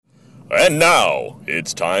And now,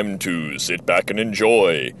 it's time to sit back and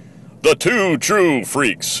enjoy the Two True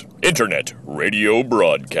Freaks Internet Radio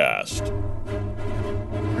Broadcast. 5-minute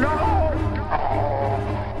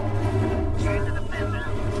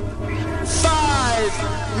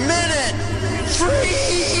freak!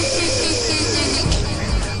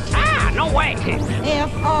 Ah, no way!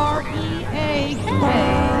 F-R-E-A-K.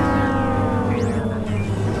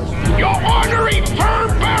 Your ornery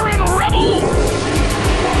fur-bearing rebel!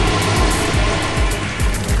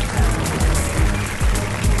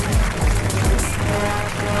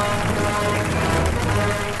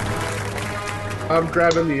 I'm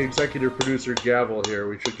grabbing the executive producer gavel here.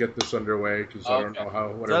 We should get this underway because I don't know how.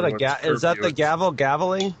 Is that the gavel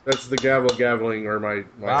gaveling? That's the gavel gaveling, or my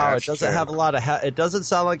wow, it doesn't have a lot of. It doesn't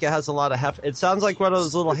sound like it has a lot of heft. It sounds like one of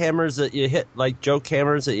those little hammers that you hit, like joke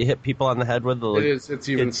hammers that you hit people on the head with. It is. It's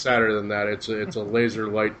even sadder than that. It's a laser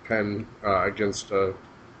light pen against a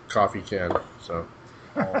coffee can. So.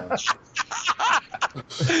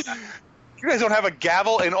 You guys don't have a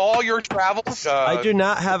gavel in all your travels? I do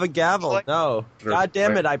not have a gavel, no. God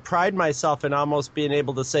damn it, I pride myself in almost being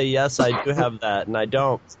able to say, yes, I do have that, and I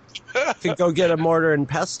don't. I could go get a mortar and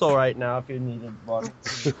pestle right now if you needed one.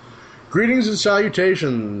 Greetings and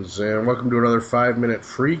salutations, and welcome to another 5-Minute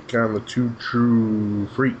Freak on the Two True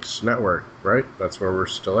Freaks Network, right? That's where we're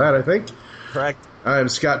still at, I think. Correct. I'm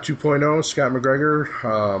Scott 2.0, Scott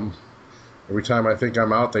McGregor. Every time I think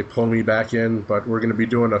I'm out, they pull me back in, but we're going to be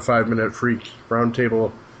doing a 5-Minute Freak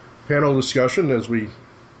roundtable panel discussion, as we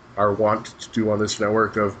are wont to do on this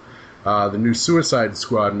network, of the new Suicide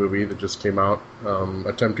Squad movie that just came out,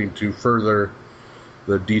 attempting to further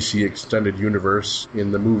the DC Extended Universe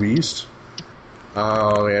in the movies,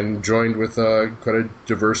 and joined with quite a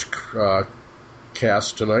diverse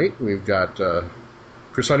cast tonight. We've got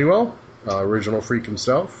Chris Honeywell, original Freak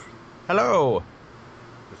himself. Hello.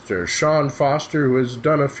 Mr. Sean Foster, who has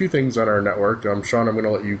done a few things on our network. Sean, I'm going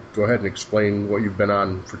to let you go ahead and explain what you've been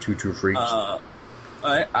on for Two True Freaks.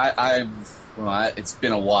 It's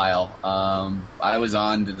been a while. I was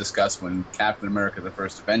on to discuss when Captain America: The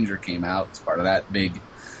First Avenger came out. It's part of that big,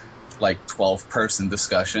 12-person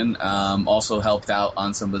discussion. Also helped out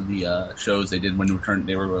on some of the shows they did when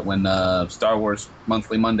Star Wars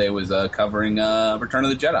Monthly Monday was covering Return of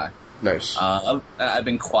the Jedi. Nice. I've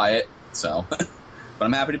been quiet, so. But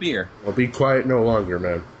I'm happy to be here. Well, be quiet no longer,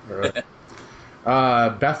 man. All right.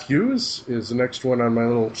 Beth Hughes is the next one on my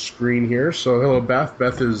little screen here. So, hello, Beth.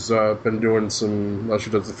 Beth has been doing she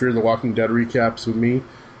does the Fear the Walking Dead recaps with me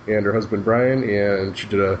and her husband, Brian, and she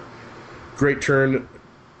did a great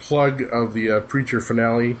plug of the Preacher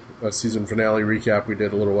finale, season finale recap we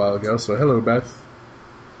did a little while ago. So, hello, Beth.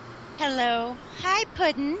 Hello. Hi,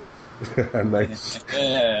 Puddin'. Nice.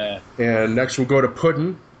 And next we'll go to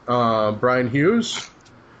Puddin'. Brian Hughes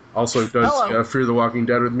also does Fear the Walking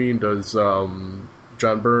Dead with me, and does John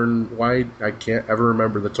Byrne. Why I can't ever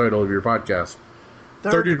remember the title of your podcast.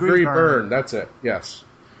 Third Degree Burn. That's it. Yes.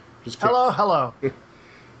 Hello.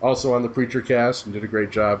 Also on the Preacher cast, and did a great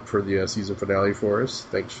job for the season finale for us.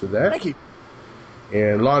 Thanks for that. Thank you.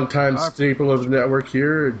 And longtime staple of the network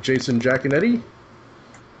here, Jason Giaconetti,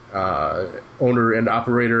 owner and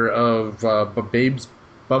operator of Babes,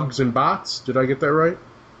 Bugs, and Bots. Did I get that right?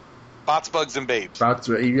 Bots, Bugs, and Babes. Bots,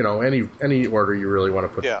 any order you really want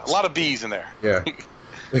to put. Yeah, a lot of B's in there. Yeah.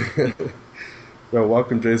 Well,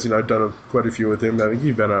 welcome, Jason. I've done quite a few with him. I think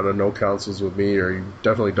you've been on a No Councils with me, or you've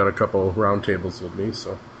definitely done a couple of roundtables with me.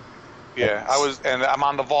 So. Yeah, and I'm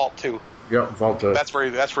on the Vault too. Yeah, Vault. That's where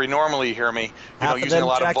you normally hear me. Using a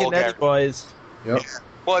lot of vulgarity. Boys. Yep.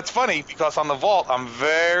 Well, it's funny because on the Vault, I'm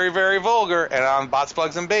very, very vulgar, and on Bots,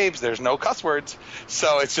 Bugs, and Babes, there's no cuss words,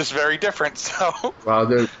 so it's just very different. So,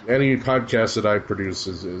 any podcast that I produce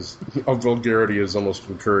is vulgarity is almost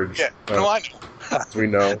encouraged. Yeah, I know. As we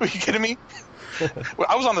know. Are you kidding me? Well,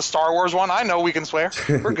 I was on the Star Wars one. I know we can swear.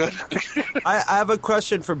 We're good. I have a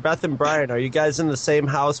question for Beth and Brian. Are you guys in the same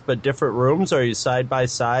house but different rooms? Or are you side by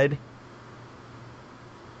side?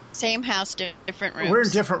 Same house, different rooms. We're in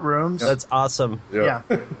different rooms. That's awesome. Yeah.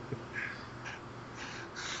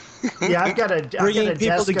 Yeah, I've got a bringing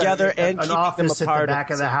people desk, together and an keeping office them at apart the back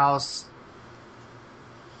of the house.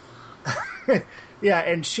 Yeah,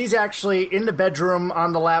 and she's actually in the bedroom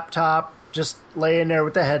on the laptop, just laying there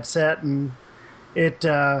with the headset, and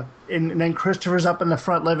and then Christopher's up in the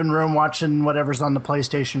front living room watching whatever's on the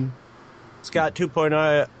PlayStation. Scott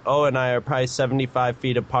 2.0 and I are probably 75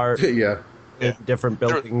 feet apart. Yeah. In different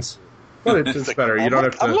buildings. But it's just better. You don't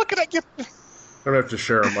have to. I'm looking at you. Don't have to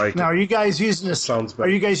share a mic. Now, are you guys using this? Sounds better.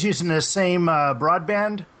 Are you guys using the same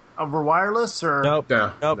broadband over wireless, or Nope.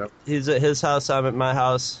 No, Nope. no. He's at his house. I'm at my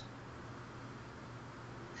house.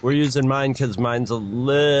 We're using mine because mine's a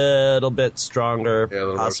little bit stronger, Yeah, a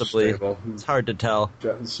little more possibly. stable. It's hard to tell.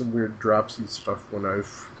 Gotten some weird dropsy stuff when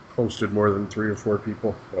I've posted more than 3 or 4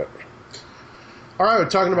 people. But all right, we're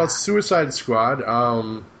talking about Suicide Squad.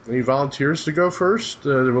 Any volunteers to go first?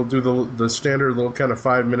 We'll do the standard little kind of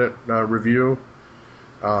 5-minute review.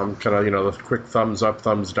 Kind of, the quick thumbs up,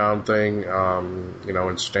 thumbs down thing, and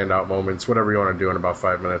standout moments, whatever you want to do in about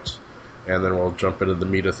 5 minutes. And then we'll jump into the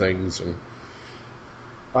meat of things. And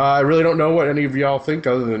I really don't know what any of y'all think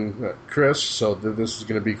other than Chris, so this is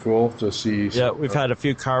going to be cool to see. Yeah, we've had a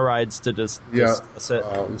few car rides to discuss it.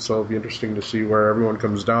 So it'll be interesting to see where everyone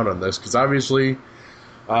comes down on this, because obviously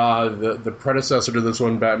the predecessor to this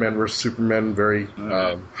one, Batman vs. Superman, very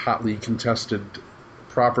hotly contested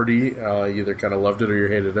property. You either kind of loved it or you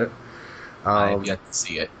hated it. I've yet to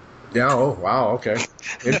see it. Yeah. Oh, wow. Okay.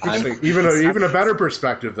 Interesting. even a better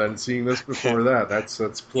perspective than seeing this before that. That's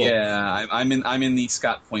cool. Yeah, I'm in the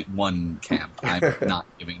Scott Point 1 camp. I'm not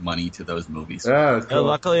giving money to those movies. Yeah. Cool.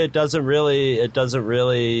 Luckily, it doesn't really. No,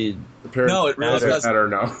 it really doesn't. I don't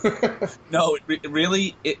know. No,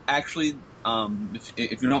 it actually.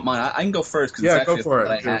 If you don't mind, I can go first. Cause it's go for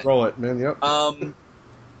it. Roll it, man. Yep.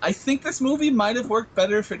 I think this movie might have worked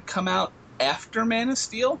better if it come out after Man of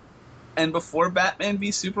Steel and before Batman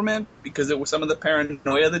v Superman, because it was some of the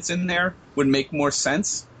paranoia that's in there would make more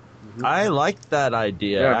sense. I liked that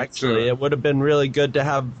idea. Yeah, actually, it would have been really good to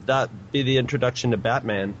have that be the introduction to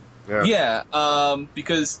Batman. Yeah.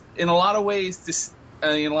 Because in a lot of ways,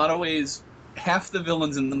 half the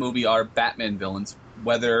villains in the movie are Batman villains,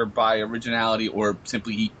 whether by originality or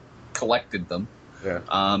simply he collected them.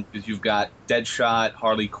 Yeah. Because you've got Deadshot,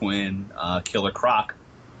 Harley Quinn, Killer Croc,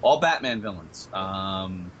 all Batman villains.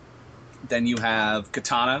 Then you have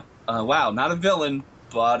Katana. Not a villain,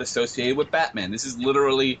 but associated with Batman. This is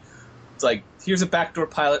literally, it's like, here's a backdoor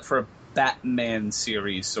pilot for a Batman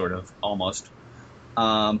series, sort of, almost.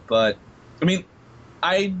 But, I mean,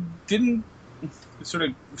 I didn't, sort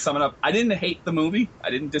of sum it up, I didn't hate the movie.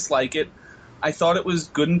 I didn't dislike it. I thought it was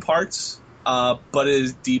good in parts, but it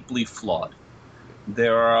is deeply flawed.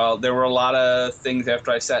 There were a lot of things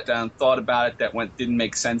after I sat down and thought about it that didn't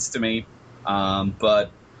make sense to me.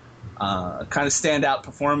 But kind of standout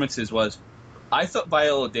performances was, I thought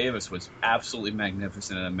Viola Davis was absolutely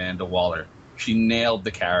magnificent in Amanda Waller. She nailed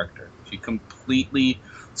the character. She completely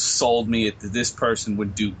sold me that this person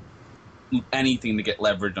would do anything to get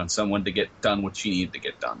leverage on someone to get done what she needed to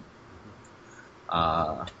get done.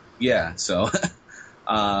 So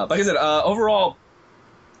like I said, overall,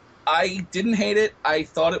 I didn't hate it. I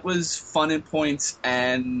thought it was fun in points,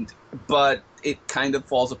 but it kind of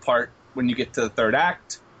falls apart when you get to the third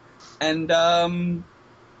act. And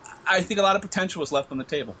I think a lot of potential was left on the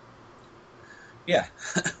table. Yeah.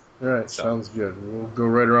 All right, sounds good. We'll go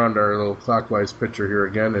right around our little clockwise picture here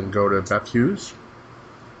again and go to Beth Hughes.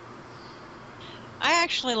 I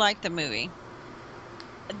actually liked the movie.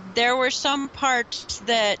 There were some parts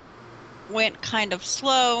that went kind of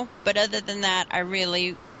slow, but other than that, I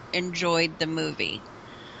really enjoyed the movie.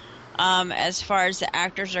 As far as the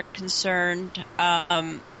actors are concerned,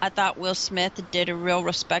 I thought Will Smith did a real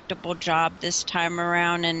respectable job this time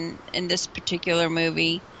around in this particular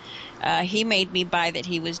movie. He made me buy that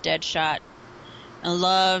he was Deadshot. I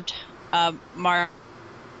loved Margaret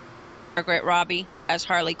Robbie as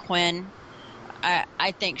Harley Quinn.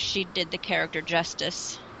 I think she did the character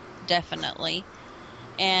justice, definitely.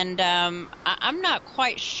 And I'm not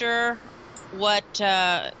quite sure what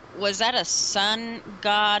was that a sun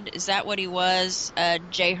god? Is that what he was?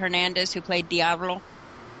 Jay Hernandez, who played Diablo?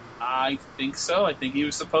 I think so. I think he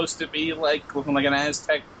was supposed to be looking like an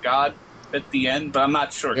Aztec god at the end, but I'm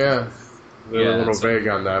not sure. Yeah, they were a little vague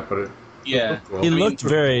on that, but looked cool. He looked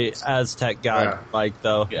very Aztec god-like,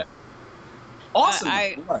 though. Yeah. Awesome.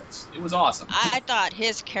 It was awesome. I thought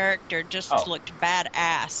his character just looked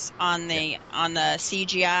badass on the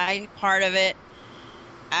CGI part of it.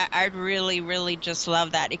 I really, really just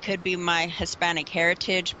love that. It could be my Hispanic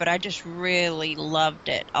heritage, but I just really loved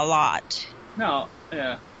it a lot. No,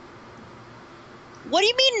 yeah. What do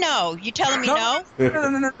you mean no? You telling me no?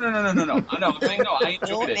 No. I'm saying no. I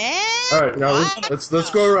enjoyed it. Man. All right, now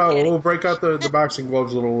let's go around. We'll break out the boxing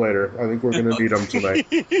gloves a little later. I think we're going to need them tonight.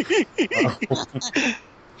 Did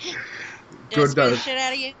I scare the shit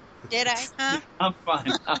out of you? Did I? Huh? I'm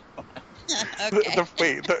fine.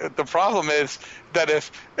 Okay. The problem is that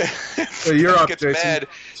if you're Beth up, gets Jason, mad,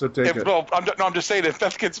 so take it. no, I'm just saying, if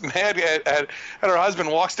Beth gets mad at her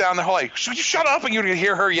husband, walks down the hall like, "Should you shut up?" and you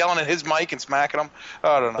hear her yelling at his mic and smacking him.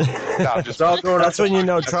 I don't know. No, I'm just, It's all going That's up. when you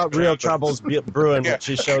know real trouble's brewing when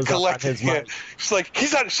she shows up on his yeah. mic. She's like,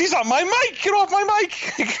 she's on my mic. Get off my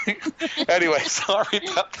mic. Anyway, sorry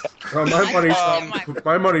about that.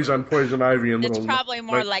 My money's on Poison Ivy and It's Little. probably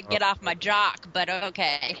more like get off my jock, but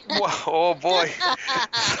okay. Whoa, oh boy.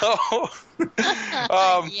 So,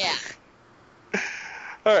 Yeah.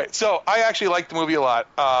 all right. So I actually like the movie a lot.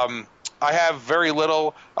 I have very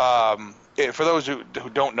little. For those who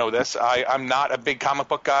don't know this, I'm not a big comic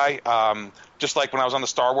book guy. Just like when I was on the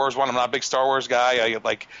Star Wars one, I'm not a big Star Wars guy.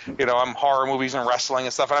 I'm horror movies and wrestling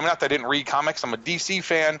and stuff. And I mean, not that I didn't read comics. I'm a DC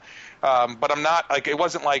fan, but I'm not like, it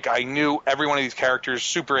wasn't like I knew every one of these characters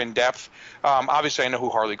super in depth. Obviously, I know who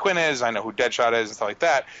Harley Quinn is. I know who Deadshot is and stuff like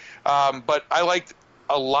that. But I liked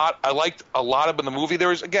a lot of in the movie.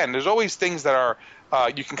 There's always things that are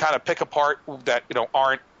you can kind of pick apart that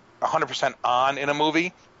aren't 100% on in a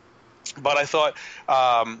movie. But I thought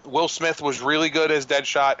Will Smith was really good as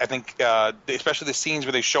Deadshot. I think especially the scenes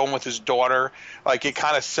where they show him with his daughter, like it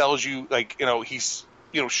kind of sells you, like he's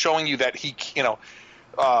showing you that he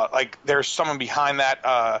like there's someone behind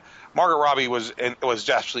that. Margot Robbie was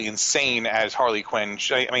actually insane as Harley Quinn.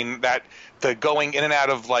 I mean that the going in and out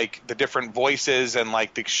of like the different voices and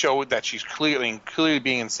like the show that she's clearly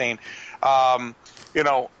being insane. Viola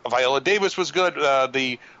Davis was good.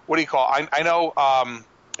 I know.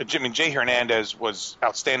 Jay Hernandez was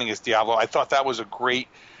outstanding as Diablo. I thought that was a great.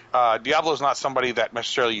 Diablo is not somebody that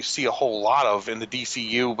necessarily you see a whole lot of in the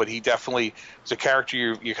DCU, but he definitely is a character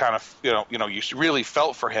you kind of you really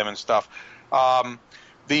felt for him and stuff.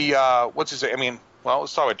 What's his name? I mean, well,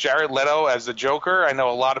 let's talk about Jared Leto as the Joker. I know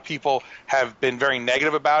a lot of people have been very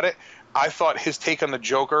negative about it. I thought his take on the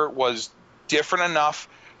Joker was different enough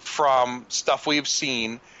from stuff we've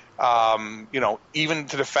seen. Even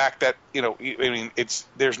to the fact that,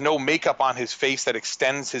 there's no makeup on his face that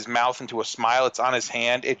extends his mouth into a smile. It's on his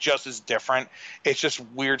hand. It just is different. It's just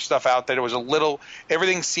weird stuff out there. It was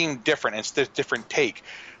everything seemed different. It's a different take.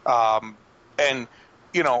 I'm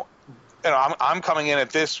coming in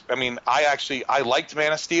at this. I mean, I liked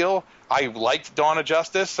Man of Steel. I liked Dawn of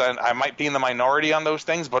Justice, and I might be in the minority on those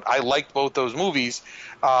things, but I liked both those movies.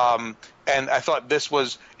 And I thought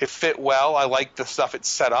it fit well. I liked the stuff it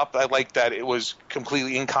set up. I liked that it was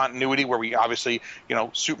completely in continuity where we obviously,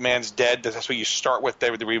 Superman's dead. That's what you start with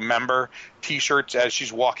there, the Remember T-shirts as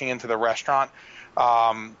she's walking into the restaurant.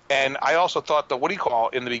 And I also thought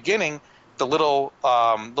in the beginning, the little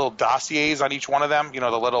dossiers on each one of them,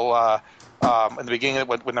 the little in the beginning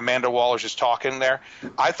when Amanda Waller's just talking there,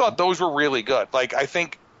 I thought those were really good. Like, I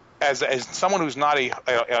think as someone who's not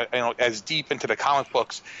as deep into the comic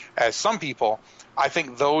books as some people, I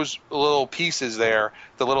think those little pieces there,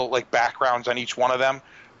 the little like backgrounds on each one of them,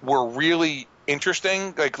 were really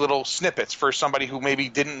interesting, like little snippets for somebody who maybe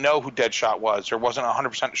didn't know who Deadshot was or wasn't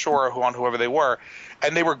 100% sure on whoever they were,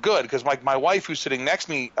 and they were good because my wife who's sitting next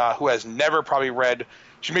to me, who has never probably read,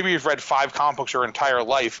 she maybe has read 5 comic books her entire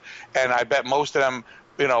life, and I bet most of them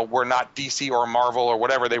were not DC or Marvel or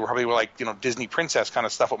whatever. They were probably like, Disney princess kind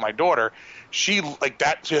of stuff with my daughter. She like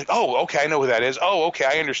that. She's like, oh, okay, I know who that is. Oh, okay,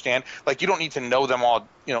 I understand. Like, you don't need to know them all,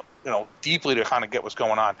 deeply to kind of get what's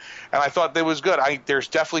going on. And I thought that was good. There's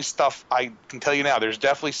definitely stuff, I can tell you now, there's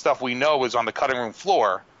definitely stuff we know is on the cutting room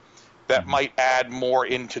floor that might add more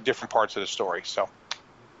into different parts of the story. So,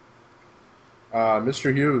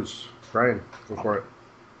 Mr. Hughes, Brian, go for it.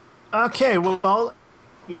 Okay, well,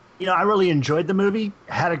 I really enjoyed the movie.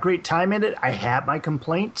 Had a great time in it. I had my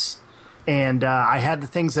complaints, and I had the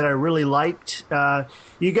things that I really liked.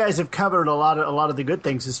 You guys have covered a lot of the good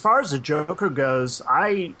things. As far as the Joker goes,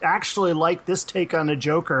 I actually like this take on the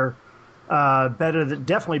Joker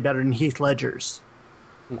definitely better than Heath Ledger's.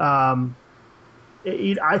 I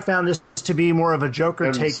found this to be more of a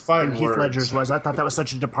Joker take than Heath Ledger's was. I thought that was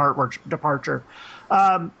such a departure.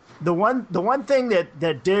 The one thing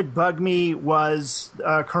that did bug me was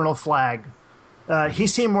Colonel Flagg. He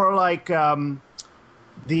seemed more like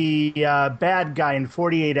the bad guy in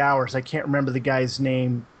 48 Hours. I can't remember the guy's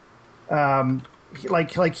name.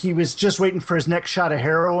 Like he was just waiting for his next shot of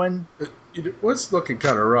heroin. It was looking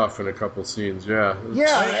kind of rough in a couple scenes, yeah.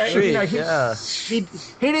 Yeah, he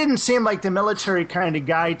didn't seem like the military kind of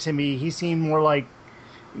guy to me. He seemed more like,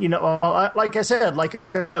 like I said, like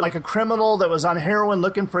a criminal that was on heroin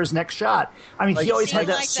looking for his next shot. I mean, he always had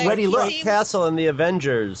that sweaty look. Castle in the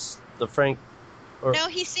Avengers, the Frank. No,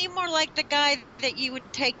 he seemed more like the guy that you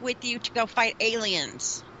would take with you to go fight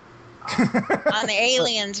aliens. on the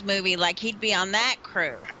Aliens movie, like he'd be on that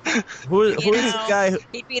crew. Who's the guy?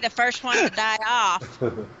 He'd be the first one to die off.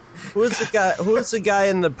 Who's the guy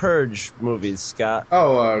in the Purge movies, Scott?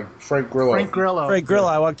 Oh, Frank Grillo. Frank Grillo. Frank Grillo.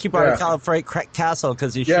 I want to keep on calling Frank Castle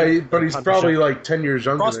because he's but he's probably like 10 years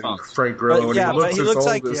younger than Frank Grillo. But he looks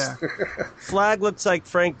like Flag looks like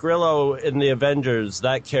Frank Grillo in the Avengers.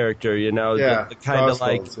 That character, you know, the kind of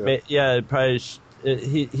like probably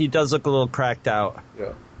he does look a little cracked out.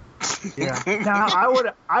 Yeah. Yeah. Now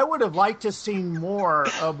I would have liked to seen more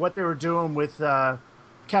of what they were doing with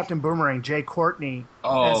Captain Boomerang, Jay Courtney,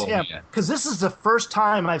 as him, because this is the first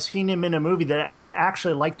time I've seen him in a movie that I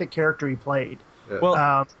actually liked the character he played. Yeah.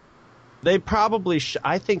 Well, they probably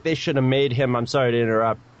I think they should have made him. I'm sorry to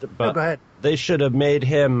interrupt, but go ahead. They should have made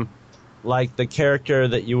him like the character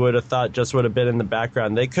that you would have thought just would have been in the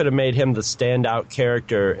background. They could have made him the standout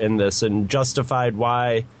character in this and justified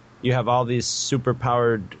why you have all these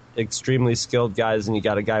super-powered, extremely skilled guys and you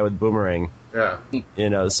got a guy with Boomerang. Yeah. You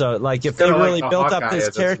know, so like if they really built up his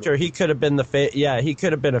character, he could have been he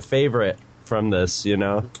could have been a favorite from this, you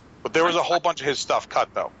know. But there was a whole bunch of his stuff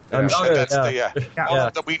cut, though. I'm sure.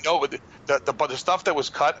 We know the stuff that was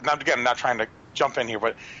cut. Now, again, I'm not trying to jump in here,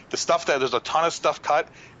 but the stuff there's a ton of stuff cut,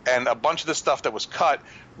 and a bunch of the stuff that was cut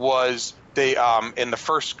was they in the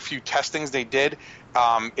first few testings they did.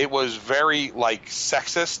 It was very like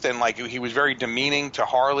sexist and like he was very demeaning to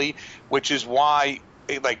Harley, which is why.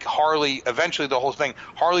 Like Harley, eventually the whole thing,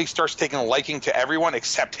 Harley starts taking a liking to everyone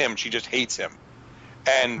except him. She just hates him.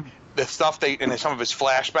 And the stuff in some of his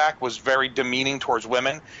flashback was very demeaning towards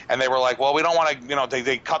women. And they were like, well, we don't want to,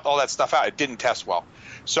 they cut all that stuff out. It didn't test well.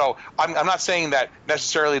 So I'm not saying that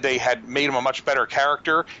necessarily they had made him a much better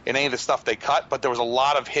character in any of the stuff they cut, but there was a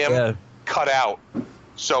lot of him cut out.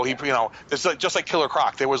 So he, it's just like Killer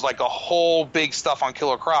Croc. There was like a whole big stuff on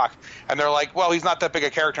Killer Croc, and they're like, "Well, he's not that big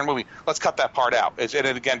a character in the movie. Let's cut that part out."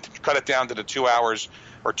 And again, cut it down to the 2 hours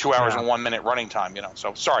or 2 hours and 1 minute running time.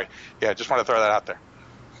 So sorry, just want to throw that out there.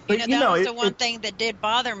 That was the one thing that did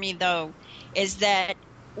bother me, though, is that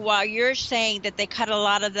while you're saying that they cut a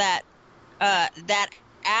lot of that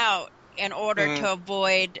out in order to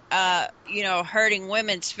avoid, hurting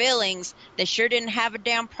women's feelings, they sure didn't have a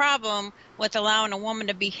damn problem with allowing a woman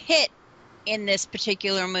to be hit in this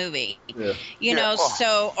particular movie. Yeah.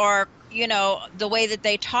 The way that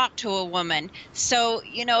they talk to a woman. So,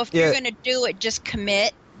 if you're going to do it, just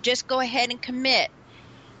commit. Just go ahead and commit.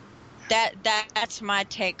 That's my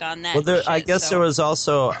take on that. Well, I guess there was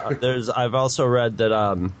also I've also read that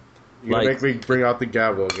you're going to make me bring out the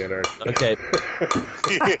gavel again, Eric. Okay.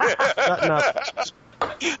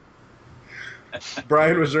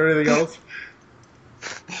 Brian, was there anything else?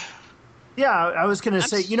 Yeah, I was going to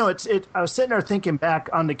say, I was sitting there thinking back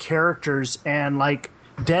on the characters and like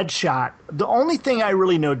Deadshot. The only thing I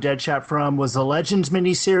really know Deadshot from was the Legends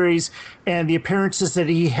miniseries and the appearances that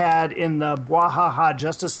he had in the Bwahaha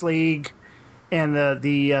Justice League and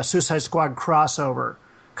the Suicide Squad crossover.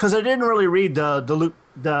 Because I didn't really read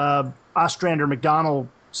the Ostrander McDonald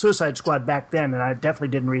Suicide Squad back then, and I definitely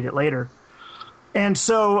didn't read it later. And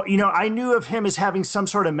so, I knew of him as having some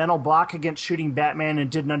sort of mental block against shooting Batman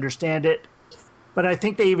and didn't understand it. But I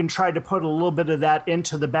think they even tried to put a little bit of that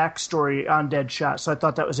into the backstory on Deadshot, so I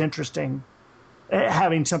thought that was interesting,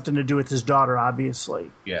 having something to do with his daughter,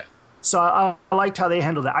 obviously. Yeah. So I liked how they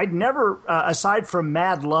handled it. I'd never, aside from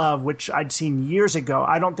Mad Love, which I'd seen years ago,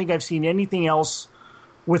 I don't think I've seen anything else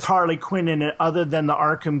with Harley Quinn in it other than the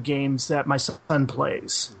Arkham games that my son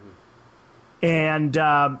plays. And,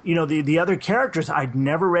 the other characters, I'd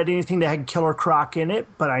never read anything that had Killer Croc in it,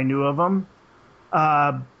 but I knew of them.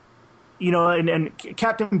 And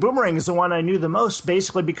Captain Boomerang is the one I knew the most,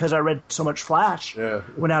 basically because I read so much Flash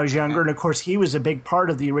when I was younger. And, of course, he was a big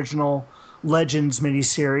part of the original Legends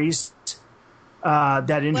miniseries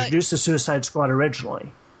that introduced the Suicide Squad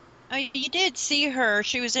originally. Oh, you did see her.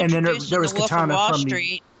 She was introduced there was in the Wolf Katana of Wall from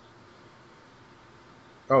Street.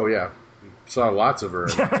 Oh, yeah. Saw lots of her.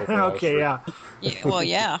 Okay, yeah. Well,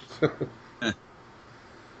 yeah.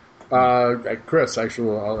 Chris,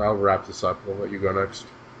 actually, I'll wrap this up. We'll let you go next.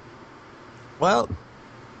 Well,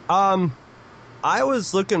 I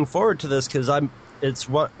was looking forward to this because it's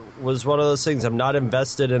what was one of those things. I'm not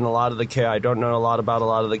invested in a lot of the I don't know a lot about a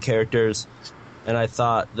lot of the characters, and I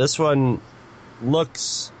thought this one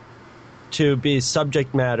looks to be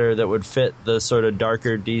subject matter that would fit the sort of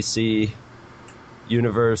darker DC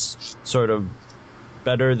universe sort of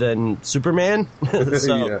better than Superman.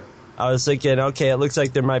 So yeah. I was thinking, okay, it looks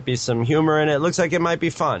like there might be some humor in it. It looks like it might be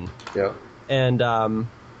fun. Yeah. And I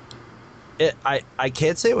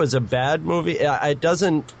can't say it was a bad movie. It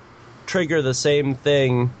doesn't trigger the same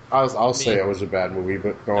thing. I'll say it was a bad movie,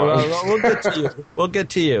 but go on. Well, we'll get to you. We'll get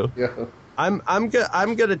to you. Yeah. I'm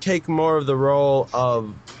gonna take more of the role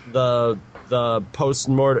of the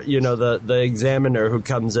post-mortem, the examiner who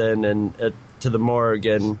comes in and to the morgue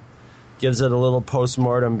and gives it a little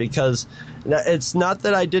post-mortem, because it's not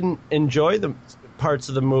that I didn't enjoy the parts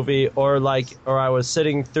of the movie or I was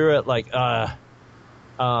sitting through it like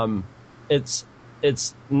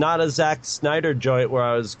it's not a Zack Snyder joint where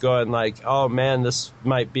I was going like, oh man, this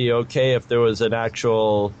might be okay if there was an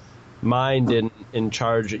actual mind in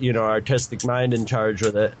charge, artistic mind in charge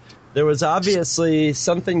with it. There was obviously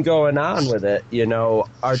something going on with it,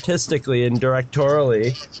 artistically and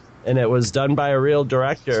directorially, and it was done by a real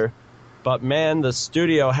director. But man, the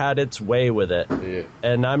studio had its way with it. Yeah.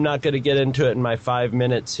 And I'm not going to get into it in my 5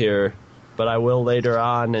 minutes here, but I will later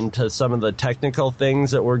on into some of the technical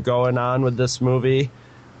things that were going on with this movie.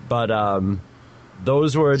 But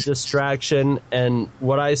those were a distraction, and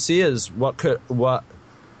what I see is what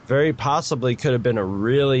very possibly could have been a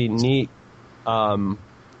really neat,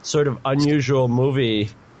 sort of unusual movie,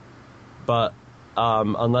 but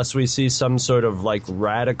unless we see some sort of like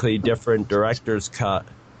radically different director's cut,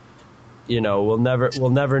 we'll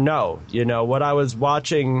never know. What I was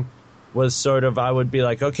watching was sort of, I would be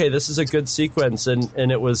like, okay, this is a good sequence,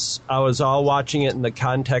 and I was all watching it in the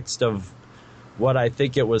context of what I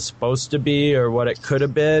think it was supposed to be or what it could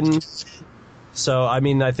have been. So I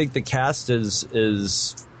mean, I think the cast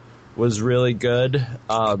was really good.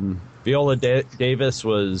 Viola Davis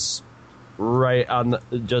was right on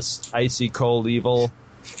just icy cold evil.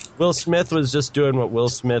 Will Smith was just doing what Will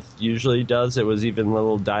Smith usually does. It was even a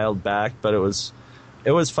little dialed back, but it was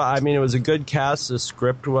fun. I mean, it was a good cast. The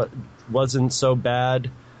script wasn't so bad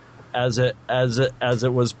as it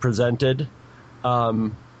was presented.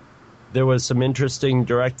 There was some interesting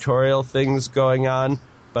directorial things going on,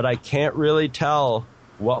 but I can't really tell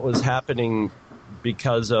what was happening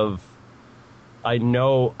because of. I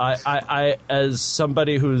know I as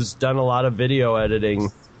somebody who's done a lot of video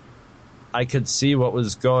editing, I could see what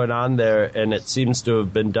was going on there, and it seems to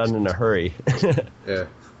have been done in a hurry. Yeah.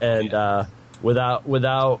 And without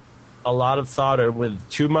a lot of thought, or with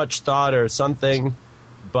too much thought or something,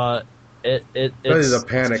 but it's a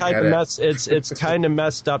panic kind of it's kind of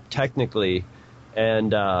messed up technically,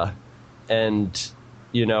 and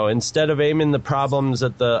instead of aiming the problems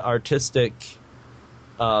at the artistic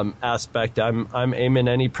aspect, I'm aiming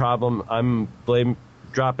any problem. I'm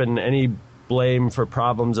dropping any blame for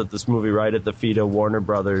problems at this movie right at the feet of Warner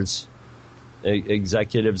Brothers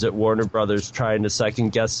executives at Warner Brothers, trying to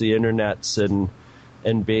second guess the internets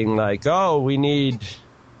and being like, oh, we need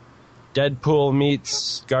Deadpool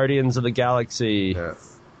meets Guardians of the Galaxy,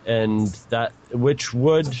 and that, which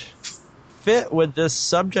would fit with this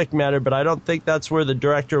subject matter, but I don't think that's where the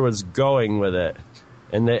director was going with it.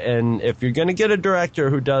 And if you're going to get a director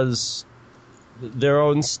who does their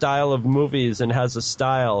own style of movies and has a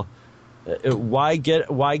style, why get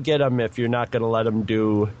them if you're not going to let them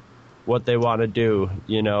do what they want to do,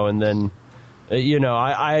 And then,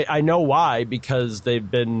 I know why, because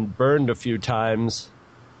they've been burned a few times,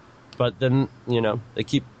 but then, they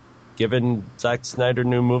keep giving Zack Snyder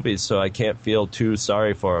new movies, so I can't feel too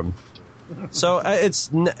sorry for him. So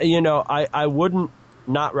it's, I wouldn't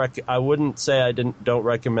I wouldn't say I don't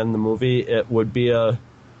recommend the movie. It would be a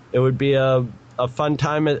fun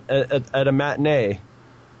time at a matinee.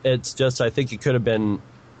 It's just, I think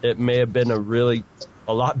it may have been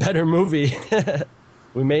a lot better movie.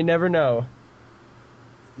 We may never know.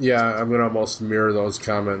 Yeah, I'm going to almost mirror those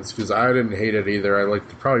comments, because I didn't hate it either. I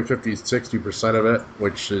liked probably 50-60% of it,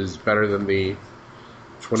 which is better than the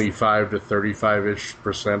 25 to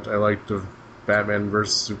 35-ish% I liked of Batman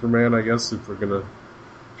vs. Superman, I guess, if we're going to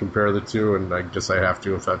compare the two, and I guess I have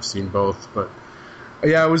to if I've seen both. But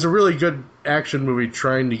yeah, it was a really good action movie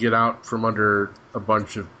trying to get out from under a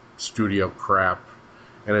bunch of studio crap,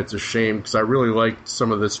 and it's a shame, because I really liked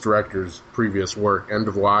some of this director's previous work. End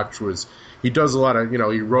of Watch he does a lot of, he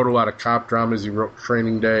wrote a lot of cop dramas. He wrote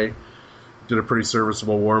Training Day, did a pretty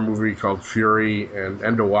serviceable war movie called Fury, and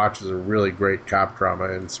End of Watch is a really great cop drama,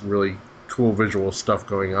 and some really cool visual stuff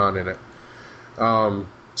going on in it.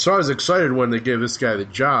 So I was excited when they gave this guy the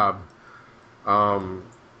job. And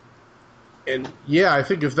yeah, I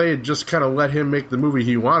think if they had just kind of let him make the movie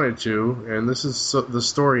he wanted to, and this is the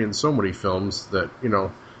story in so many films, that,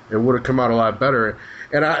 it would have come out a lot better.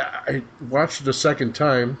 And I watched it a second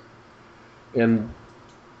time, and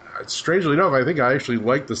strangely enough, I think I actually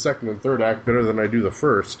like the second and third act better than I do the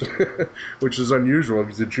first, which is unusual,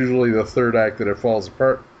 because it's usually the third act that it falls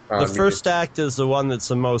apart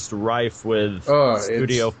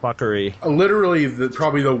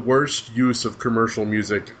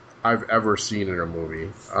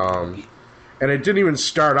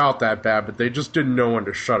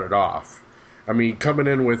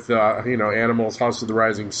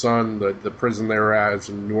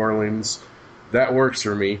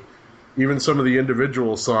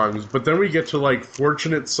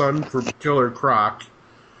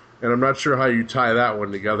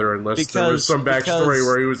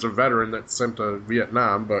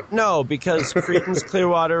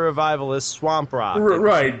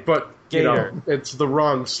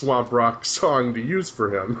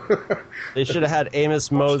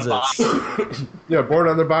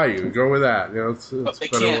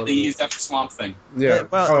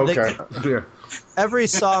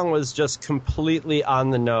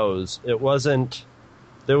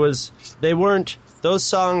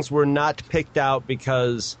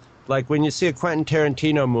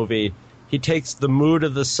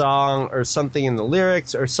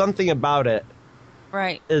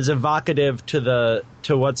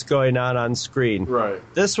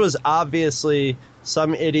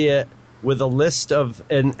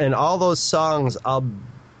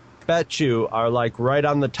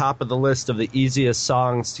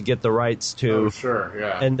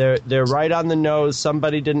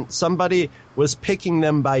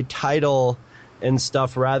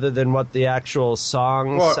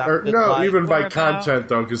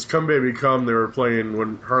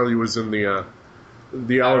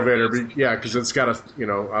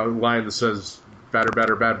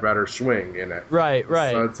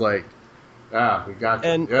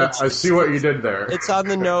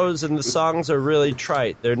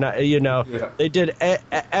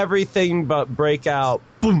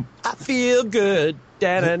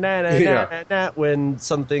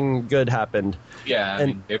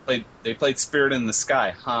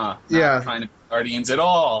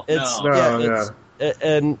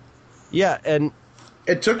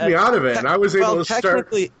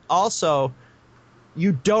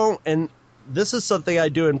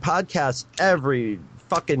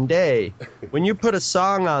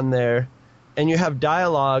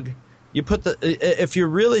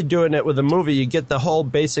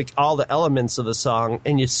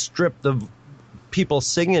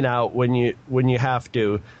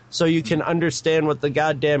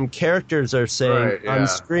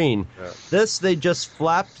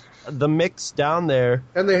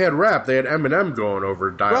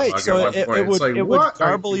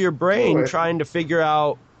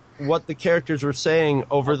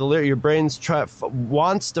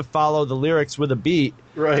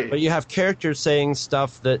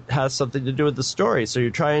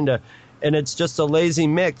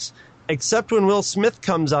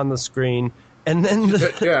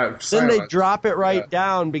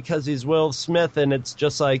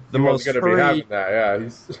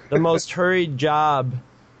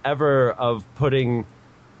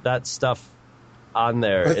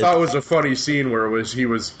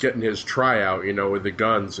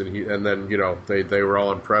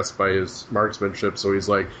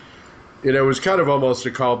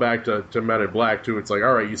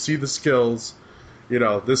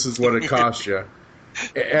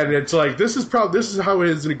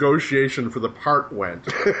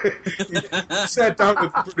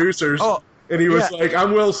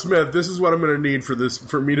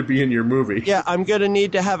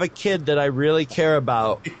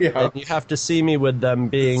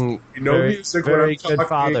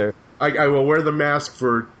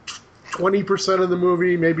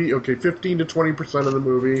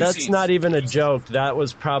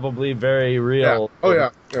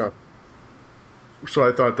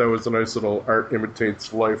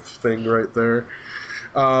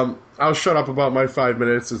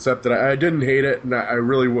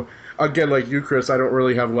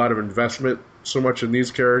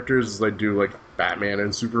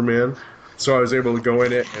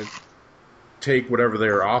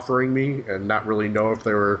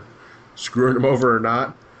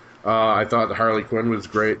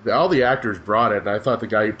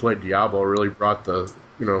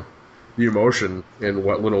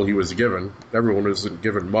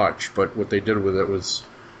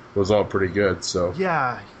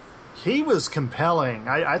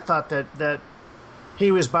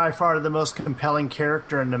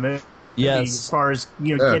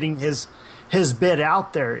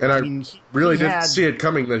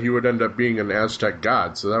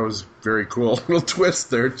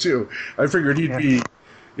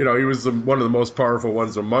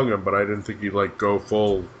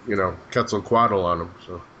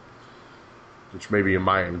which may be a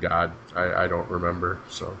Mayan god. I don't remember,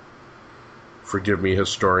 so forgive me,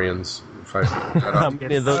 historians. If I that How up.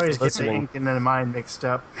 many of I those always get the listening? Incan and the Mayan mixed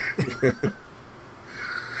up.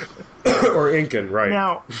 Or Incan, right?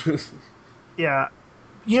 Now, yeah,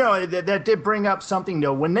 you know that did bring up something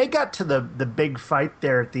though. When they got to the big fight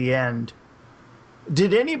there at the end,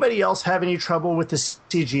 did anybody else have any trouble with the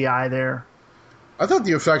CGI there? I thought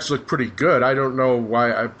the effects looked pretty good. I don't know why.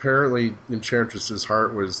 Apparently, Enchantress's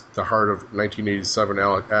heart was the heart of 1987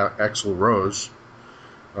 Axl Rose.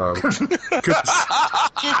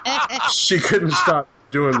 She couldn't stop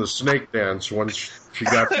doing the snake dance once she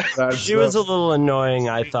got that. She was a little annoying,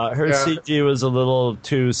 I thought. Her Yeah. CG was a little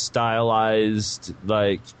too stylized,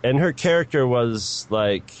 like, and her character was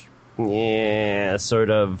like, yeah,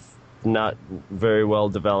 sort of not very well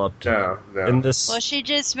developed. Yeah. In this, Well, she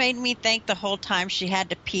just made me think the whole time she had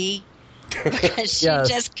to pee. Because she Yes.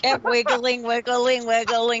 just kept wiggling. she's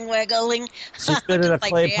been in a Like,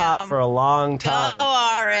 clay damn. pot for a long time. Go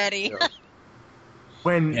already. Yeah.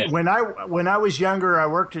 When I was younger, I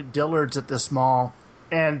worked at Dillard's at this mall,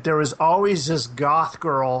 and there was always this goth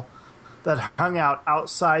girl that hung out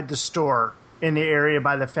outside the store in the area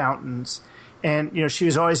by the fountains, and you know she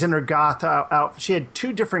was always in her goth out. She had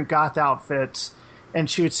 2 different goth outfits, and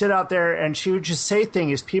she would sit out there and she would just say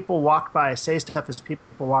things as people walked by, say stuff as people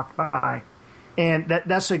walked by, and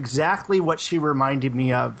that's exactly what she reminded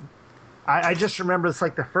me of. I just remember it's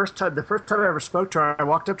like the first time I ever spoke to her, I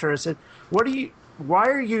walked up to her and said, why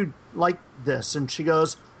are you like this? And she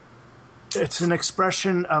goes, it's an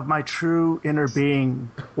expression of my true inner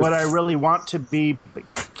being, what I really want to be, but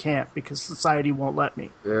can't because society won't let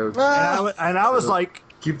me. Yeah. And I was like,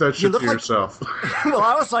 Keep that You shit to look like- yourself. well,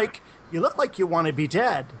 I was like, you look like you want to be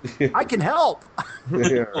dead. I can help.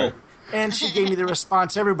 Yeah, right. And she gave me the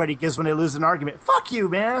response everybody gives when they lose an argument. Fuck you,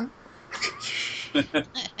 man.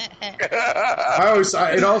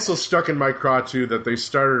 It also stuck in my craw too that they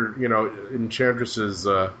started, Enchantress's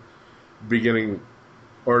beginning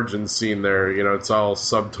origin scene there. It's all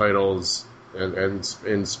subtitles and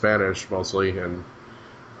in Spanish mostly, and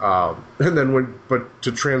then but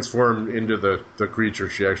to transform into the creature,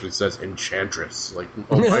 she actually says Enchantress, like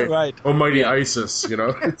Right. Almighty Isis.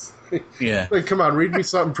 It's, Yeah. like, come on, read me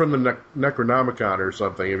something from the Necronomicon or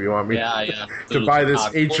something if you want me Yeah. to buy this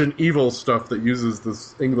ancient evil stuff that uses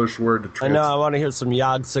this English word to I translate. know. I want to hear some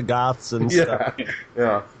Yog Sagoths and stuff.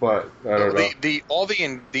 Yeah, but I don't know. All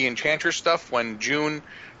the Enchantress stuff when June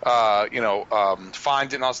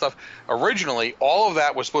finds it and all stuff. Originally, all of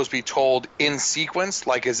that was supposed to be told in sequence,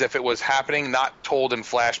 like as if it was happening, not told in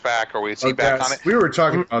flashback or we'd see back on it. We were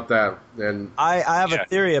talking about that, and I have a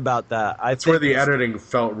theory about that. that's where the editing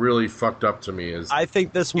felt really fucked up to me. I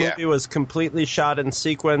think this movie was completely shot in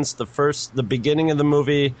sequence. The beginning of the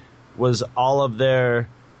movie was all of their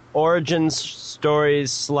origin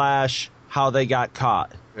stories / how they got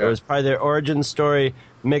caught. Yeah. It was probably their origin story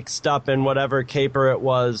mixed up in whatever caper it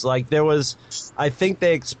was. Like I think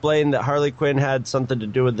they explained that Harley Quinn had something to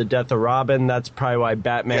do with the death of Robin. That's probably why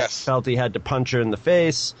Batman felt he had to punch her in the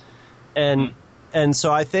face. And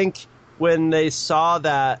so I think when they saw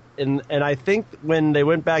that, and I think when they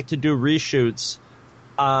went back to do reshoots,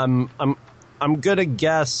 I'm gonna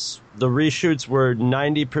guess the reshoots were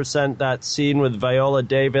 90% that scene with Viola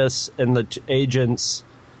Davis and the agents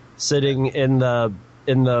sitting in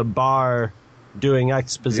the bar doing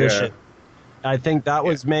exposition. Yeah. I think that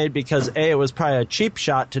was made because it was probably a cheap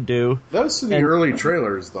shot to do. That was in the early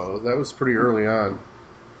trailers, though. That was pretty early on.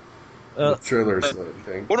 The trailers, I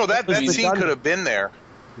think. Well, no, that Was the scene gun- could have been there.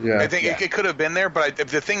 Yeah, I think it could have been there, but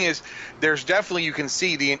the thing is, there's definitely, you can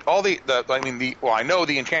see I know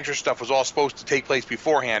the Enchantress stuff was all supposed to take place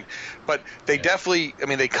beforehand, but they definitely,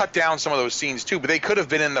 they cut down some of those scenes too, but they could have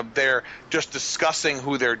been there just discussing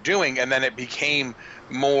who they're doing, and then it became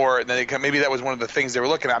more, maybe that was one of the things they were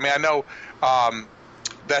looking at. I know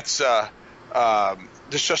that's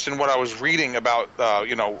just in what I was reading about,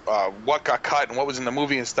 what got cut and what was in the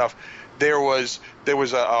movie and stuff. There was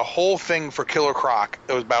a whole thing for Killer Croc.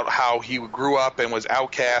 It was about how he grew up and was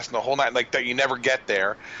outcast and the whole night, like that you never get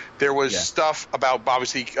there. There was stuff about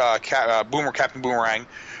obviously Captain Boomerang.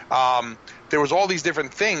 There was all these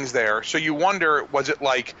different things there. So you wonder, was it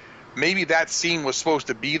like maybe that scene was supposed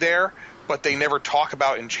to be there, but they never talk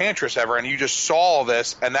about Enchantress ever, and you just saw all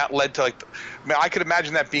this, and that led to I could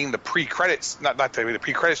imagine that being the pre-credits, not the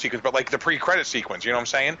pre-credit sequence, but like the pre-credit sequence. You know what I'm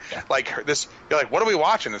saying? Yeah. Like this, you're like, what are we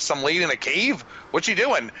watching? Is some lady in a cave? What's she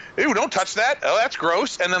doing? Ew, don't touch that. Oh, that's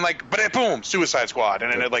gross. And then but boom, Suicide Squad,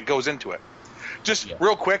 and then it goes into it. Just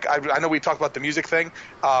real quick, I know we talked about the music thing,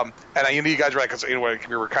 and I know you guys were like,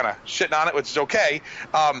 we were kind of shitting on it, which is okay.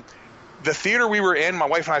 the theater we were in, my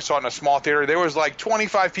wife and I saw it in a small theater. There was like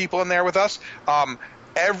 25 people in there with us.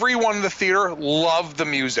 Everyone in the theater loved the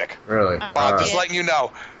music. Really? Just letting you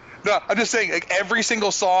know. No, I'm just saying, like, every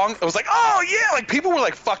single song, it was like, oh yeah, like people were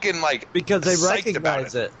like fucking like because they psyched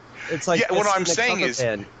recognize about it. It's like what I'm saying is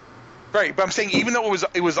right, but I'm saying even though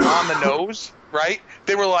it was on the nose, right?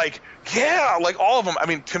 They were like, yeah, like all of them. I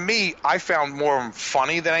mean, to me, I found more of them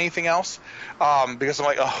funny than anything else, because I'm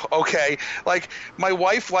like, oh, okay. Like my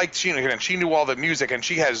wife liked she knew all the music, and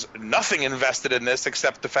she has nothing invested in this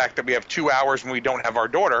except the fact that we have 2 hours when we don't have our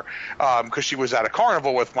daughter, because she was at a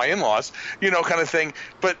carnival with my in-laws, kind of thing.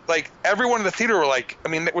 But like everyone in the theater were like, I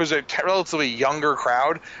mean, it was a relatively younger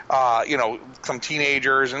crowd, some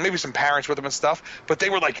teenagers and maybe some parents with them and stuff. But they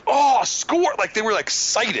were like, oh, score! Like they were like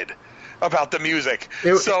excited about the music.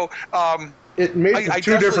 It made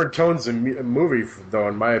two different tones in movie, though,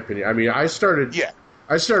 in my opinion. I mean, I started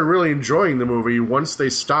really enjoying the movie once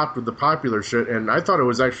they stopped with the popular shit, and I thought it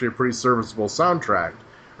was actually a pretty serviceable soundtrack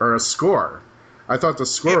or a score. I thought the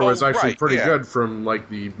score was actually pretty good from like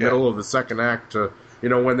the middle of the second act to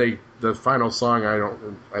when the final song.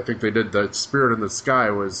 I think they did the Spirit in the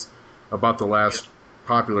Sky was about the last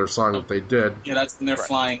popular song that they did. Yeah, that's when they're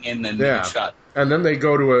flying in and they shot. And then they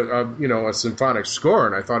go to a symphonic score,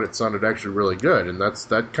 and I thought it sounded actually really good, and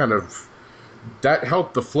that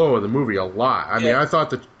helped the flow of the movie a lot. I mean, I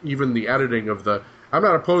thought that even the editing of I'm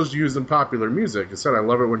not opposed to using popular music. I said I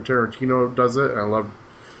love it when Tarantino does it, and I love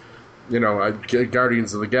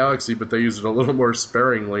Guardians of the Galaxy, but they use it a little more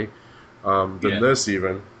sparingly than this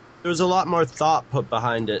even. There was a lot more thought put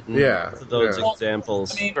behind it. Those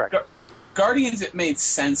examples. I mean, Guardians, it made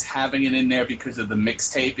sense having it in there because of the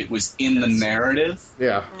mixtape. It was in the narrative.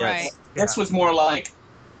 Yeah. Right. This was more like,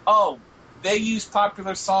 oh, they use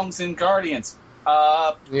popular songs in Guardians.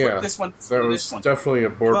 Put this one. That was definitely a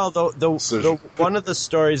board. Well, the one of the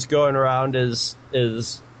stories going around is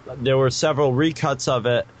there were several recuts of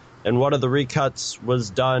it, and one of the recuts was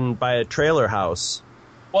done by a trailer house.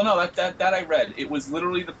 Well, no, that I read. It was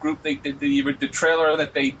literally the group they did the trailer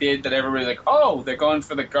that they did that everybody like, oh, they're going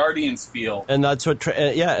for the Guardians feel. And that's what,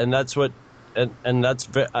 and that's what, and that's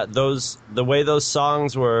the way those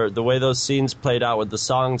songs were, the way those scenes played out with the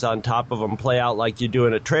songs on top of them play out like you do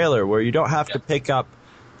in a trailer, where you don't have to pick up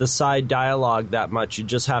the side dialogue that much. You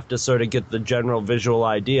just have to sort of get the general visual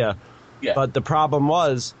idea. Yeah. But the problem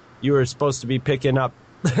was you were supposed to be picking up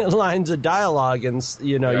lines of dialogue, and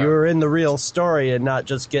you were in the real story and not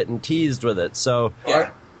just getting teased with it. So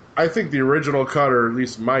I think the original cut, or at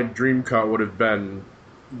least my dream cut, would have been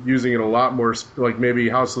using it a lot more, like maybe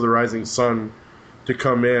House of the Rising Sun to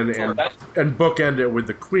come in and bookend it with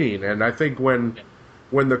the Queen. And I think when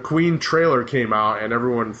the Queen trailer came out and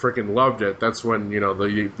everyone freaking loved it, that's when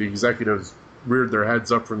the executives reared their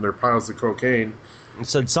heads up from their piles of cocaine and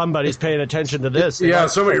said, somebody's paying attention to this.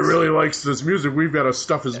 Somebody really likes this music. We've got to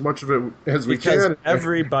stuff as much of it as we can. Because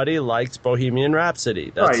everybody likes Bohemian Rhapsody.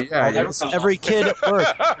 That's right, yeah. Every kid at work,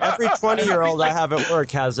 every 20-year-old I have at work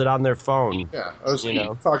has it on their phone. Yeah, I was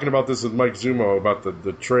talking about this with Mike Zumo about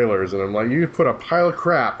the trailers, and I'm like, you could put a pile of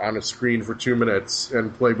crap on a screen for 2 minutes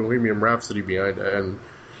and play Bohemian Rhapsody behind it, and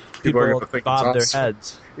people are going to think bob it's their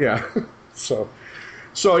heads. Yeah,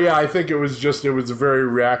 So yeah, I think it was a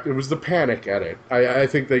very it was the panic edit. I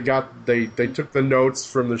think they took the notes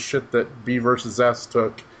from the shit that B versus S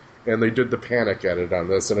took, and they did the panic edit on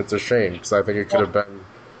this, and it's a shame because I think it could have been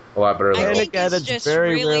a lot better. I think it's just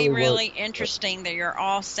really interesting that you're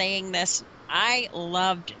all saying this. I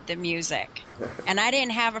loved the music, and I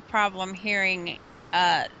didn't have a problem hearing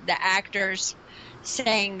the actors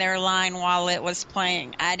saying their line while it was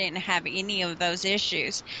playing. I didn't have any of those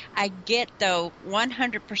issues. I get, though,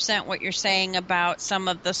 100% what you're saying about some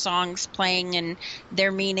of the songs playing and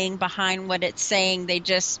their meaning behind what it's saying. They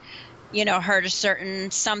just, heard a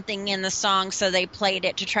certain something in the song, so they played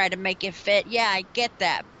it to try to make it fit. Yeah, I get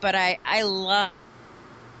that, but I loved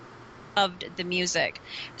the music.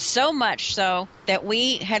 So much so that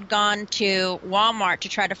we had gone to Walmart to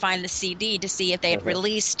try to find the CD to see if they had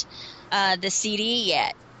released the CD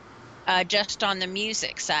yet, just on the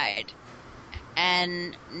music side.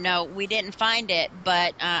 And no, we didn't find it,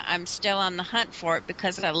 but I'm still on the hunt for it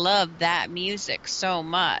because I love that music so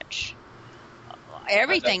much.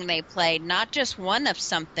 Everything they played, not just one of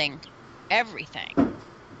something, everything.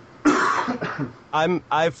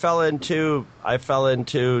 I fell into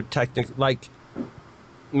technical, like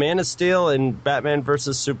Man of Steel and Batman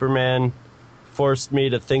versus Superman forced me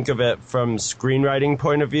to think of it from screenwriting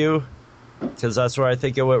point of view, because that's where I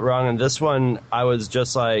think it went wrong. And this one, I was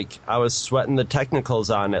just like, I was sweating the technicals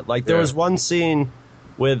on it. Like there was one scene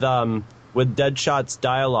with Deadshot's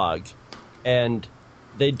dialogue, and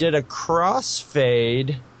they did a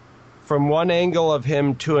crossfade from one angle of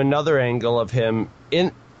him to another angle of him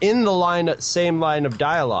in the same line of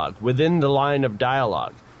dialogue, within the line of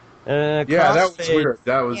dialogue. And that was weird.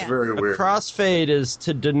 That was Yeah. very a weird. crossfade is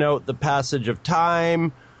to denote the passage of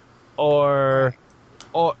time, or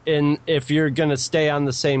if you're going to stay on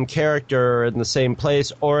the same character or in the same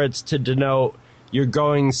place, or it's to denote you're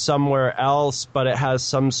going somewhere else, but it has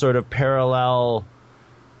some sort of parallel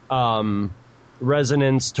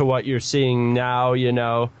resonance to what you're seeing now, you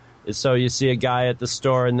know. So you see a guy at the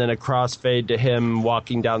store and then a crossfade to him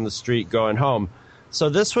walking down the street going home. So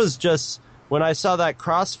this was just, when I saw that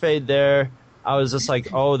crossfade there, I was just like,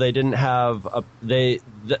 oh, they didn't have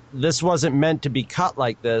this wasn't meant to be cut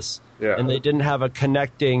like this. Yeah. And they didn't have a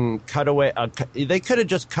connecting cutaway. They could have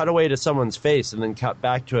just cut away to someone's face and then cut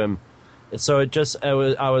back to him. So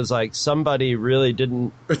I was like, somebody really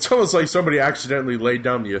didn't. It's almost like somebody accidentally laid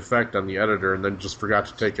down the effect on the editor and then just forgot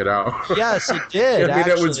to take it out. Yes, it did. I mean,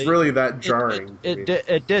 it was actually. really that jarring.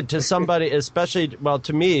 It did to somebody, especially, well,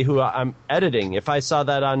 to me, who I'm editing. If I saw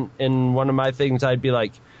that in one of my things, I'd be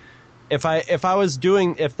like, if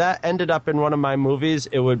that ended up in one of my movies,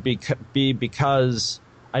 it would be because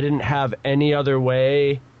I didn't have any other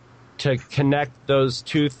way to connect those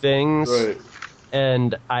two things. Right.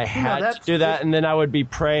 And I had to do that, and then I would be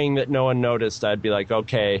praying that no one noticed. I'd be like,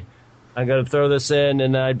 okay, I'm going to throw this in,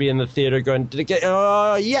 and then I'd be in the theater going, did it get,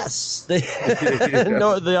 oh, yes!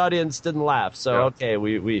 No, the audience didn't laugh, so Yeah. okay,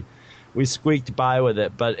 we squeaked by with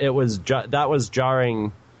it, but that was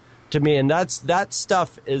jarring to me, and that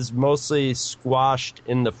stuff is mostly squashed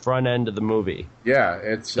in the front end of the movie. Yeah,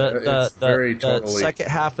 it's very totally. The second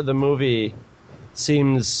half of the movie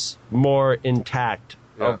seems more intact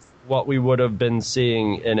of what we would have been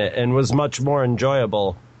seeing in it, and was much more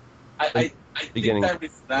enjoyable. I think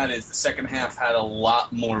that is the second half had a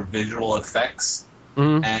lot more visual effects,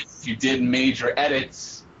 and if you did major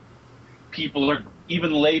edits,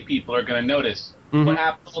 even lay people are going to notice what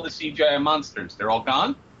happened to all the CGI monsters. They're all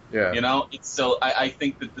gone. Yeah. You know, I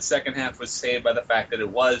think that the second half was saved by the fact that it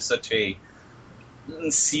was such a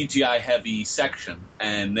CGI heavy section,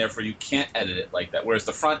 and therefore you can't edit it like that. Whereas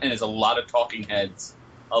the front end is a lot of talking heads,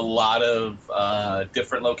 a lot of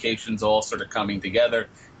different locations all sort of coming together,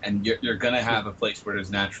 and you're going to have a place where there's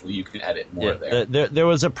naturally you can edit more there. There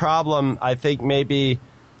was a problem. I think maybe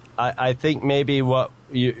what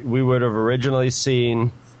we would have originally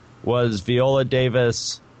seen was Viola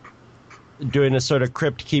Davis doing a sort of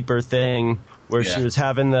crypt keeper thing where she was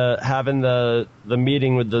having the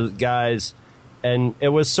meeting with the guys, and it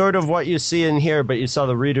was sort of what you see in here, but you saw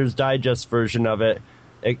the Reader's Digest version of it.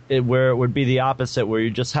 Where it would be the opposite, where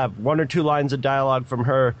you just have one or two lines of dialogue from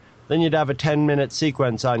her, then you'd have a 10-minute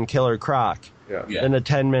sequence on Killer Croc, then a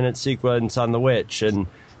 10-minute sequence on the witch, and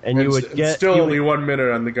you would get still only 1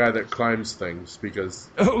 minute on the guy that climbs things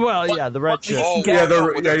because. Well, yeah, the red shirt. You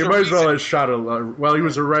might as well have shot a. Well, he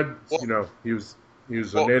was a red. You know, he was a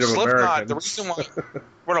Native Slipknot,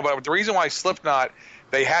 American. The reason why Slipknot,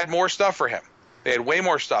 they had more stuff for him. They had way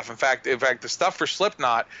more stuff. In fact, the stuff for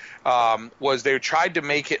Slipknot was they tried to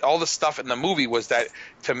make it. All the stuff in the movie was that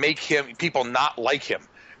to make people not like him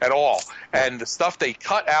at all. And the stuff they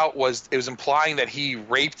cut out was implying that he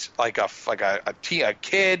raped like a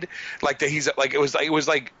kid, like that it was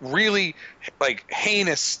like really like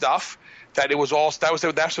heinous stuff. That it was all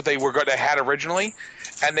that's what they were going to had originally,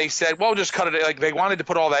 and they said, well, just cut it. Like they wanted to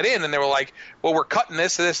put all that in, and they were like, well, we're cutting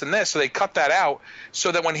this, this, and this, so they cut that out,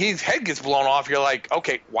 so that when his head gets blown off, you're like,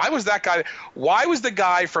 okay, why was that guy? Why was the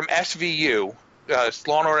guy from SVU,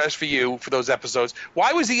 Law and Order SVU, for those episodes?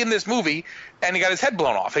 Why was he in this movie and he got his head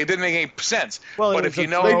blown off? It didn't make any sense. Well, but if you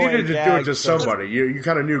know, they needed to do it to somebody. You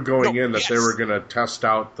kind of knew going in that they were going to test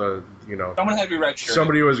out the someone had to be red shirt.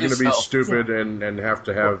 Somebody was going to be stupid and have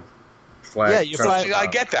to have. Yeah, I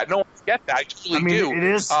get that. No, I get that. I totally do.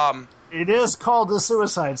 It is called the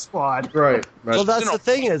Suicide Squad. Right. Well, that's the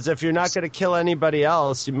thing is, if you're not going to kill anybody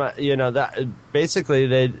else, you might, that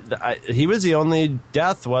basically he was the only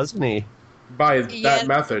death, wasn't he? By that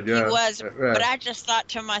method, yeah. He was, Yeah. but I just thought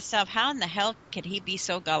to myself, how in the hell could he be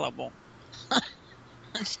so gullible?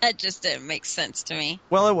 That just didn't make sense to me.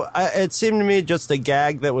 Well, it seemed to me just a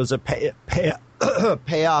gag that was a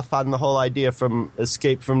payoff on the whole idea from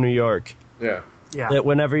Escape from New York. Yeah. Yeah. That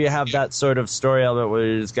whenever you have that sort of story element where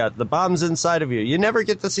you've got the bombs inside of you, you never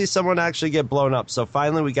get to see someone actually get blown up. So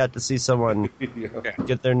finally we got to see someone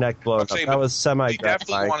get their neck blown up. That was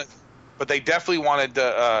semi-gratifying. But they definitely wanted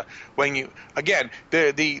to, when you, again,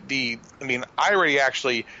 I mean, I already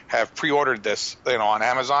actually have pre-ordered this, on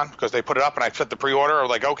Amazon because they put it up and I set the pre-order. I'm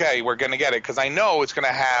like, okay, we're going to get it because I know it's going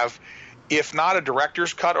to have if not a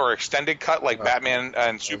director's cut or extended cut like Batman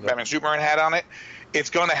and Superman had on it, it's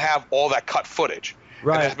going to have all that cut footage.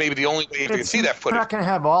 Right. And that's maybe the only way you can see that footage. They're not going to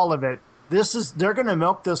have all of it. They're going to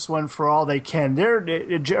milk this one for all they can.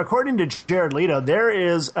 According to Jared Leto, there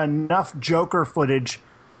is enough Joker footage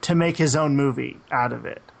to make his own movie out of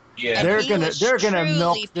it. Yeah, they're gonna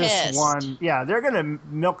milk this pissed. one. Yeah, they're gonna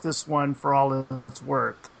milk this one for all its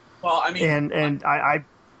worth. Well, I mean, And I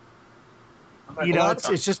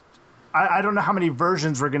it's just I don't know how many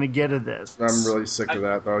versions we're gonna get of this. I'm really sick of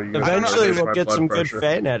that, though. Eventually, we'll My get blood some pressure. good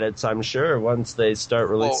fan edits, I'm sure, once they start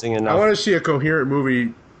releasing I enough. want to see a coherent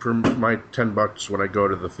movie for my $10 when I go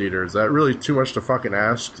to the theater. Is that really too much to fucking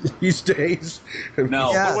ask these days?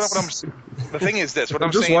 no. Yeah. The thing is this. What I'm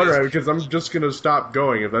I'm just saying wondering is, because I'm just gonna stop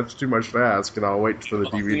going if that's too much to ask, and I'll wait for the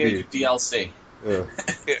DVD. DLC. Yeah.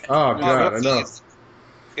 Oh god, I know.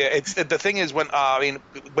 yeah, it's the thing is when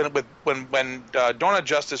when Dawn of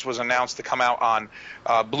Justice was announced to come out on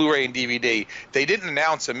Blu-ray and DVD, they didn't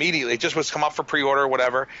announce immediately. It just was come up for pre-order or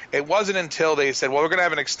whatever. It wasn't until they said, well, we're going to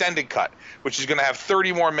have an extended cut, which is going to have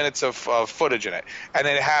 30 more minutes of footage in it, and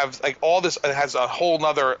then it has like all this. It has a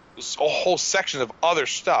whole section of other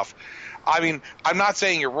stuff. I mean, I'm not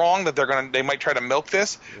saying you're wrong that they might try to milk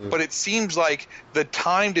this, but it seems like the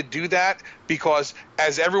time to do that, because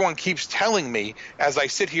as everyone keeps telling me, as I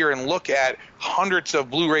sit here and look at hundreds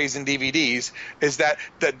of Blu-rays and DVDs, is that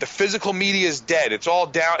the physical media is dead. It's all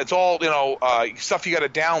down. It's all stuff you got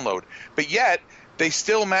to download. But yet they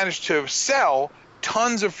still manage to sell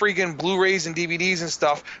tons of freaking Blu-rays and DVDs and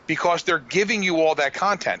stuff because they're giving you all that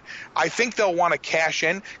content. I think they'll want to cash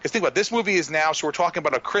in, because think about it, this movie is now, so we're talking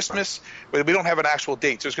about a Christmas, we don't have an actual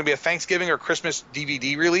date, so it's going to be a Thanksgiving or Christmas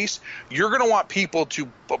DVD release. You're going to want people to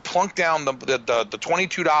plunk down the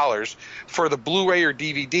 $22 for the Blu-ray or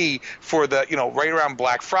DVD for the, right around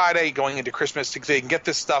Black Friday going into Christmas, so they can get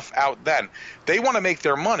this stuff out then. They want to make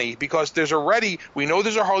their money because we know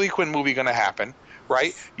there's a Harley Quinn movie going to happen.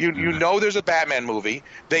 Right? You know there's a Batman movie.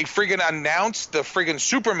 They friggin' announced the friggin'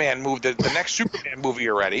 Superman movie, the next Superman movie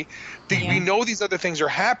already. We know these other things are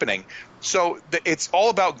happening. So it's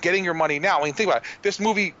all about getting your money now. I mean, think about it. This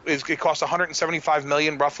movie it cost $175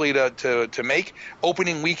 million roughly to make.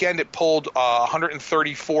 Opening weekend, it pulled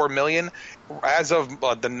 $134 million. As of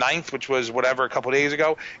the 9th, which was whatever a couple of days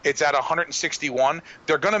ago, it's at 161.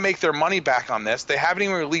 They're going to make their money back on this. They haven't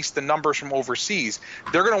even released the numbers from overseas.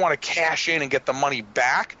 They're going to want to cash in and get the money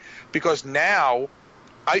back, because now,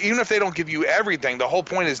 even if they don't give you everything, the whole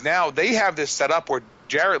point is now they have this set up where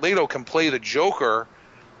Jared Leto can play the Joker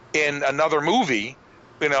in another movie,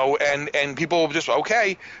 and people will just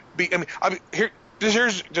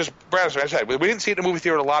here's just Brad, as I said, we didn't see it in the movie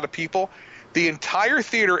theater with a lot of people. The entire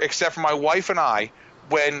theater, except for my wife and I,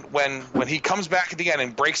 when he comes back at the end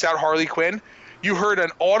and breaks out Harley Quinn, you heard an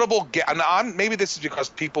audible maybe this is because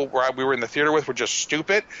people we were in the theater with were just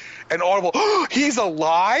stupid. An audible, oh, he's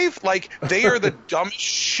alive! Like, they are the dumbest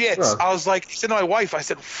shits. Yeah. I was like, I said to my wife, I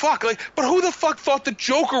said, fuck, but who the fuck thought the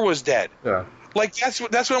Joker was dead? Yeah. Like, that's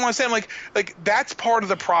what I want to say. I'm like that's part of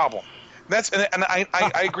the problem.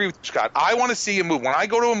 I agree with you, Scott. I want to see a movie. When I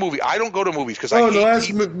go to a movie, I don't go to movies because in the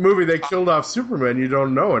last movie they killed off Superman. You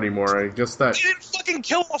don't know anymore. I guess that they didn't fucking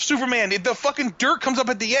kill off Superman. The fucking dirt comes up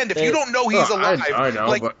at the end. If you don't know he's alive, I know.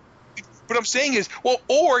 But what I'm saying is,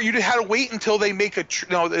 or you had to wait until they make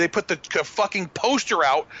they put the fucking poster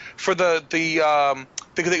out for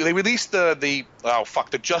they released the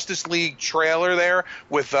Justice League trailer there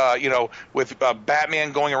with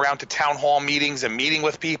Batman going around to town hall meetings and meeting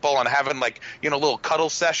with people and having little cuddle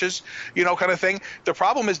sessions, kind of thing. The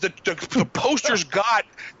problem is the poster's got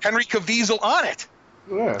Henry Cavill on it.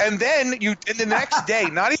 yeah. And then the next day,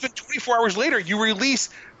 not even 24 hours later, you release,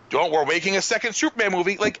 we're making a second Superman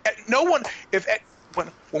movie. Like, no one,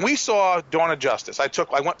 when we saw Dawn of Justice, I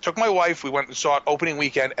took my wife, we went and saw it opening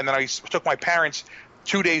weekend, and then I took my parents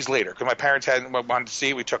 2 days later because my parents wanted to see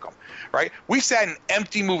it. We took them, right? We sat in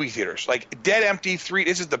empty movie theaters, like dead empty.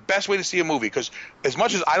 This is the best way to see a movie, because as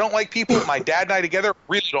much as I don't like people, my dad and I together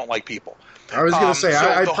really don't like people. I was going to say,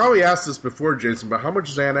 I probably asked this before, Jason, but how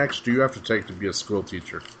much Xanax do you have to take to be a school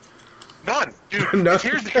teacher? None, dude. None.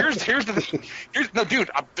 Here's the thing.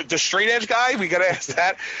 Dude, the straight edge guy. We gotta ask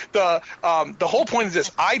that. The whole point is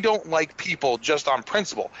this: I don't like people just on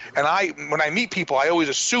principle, and when I meet people, I always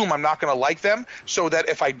assume I'm not going to like them, so that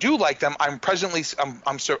if I do like them, I'm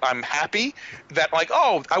happy that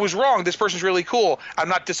I was wrong. This person's really cool. I'm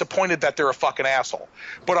not disappointed that they're a fucking asshole.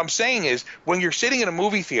 What I'm saying is, when you're sitting in a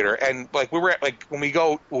movie theater, and when we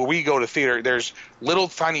go to theater, there's little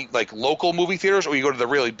tiny local movie theaters, or you go to the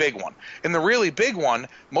really big one. In the really big one,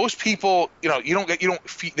 most people,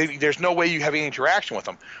 there's no way you have any interaction with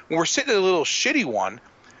them. When we're sitting in a little shitty one,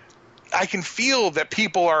 I can feel that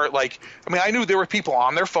people are like, I mean, I knew there were people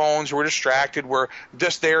on their phones who were distracted, were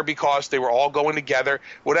just there because they were all going together,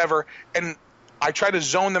 whatever. And I try to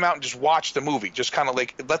zone them out and just watch the movie, just kind of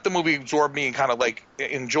like let the movie absorb me and kind of like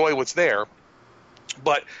enjoy what's there.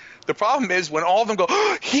 But the problem is when all of them go,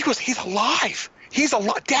 oh, he's alive. He's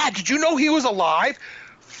alive. Dad, did you know he was alive?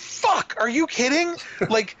 Fuck, are you kidding?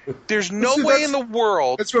 Like, there's no way in the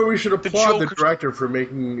world. That's where we should applaud the director for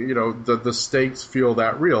making, the stakes feel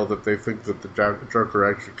that real, that they think that the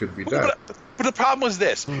Joker actually could be dead. But the problem was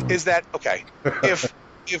this, is that, okay,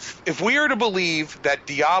 if we are to believe that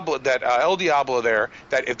El Diablo there,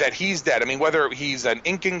 that he's dead, I mean, whether he's an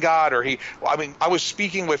Incan god or I was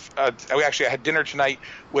speaking with, I had dinner tonight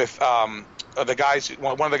with the guys,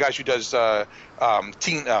 one of the guys who does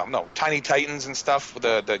Tiny Titans and stuff,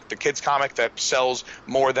 the kids comic that sells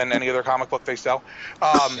more than any other comic book they sell.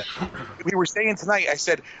 We were saying tonight, I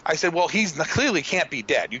said, well, he's clearly can't be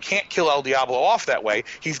dead. You can't kill El Diablo off that way.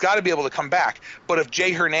 He's got to be able to come back. But if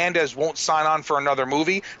Jay Hernandez won't sign on for another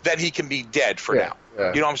movie, then he can be dead for now.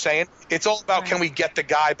 Yeah. You know what I'm saying? It's all about can we get the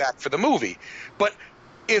guy back for the movie. But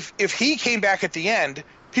if he came back at the end,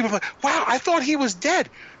 people are like, wow, I thought he was dead.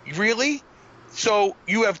 Really? So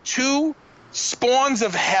you have two spawns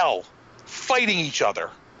of hell fighting each other,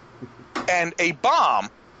 and a bomb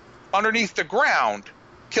underneath the ground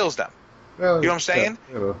kills them. Well, you know what I'm saying?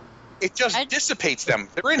 Yeah. It just dissipates them.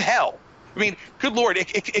 They're in hell. I mean, good Lord,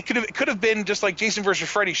 it could have been just like Jason versus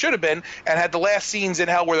Freddy should have been, and had the last scenes in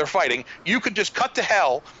hell where they're fighting. You could just cut to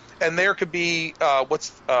hell, and there could be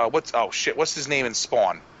what's his name in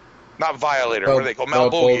Spawn? Not Violator. What do they call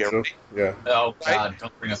Malbolgia? Yeah. Oh God!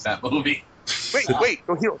 Don't bring up that movie. Wait.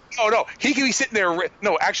 No. He can be sitting there.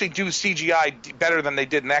 No, actually do CGI better than they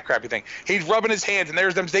did in that crappy thing. He's rubbing his hands, and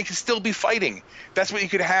there's them. They can still be fighting. That's what you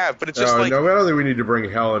could have. But it's just I don't think we need to bring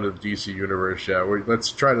hell into the DC universe yet. Let's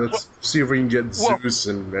see if we can get Zeus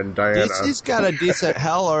and Diana. DC's got a decent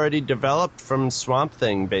hell already developed from Swamp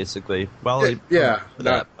Thing, basically. Well,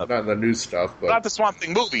 not the new stuff, but not the Swamp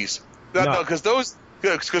Thing movies. No, because those.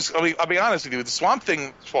 Because I'll be honest with you, the Swamp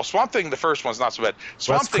Thing. Well, Swamp Thing, the first one's not so bad.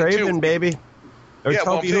 Swamp Thing Craven, 2, baby. Or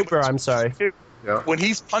Toby Hooper. I'm sorry. Yeah. When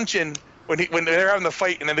he's punching, when they're having the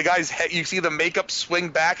fight, and then the guy's head, you see the makeup swing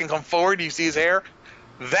back and come forward. You see his hair.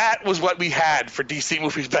 That was what we had for DC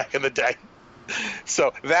movies back in the day.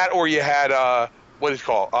 So that, or you had what is it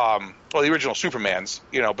called? The original Supermans.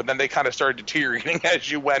 But then they kind of started deteriorating as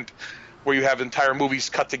you went, where you have entire movies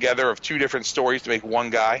cut together of two different stories to make one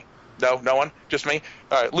guy. No one? Just me?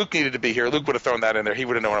 All right, Luke needed to be here. Luke would have thrown that in there. He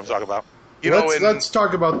would have known what I'm talking about. Let's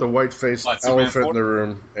talk about the white-faced elephant in the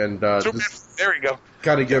room. And there you go.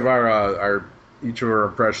 Got to give our each of our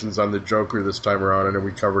impressions on the Joker this time around. I know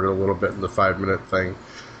we covered it a little bit in the 5-minute thing.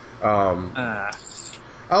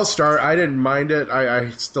 I'll start. I didn't mind it. I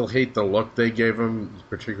still hate the look they gave him,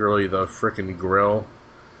 particularly the frickin' grill.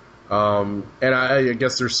 And I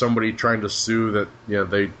guess there's somebody trying to sue that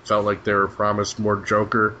they felt like they were promised more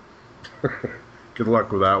Joker. Good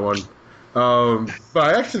luck with that one. But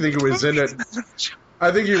I actually think it was in it.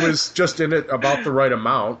 I think he was just in it about the right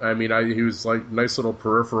amount. I mean, he was like nice little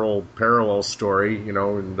peripheral parallel story,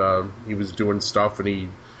 and he was doing stuff, and he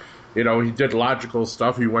did logical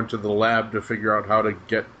stuff. He went to the lab to figure out how to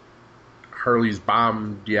get Harley's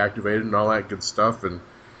bomb deactivated and all that good stuff. And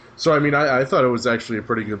so, I mean, I thought it was actually a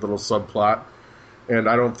pretty good little subplot, and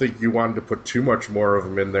I don't think you wanted to put too much more of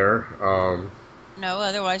him in there. No,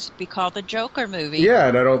 otherwise it'd be called the Joker movie. Yeah,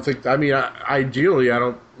 and I don't think. I mean, ideally,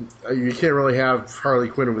 you can't really have Harley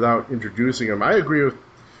Quinn without introducing him. I agree with.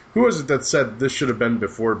 Who was it that said this should have been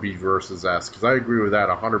before B versus S? Because I agree with that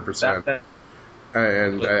 100%.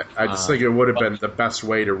 And I just think it would have been the best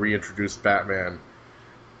way to reintroduce Batman.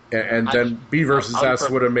 And then B versus S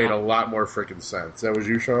would have made a lot more freaking sense. That was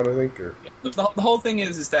you, Sean, I think? Or? The whole thing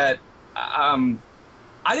is that I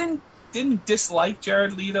didn't dislike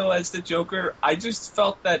Jared Leto as the Joker. I just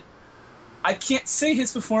felt that I can't say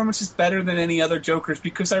his performance is better than any other Jokers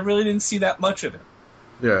because I really didn't see that much of him.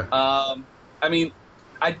 Yeah. I mean,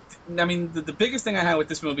 the biggest thing I had with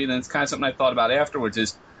this movie, and it's kind of something I thought about afterwards,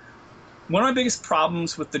 is one of my biggest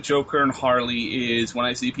problems with the Joker and Harley is when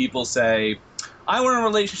I see people say, I want a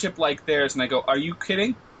relationship like theirs, and I go, are you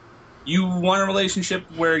kidding? You want a relationship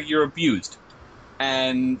where you're abused,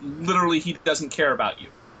 and literally he doesn't care about you.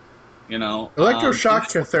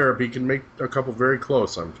 Electroshock therapy can make a couple very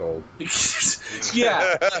close, I'm told.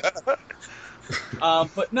 Yeah.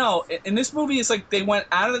 But no, in this movie, it's like they went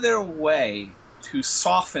out of their way to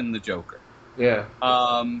soften the Joker. Yeah.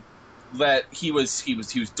 that he was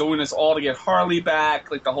doing this all to get Harley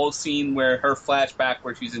back, like the whole scene where her flashback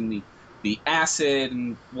where she's in the acid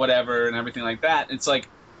and whatever and everything like that. It's like,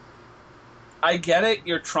 I get it.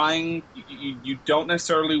 You're trying. You don't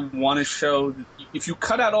necessarily want to show. If you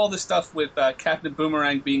cut out all the stuff with Captain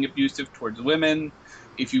Boomerang being abusive towards women,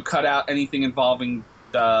 if you cut out anything involving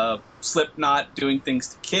Slipknot doing things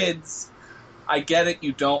to kids, I get it.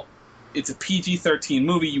 You don't. It's a PG-13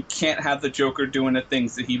 movie. You can't have the Joker doing the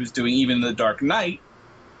things that he was doing, even in The Dark Knight.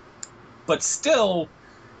 But still,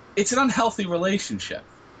 it's an unhealthy relationship,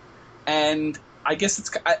 and I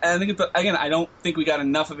guess I think, again, I don't think we got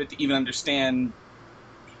enough of it to even understand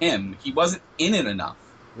him. He wasn't in it enough.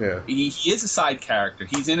 Yeah. He is a side character.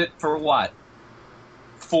 He's in it for what?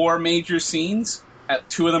 4 major scenes?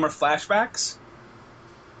 2 of them are flashbacks?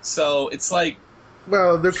 So it's like...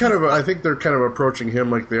 Well, they're kind of. I think they're kind of approaching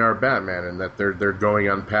him like they are Batman, in that they're going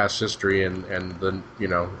on past history, and then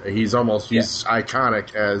he's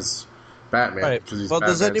iconic as Batman. Right. He's Well,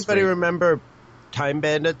 does Batman's anybody fate. remember Time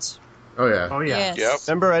Bandits? Oh yeah. Oh yeah. Yes. Yep.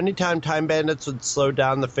 Remember, anytime Time Bandits would slow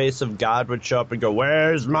down, the face of God would show up and go,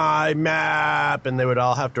 "Where's my map?" And they would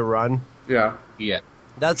all have to run. Yeah. Yeah.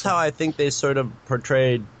 That's how I think they sort of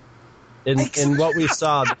portrayed in what we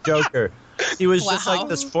saw, the Joker. He was just Wow. like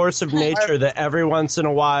this force of nature that every once in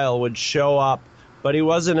a while would show up, but he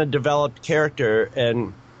wasn't a developed character.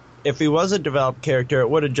 And if he was a developed character, it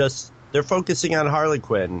would have just... They're focusing on Harley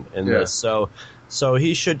Quinn in this, so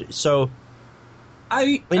he should... So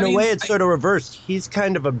in a way, it's sort of reversed. He's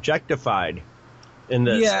kind of objectified in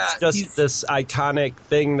this. Yeah, it's just this iconic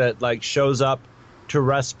thing that like shows up to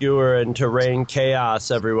rescue her and to rain chaos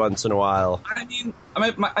every once in a while.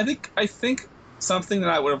 I think something that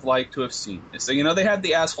I would have liked to have seen is that, they had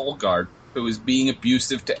the asshole guard who was being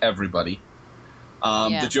abusive to everybody.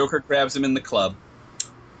 Yeah. The Joker grabs him in the club.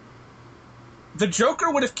 The Joker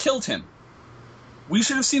would have killed him. We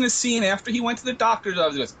should have seen a scene after he went to the doctor's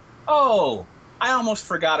office. He goes, "Oh, I almost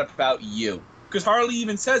forgot about you." Because Harley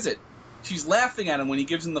even says it. She's laughing at him when he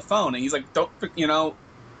gives him the phone, and he's like,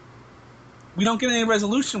 we don't get any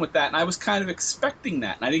resolution with that, and I was kind of expecting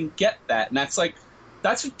that, and I didn't get that, and that's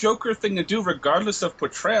a Joker thing to do regardless of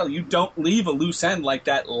portrayal. You don't leave a loose end like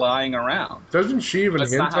that lying around. Doesn't she even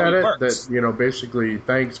That's hint not how at it it works. that basically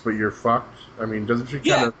thanks, but you're fucked? I mean, doesn't she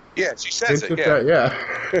kind of Yeah, she says hint it. at Yeah,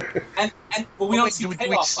 that? Yeah. But we don't see do we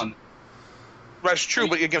payoff on it. that's true.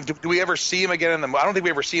 But again, do we ever see him again in the? I don't think we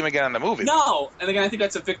ever see him again in the movie. No, and again, I think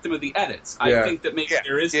that's a victim of the edits. Yeah. I think that maybe Yeah.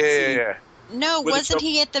 there is. Yeah. No, With the wasn't Joker-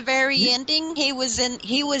 he at the very ending? He was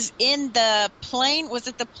in the plane. Was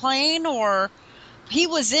it the plane, or he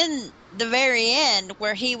was in the very end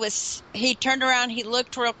where he turned around, he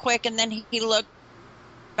looked real quick, and then he looked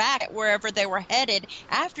back at wherever they were headed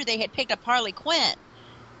after they had picked up Harley Quinn.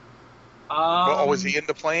 Was he in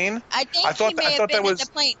the plane? I think I thought- he may I have thought been that was- in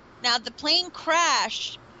the plane. Now the plane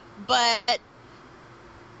crashed, but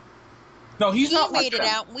No, he's he not made like it that.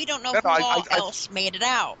 out. We don't know No, who I- else made it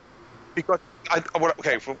out. Because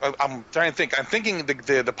I'm trying to think. I'm thinking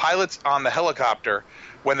the pilots on the helicopter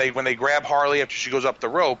when they grab Harley after she goes up the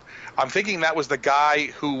rope. I'm thinking that was the guy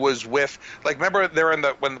who was with, like, remember they're in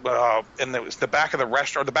the back of the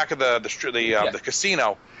restaurant, the back of the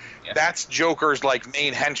casino. Yeah. That's Joker's like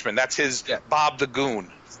main henchman. That's his Yeah. Bob the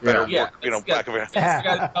Goon. Yeah, Back of it.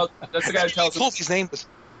 that's the guy who tells Cool him. if his name was.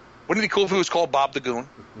 Wouldn't it be cool if he was called Bob the Goon?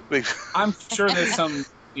 I'm sure there's some.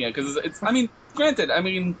 Yeah, because granted,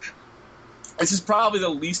 this is probably the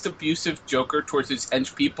least abusive Joker towards his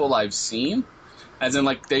hench people I've seen. As in,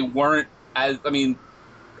 like, they weren't as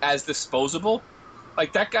disposable.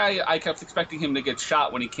 Like, that guy, I kept expecting him to get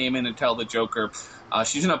shot when he came in and tell the Joker,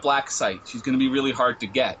 she's in a black site. She's going to be really hard to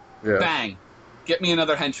get. Yeah. Bang. Get me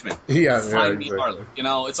another henchman. Yeah, Find me exactly.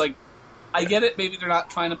 Harley. It's like, I get it. Maybe they're not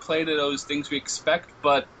trying to play to those things we expect,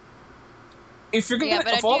 but if you're going Yeah, to...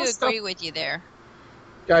 but I of all do the stuff, agree with you there.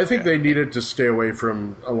 Yeah, I think they needed to stay away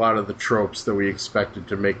from a lot of the tropes that we expected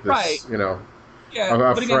to make this, Right. Yeah, a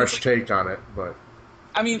but again, fresh it's like, take on it. But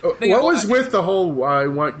what was with the whole "I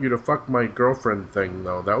want you to fuck my girlfriend" thing,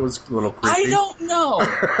 though? That was a little creepy. I don't know.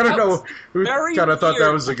 I don't know who very kind of thought that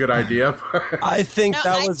weird. was a good idea. I think No,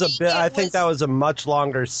 that I was a think bit. it I think was- that was a much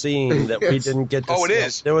longer scene that we Yes. didn't get to Oh, see. it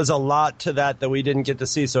is. There was a lot to that we didn't get to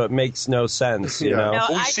see, so it makes no sense. You Yeah. know. No,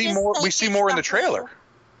 we I see just more. think We see it's more in the the trailer. whole-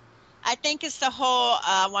 I think it's the whole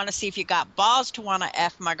I want to see if you got balls to want to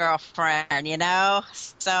F my girlfriend,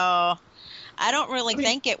 So I don't really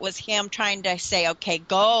think it was him trying to say, okay,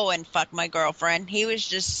 go and fuck my girlfriend. He was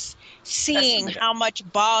just seeing how much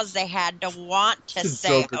balls they had to want to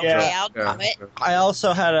say, Joker, okay, I'll do it. I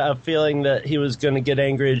also had a feeling that he was going to get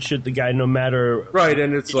angry and shoot the guy no matter. Right,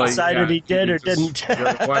 and it's like decided he did or just,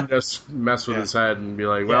 didn't. wanted to mess with his head and be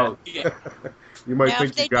like, well, you might Now, think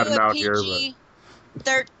if they you got do him a out here,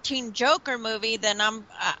 but PG-13 Joker movie, then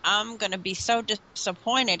I'm going to be so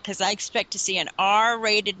disappointed because I expect to see an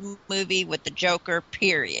R-rated movie with the Joker.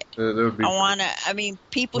 Period. that would be.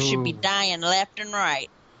 People should be dying left and right.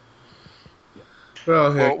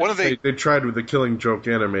 Well, Well, one of they tried with the Killing Joke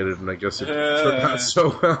animated, and I guess it turned out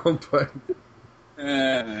so well. But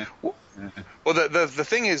Well, the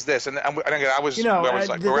thing is this, and I was, You know, I was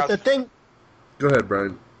like, the thing. go ahead,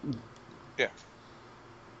 Brian. yeah.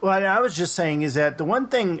 Well, I was just saying is that the one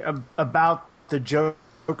thing about the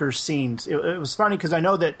Joker scenes, it was funny because I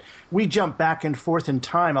know that we jump back and forth in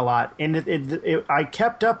time a lot, and I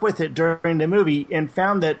kept up with it during the movie and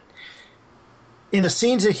found that in the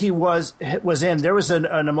scenes that he was in, there was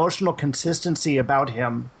an emotional consistency about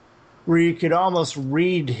him where you could almost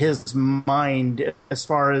read his mind as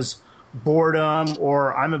far as boredom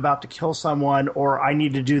or I'm about to kill someone or I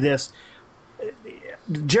need to do this.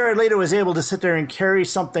 Jared Leto was able to sit there and carry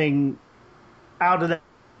something out of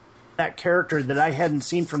that character that I hadn't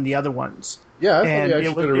seen from the other ones. Yeah, I And thought he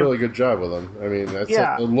actually did a really good job with him. I mean,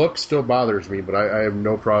 the look still bothers me, but I have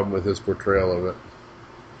no problem with his portrayal of it.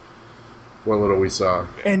 What little we saw.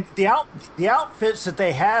 And the outfits that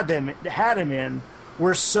they had him in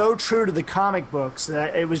were so true to the comic books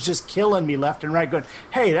that it was just killing me left and right. Going,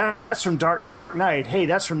 hey, that's from Dark Knight. Hey,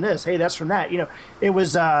 that's from this. Hey, that's from that. You know, it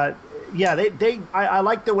was. I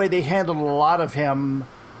like the way they handled a lot of him,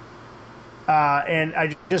 and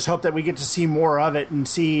I just hope that we get to see more of it and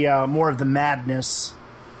see more of the madness,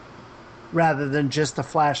 rather than just the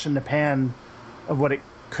flash in the pan of what it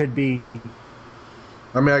could be.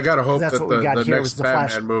 I mean, I gotta hope That's that what we got the here next was the Batman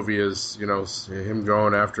Flash. movie is, him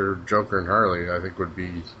going after Joker and Harley. I think would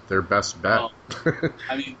be their best bet.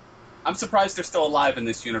 I mean, I'm surprised they're still alive in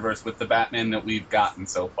this universe with the Batman that we've gotten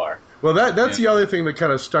so far. Well, that's the other thing that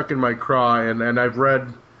kind of stuck in my craw, and I've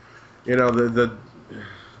read, the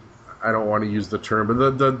I don't want to use the term,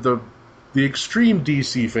 but the extreme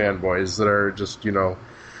DC fanboys that are just, the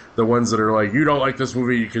ones that are like, you don't like this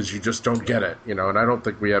movie because you just don't get it, and I don't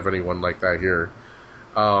think we have anyone like that here.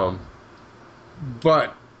 But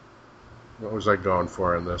what was I going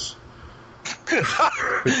for in this?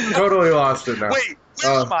 Totally lost it now. Wait,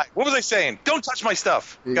 where am I? What was I saying? Don't touch my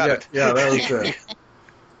stuff. Got it. Yeah, that was it.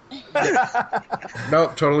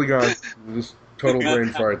 Nope, totally gone. Just total brain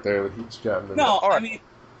fart there with Heath Chapman. No, All right. I mean,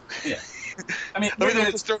 yeah. I mean, Let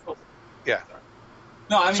me just yeah.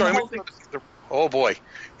 no, I mean, Sorry. the whole thing. Oh boy,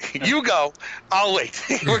 you go. I'll wait.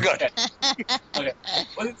 We're good. Okay.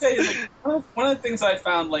 What I'd say is, like, one of the things I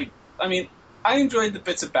found, I enjoyed the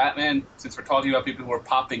bits of Batman, since we're talking about people who are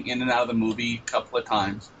popping in and out of the movie a couple of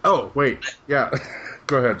times. Oh, wait. Yeah.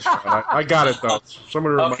 Go ahead, Sean. I got it, though.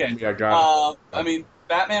 Someone remind me I got it. I mean,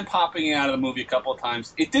 Batman popping in and out of the movie a couple of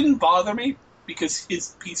times, it didn't bother me because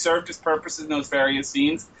he served his purpose in those various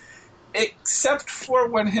scenes, except for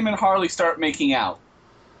when him and Harley start making out.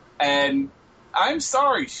 And I'm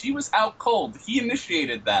sorry, she was out cold. He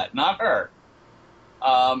initiated that, not her.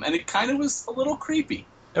 And it kind of was a little creepy.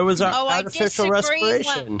 It was an I artificial disagree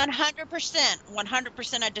respiration. 100%.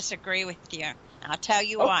 100% I disagree with you. I'll tell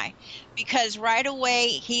you why. Because right away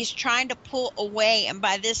he's trying to pull away, and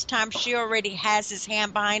by this time she already has his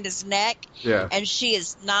hand behind his neck, and she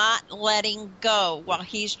is not letting go while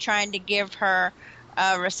he's trying to give her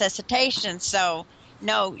resuscitation. So,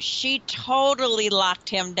 no, she totally locked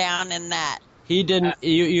him down in that. He didn't.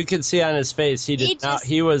 You could see on his face. He did not.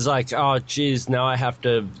 He was like, "Oh, geez, now I have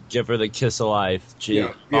to give her the kiss of life." Gee,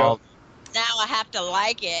 Yeah. Now I have to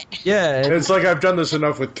like it. Yeah, It's like I've done this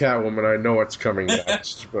enough with Catwoman. I know what's coming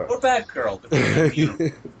next. Or But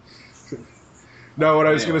Batgirl. no, what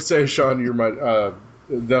I was going to say, Sean, you're my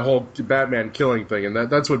the whole Batman killing thing, and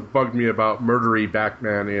that's what bugged me about murdery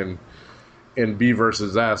Batman in B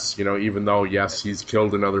versus S. Even though yes, he's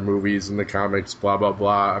killed in other movies in the comics, blah blah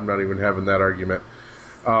blah. I'm not even having that argument.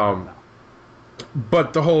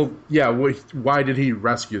 But the whole why did he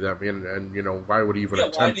rescue them, and why would he even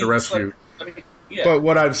attempt to rescue? But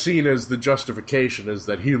what I've seen is the justification is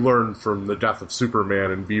that he learned from the death of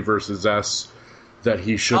Superman in B versus S that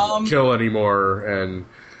he shouldn't kill anymore,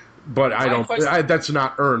 but I don't. That's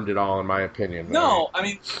not earned at all, in my opinion. No, I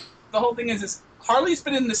mean, the whole thing is Harley's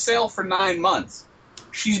been in the cell for 9 months.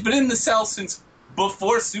 She's been in the cell since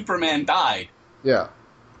before Superman died. Yeah.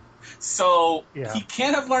 So he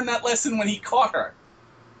can't have learned that lesson when he caught her.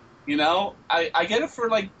 I get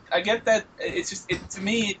it I get that. It's just to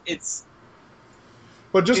me it's.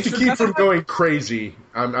 But just It's to keep because from of- going crazy,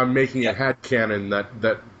 I'm making a headcanon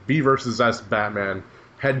that B versus S Batman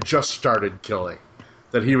had just started killing.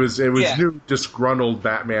 That it was Yeah. new disgruntled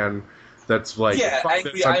Batman that's like, Yeah, fuck I this,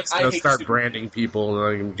 agree. I'm I just gonna hate start Superman. branding people and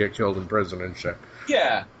letting them get killed in prison and shit.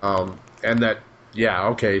 Yeah. And that, yeah,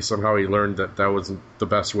 okay, somehow he learned that wasn't the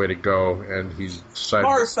best way to go, and he decided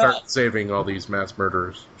to start Martha. saving all these mass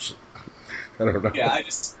murderers. I don't know. Yeah,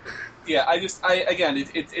 it's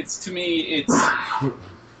to me,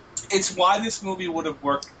 it's why this movie would have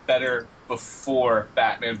worked better before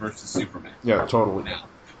Batman versus Superman. Yeah, totally. Now,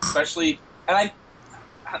 especially, and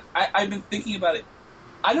I've been thinking about it.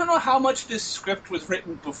 I don't know how much this script was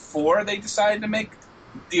written before they decided to make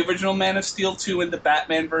the original Man of Steel 2 into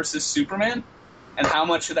Batman versus Superman, and how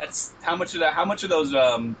much of those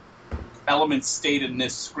elements stayed in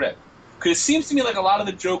this script. Because it seems to me like a lot of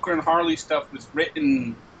the Joker and Harley stuff was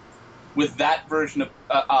written with that version of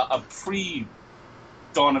a pre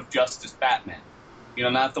Dawn of Justice Batman. You know,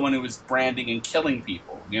 not the one who was branding and killing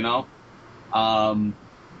people. You know, and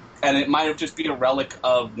it might have just been a relic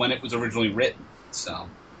of when it was originally written. So,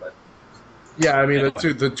 but Yeah, I mean,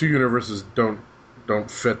 anyway. the two universes don't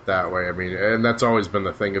fit that way. I mean, and that's always been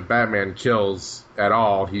the thing. If Batman kills at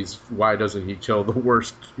all, why doesn't he kill the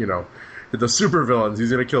worst? You know, the supervillains.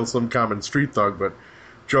 He's going to kill some common street thug, but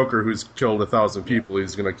Joker, who's killed 1,000 people,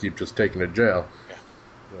 he's going to keep just taken to jail.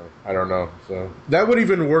 So, I don't know. So that would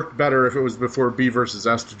even work better if it was before B versus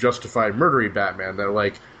S to justify murdering Batman. That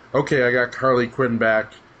like, okay, I got Harley Quinn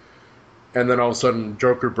back. And then all of a sudden,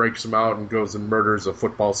 Joker breaks him out and goes and murders a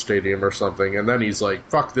football stadium or something. And then he's like,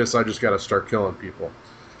 fuck this, I just got to start killing people.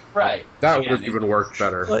 right, That would Again, have even worked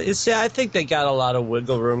better. Well, you see, I think they got a lot of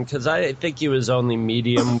wiggle room because I think he was only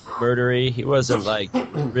medium murdery. He wasn't like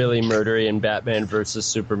really murdery in Batman versus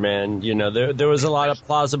Superman. You know, there was a lot of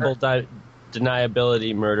plausible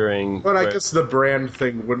deniability murdering. But I where- guess the brand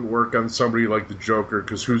thing wouldn't work on somebody like the Joker,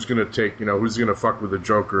 because who's going to fuck with the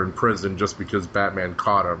Joker in prison just because Batman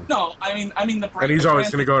caught him? No, I mean the brand. And he's the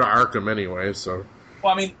always brand going to go to Arkham anyway, so.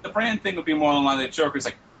 Well, I mean, the brand thing would be more along the line that Joker's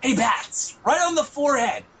like, "Hey, bats, right on the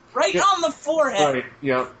forehead, right Yeah. on the forehead." Right,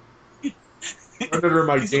 yeah. Under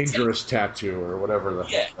my dangerous tattoo, or whatever the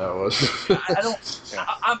Yeah. that was. I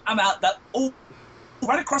don't. I'm out. That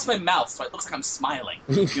right across my mouth, so it looks like I'm smiling,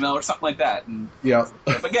 you know, or something like that. And Yeah.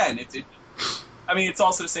 but again, I mean, it's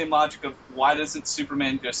also the same logic of why doesn't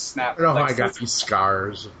Superman just snap? I know like, I got these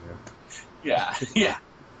scars. Yeah, yeah.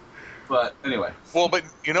 But anyway, Well, but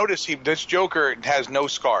you notice this Joker has no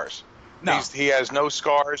scars. no. He has no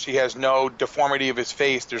scars. He has no deformity of his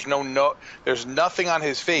face. There's nothing on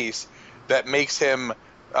his face that makes him,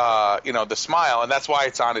 the smile, and that's why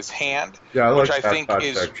it's on his hand. Yeah, I like which I that think touch,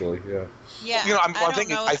 is actually, yeah. Yeah, You know, I'm I don't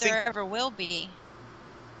thinking- know I if think- there ever will be.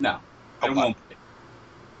 No, Oh, it won't be.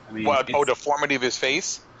 I mean, it's- deformity of his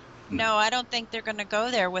face. No, I don't think they're going to go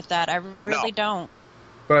there with that. I really don't.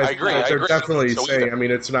 But I agree, I They're agree. definitely So saying, either. I mean,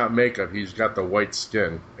 it's not makeup. He's got the white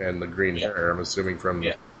skin and the green Yeah. hair, I'm assuming from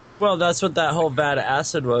Yeah. Well, that's what that whole vat of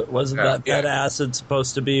acid was. Wasn't Yeah. that vat of acid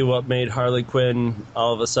supposed to be what made Harley Quinn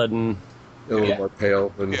all of a sudden? a little Yeah. more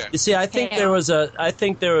pale. Than, Yeah. You see, I think there was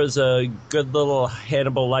a good little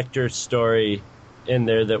Hannibal Lecter story in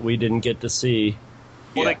there that we didn't get to see.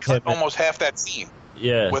 Well, Yeah. they cut almost half that scene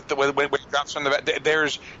Yeah. with when it drops from the.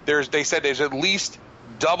 They said there's at least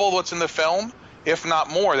double what's in the film, if not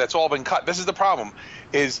more. That's all been cut. This is the problem,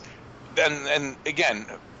 and again,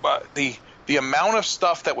 the amount of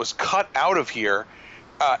stuff that was cut out of here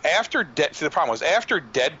the problem was after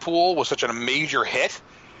Deadpool was such a major hit.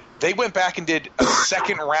 They went back and did a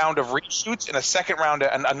second round of reshoots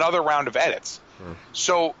and another round of edits.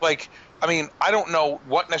 So, I mean, I don't know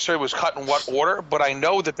what necessarily was cut in what order, but I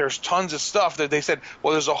know that there's tons of stuff that they said,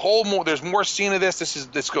 well, there's more scene of this.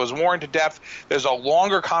 This goes more into depth. There's a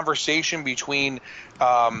longer conversation between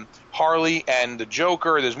Harley and the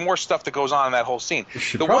Joker. There's more stuff that goes on in that whole scene. You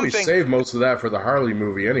should The probably one thing, save most of that for the Harley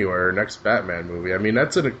movie anyway, or next Batman movie. I mean,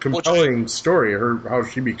 that's a compelling story, how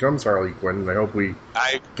she becomes Harley Quinn, and I hope we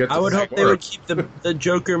get to I would that hope they more. would keep the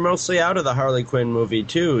Joker mostly out of the Harley Quinn movie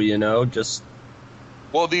too. You know, just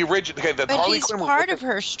well, the original, okay, the But Harley he's Quinn part of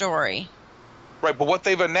her story. Right, but what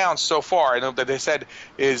they've announced so far, and that they said,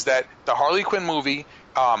 is that the Harley Quinn movie,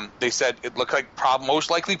 they said it looked like most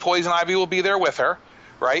likely Poison Ivy will be there with her,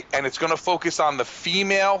 right? And it's going to focus on the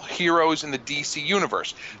female heroes in the DC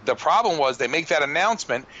universe. The problem was they make that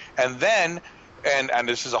announcement, and then, and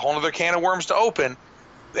this is a whole other can of worms to open,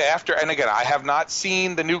 and again, I have not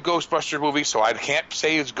seen the new Ghostbusters movie, so I can't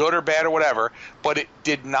say it's good or bad or whatever, but it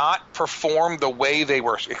did not perform the way they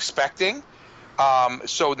were expecting.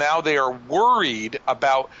 So now they are worried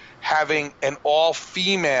about having an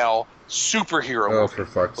all-female superhero Oh, movie, for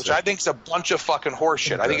fuck's which sake. I think is a bunch of fucking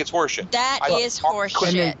horseshit. I think it's horseshit. That is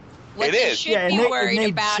horseshit. What It they is. should Yeah, and be they- worried and they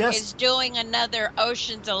about just- is doing another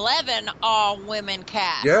Ocean's 11 all women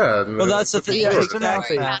cast. Yeah. Well, that's the thing. Yeah, Yeah,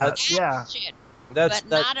 exactly. exactly. Yeah. Shit, That's but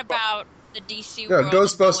that. not about the DC Yeah, world.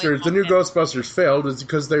 Ghostbusters. The new going on. Ghostbusters failed is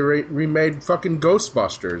because they remade fucking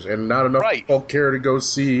Ghostbusters, and not enough Right. people care to go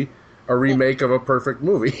see a remake of a perfect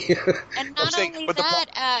movie. And I'm not saying- only but the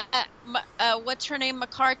that, what's her name?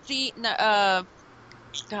 McCarthy? No,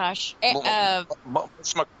 gosh.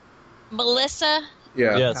 Melissa?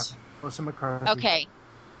 yeah. Yes. Melissa McCarthy. Okay.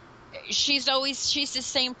 She's the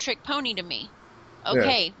same trick pony to me.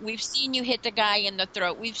 Okay, we've seen you hit the guy in the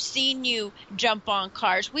throat. We've seen you jump on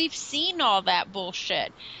cars. We've seen all that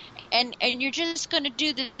bullshit. And you're just going to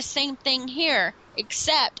do the same thing here,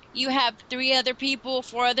 except you have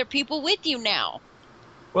 4 other people with you now.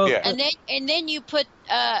 Well, Yeah. And then you put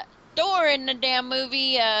Thor in the damn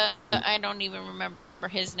movie. I don't even remember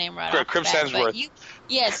his name right off Chris the bat, but Hemsworth.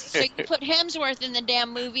 Yes, so you put Hemsworth in the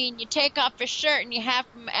damn movie and you take off his shirt and you have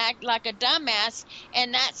him act like a dumbass,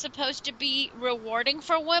 and that's supposed to be rewarding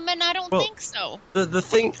for women? I don't Well, think so. the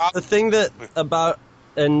thing that about,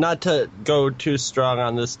 and not to go too strong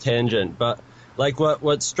on this tangent, but like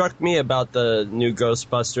what struck me about the new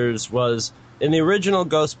Ghostbusters was in the original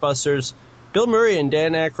Ghostbusters, Bill Murray and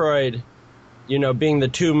Dan Aykroyd, being the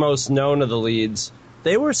two most known of the leads,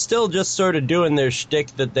 they were still just sort of doing their shtick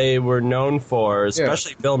that they were known for,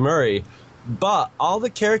 especially Bill Murray. But all the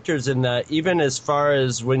characters in that, even as far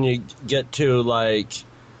as when you get to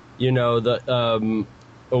the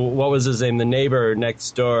what was his name, the neighbor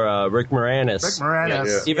next door, Rick Moranis. Rick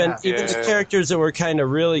Moranis. Even yeah. the characters that were kind of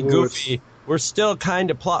really goofy were still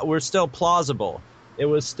were still plausible. It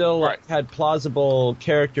was still had plausible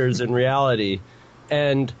characters in reality,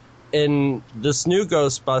 and in this new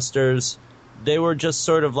Ghostbusters, they were just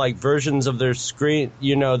sort of like versions of their screen.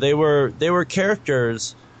 They were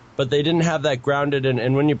characters, but they didn't have that grounded.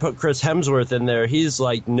 And when you put Chris Hemsworth in there, he's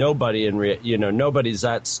like nobody nobody's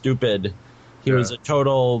that stupid. He was a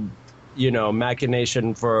total,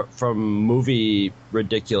 machination from movie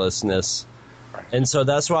ridiculousness. And so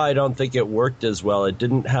that's why I don't think it worked as well. It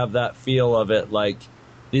didn't have that feel of it like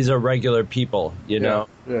these are regular people, know?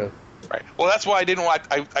 Yeah. Right. Well, that's why I didn't want.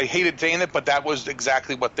 I hated saying it, but that was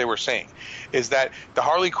exactly what they were saying. Is that the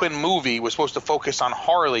Harley Quinn movie was supposed to focus on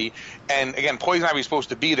Harley, and again, Poison Ivy was supposed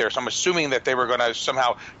to be there. So I'm assuming that they were going to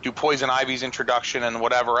somehow do Poison Ivy's introduction and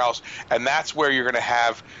whatever else, and that's where you're going to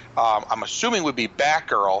have. I'm assuming would be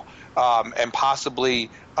Batgirl, and possibly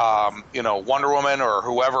Wonder Woman or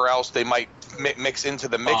whoever else they might mix into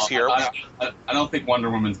the mix here. I don't think Wonder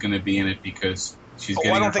Woman's going to be in it because she's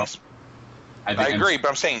getting. I don't think. I agree, but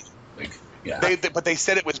I'm saying. Yeah. But they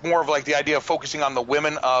said it was more of like the idea of focusing on the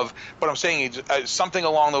women of. But I'm saying something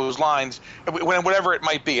along those lines, whatever it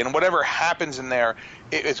might be, and whatever happens in there,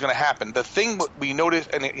 it's going to happen. The thing we noticed,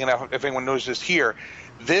 and if anyone notices here,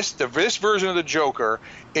 this version of the Joker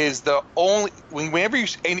is the only. Whenever you,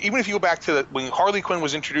 and even if you go back to when Harley Quinn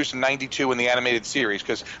was introduced in '92 in the animated series,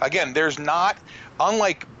 because again, there's not.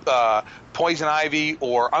 Unlike Poison Ivy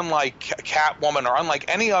or unlike Catwoman or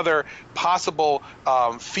unlike any other possible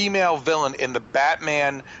female villain in the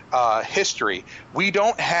Batman history, we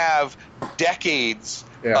don't have decades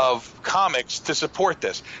of comics to support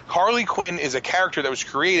this. Harley Quinn is a character that was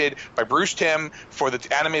created by Bruce Timm for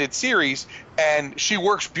the animated series, and she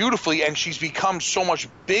works beautifully, and she's become so much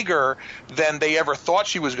bigger than they ever thought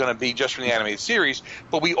she was going to be just from the animated series.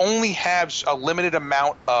 But we only have a limited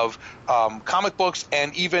amount of comic books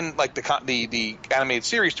and even like the animated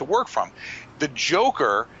series to work from. The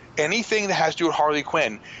Joker, anything that has to do with Harley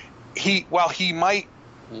Quinn, while he might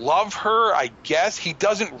love her, I guess, he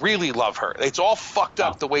doesn't really love her. It's all fucked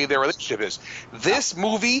up the way their relationship is. This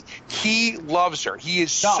movie, he loves her. He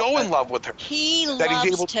is so in love with her. He that he's loves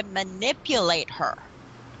able to manipulate her.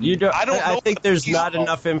 I think there's not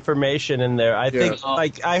enough information in there. I think,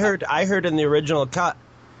 like I heard in the original cut,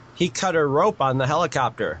 he cut her rope on the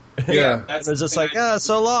helicopter. Yeah. It was just like,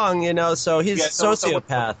 so long, so he's a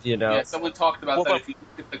sociopath, Yeah, someone talked about that. If you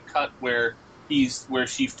look at the cut where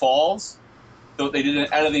she falls, so they did an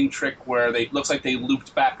editing trick where looks like they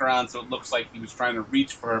looped back around, so it looks like he was trying to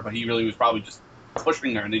reach for her, but he really was probably just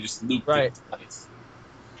pushing her, and they just looped it twice.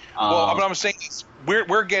 Well, what I'm saying is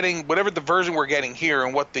we're getting whatever the version we're getting here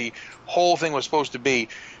and what the whole thing was supposed to be.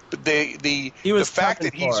 But the fact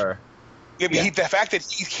that the fact that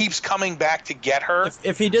he keeps coming back to get her.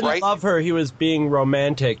 If he didn't love her, he was being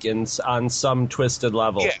romantic on some twisted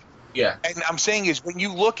level. Yeah. Yeah. And I'm saying is when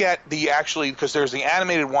you look at because there's the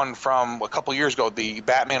animated one from a couple years ago, the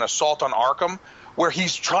Batman Assault on Arkham, where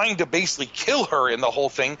he's trying to basically kill her in the whole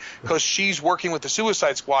thing because she's working with the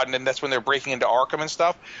Suicide Squad, and then that's when they're breaking into Arkham and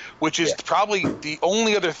stuff, which is probably the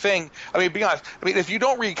only other thing. I mean, be honest. I mean, if you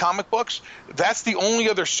don't read comic books, that's the only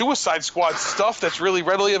other Suicide Squad stuff that's really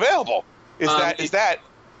readily available. Is that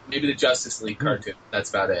maybe the Justice League cartoon? That's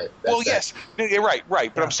about it. Yes, you're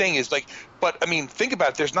right. But I'm saying is like, but I mean, think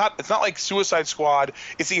about it. It's not like Suicide Squad.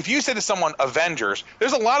 If you said to someone Avengers,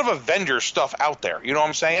 there's a lot of Avengers stuff out there. You know what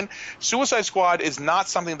I'm saying? Suicide Squad is not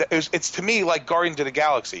something that is. It's to me like Guardians of the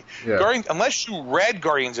Galaxy. Yeah. Unless you read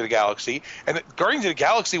Guardians of the Galaxy, and Guardians of the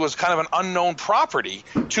Galaxy was kind of an unknown property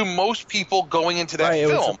to most people going into that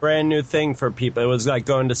film. It was a brand new thing for people. It was like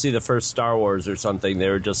going to see the first Star Wars or something. They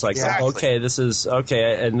were just like, okay, this is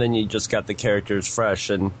okay, and then you just got the characters fresh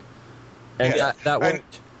and that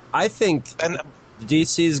worked. I think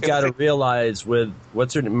DC's got to realize with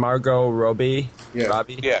what's her name, Margot Robbie.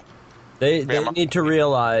 Yeah. They need to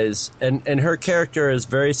realize, and her character is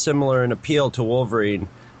very similar in appeal to Wolverine.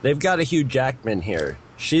 They've got a Hugh Jackman here.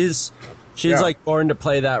 She's like born to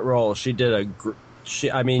play that role. She did she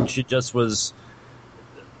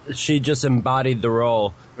just embodied the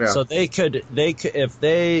role. Yeah. So they could if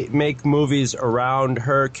they make movies around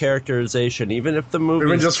her characterization, even if the movie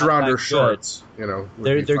even just around her shorts,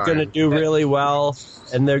 they're going to do really well,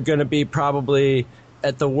 and they're going to be probably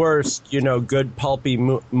at the worst, good pulpy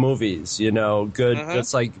movies, good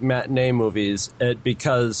just like matinee movies,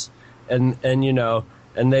 because and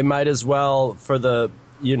they might as well for the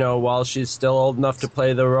while she's still old enough to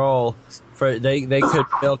play the role. They could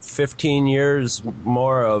milk 15 years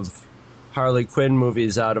more of Harley Quinn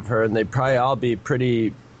movies out of her, and they'd probably all be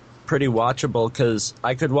pretty watchable. Because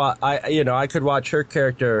I could watch her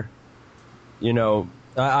character.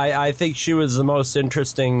 I think she was the most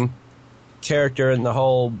interesting character in the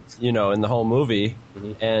whole movie.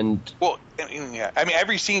 Mm-hmm. And I mean,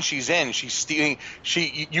 every scene she's in, she's stealing.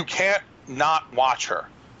 You can't not watch her.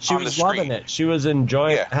 She was loving it. She was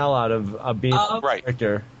enjoying the hell out of being a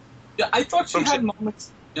character. Yeah, I thought she had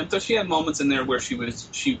moments. I thought she had moments in there where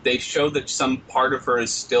they showed that some part of her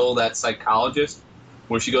is still that psychologist,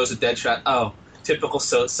 where she goes to Deadshot. Oh, typical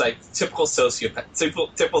sociopath,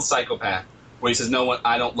 typical psychopath, where he says, "No,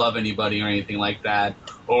 I don't love anybody" or anything like that.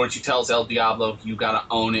 Or when she tells El Diablo, "You gotta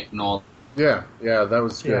own it" and all. Yeah, that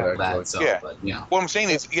was good. Actually. But, what I'm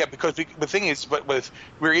saying is, because the thing is, but what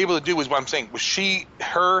we're able to do is what I'm saying. Was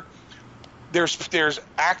her? There's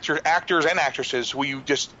actors and actresses who you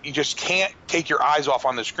just can't take your eyes off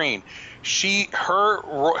on the screen.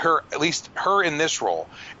 Her at least her in this role,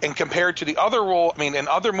 and compared to the other role, I mean, in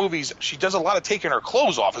other movies, she does a lot of taking her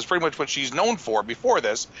clothes off. Is pretty much what she's known for before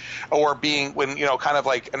this, or being kind of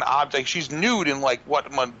like an odd. Like she's nude in like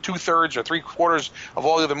 2/3 or 3/4 of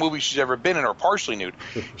all the other movies she's ever been in, or partially nude.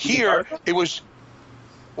 Here it was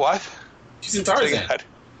what? She's in Tarzan. Okay.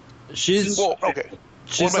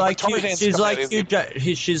 She's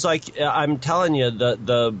like I'm telling you,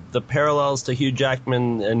 the parallels to Hugh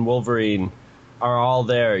Jackman and Wolverine are all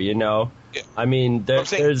there. Yeah. I mean,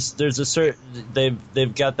 there's a certain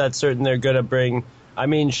they've got that certain they're going to bring. I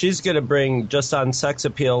mean, she's going to bring just on sex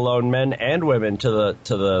appeal alone men and women to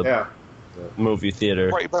the movie theater.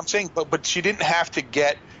 Right, but I'm saying, but she didn't have to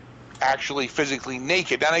get actually physically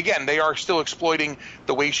naked. And again, they are still exploiting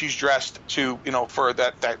the way she's dressed to, for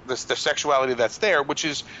the sexuality that's there, which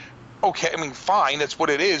is okay. I mean, fine, that's what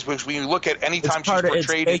it is. Because when you look at any time she's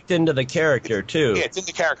portrayed, it's baked into the character too. Yeah, it's in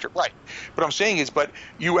the character, right? But I'm saying is, but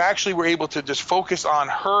you actually were able to just focus on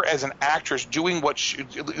her as an actress doing what she,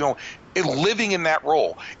 living in that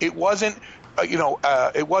role. It wasn't,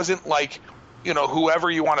 it wasn't like, whoever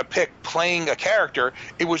you want to pick playing a character.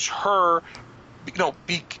 It was her.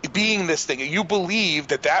 Being this thing, you believe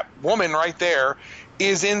that woman right there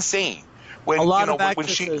is insane. When a lot of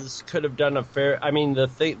actresses could have done a fair. I mean, the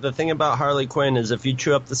thing about Harley Quinn is if you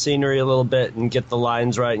chew up the scenery a little bit and get the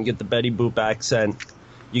lines right and get the Betty Boop accent,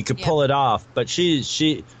 you could pull it off. But she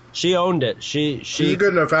owned it. She's a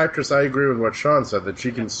good enough actress. I agree with what Sean said, that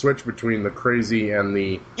she can switch between the crazy and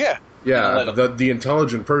the the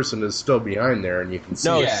intelligent person is still behind there, and you can see.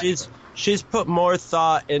 No, she's put more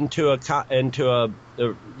thought into a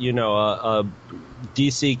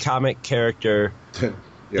DC comic character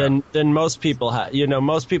than most people have.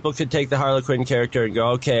 Most people could take the Harley Quinn character and go,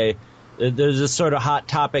 okay, there's a sort of hot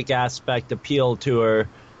topic aspect appeal to her.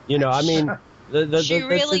 I mean, she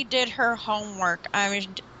really did her homework. I mean,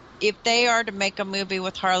 if they are to make a movie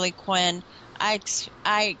with Harley Quinn, I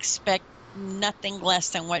expect nothing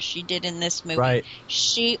less than what she did in this movie. Right.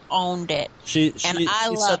 She owned it. She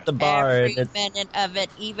loved set the bar every minute of it.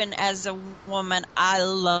 Even as a woman, I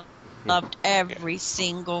love loved every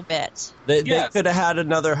single bit. They Yes. could have had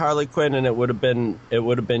another Harley Quinn, and it would have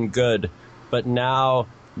been good. But now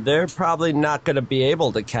they're probably not going to be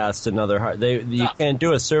able to cast another. You can't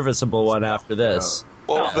do a serviceable one after this.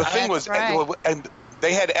 Well, the thing was, That's right. and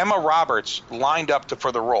they had Emma Roberts lined up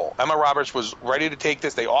for the role. Emma Roberts was ready to take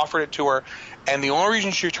this. They offered it to her, and the only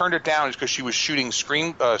reason she turned it down is because she was shooting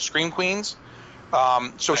Scream Queens.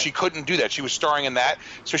 So she couldn't do that. She was starring in that.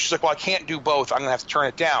 So she's like, well, I can't do both. I'm going to have to turn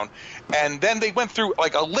it down. And then they went through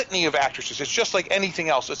like a litany of actresses. It's just like anything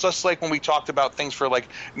else. It's just like when we talked about things for like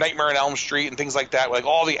Nightmare on Elm Street and things like that. Like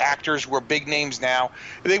all the actors who are big names now.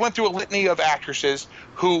 They went through a litany of actresses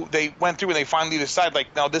who they went through and they finally decided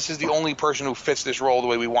like, no, this is the only person who fits this role the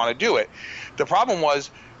way we want to do it. The problem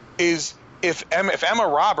is if Emma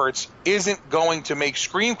Roberts isn't going to make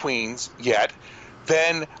Scream Queens yet,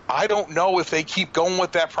 then I don't know if they keep going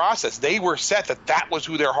with that process. They were set that was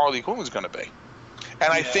who their Harley Quinn was going to be.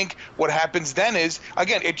 And I think what happens then is,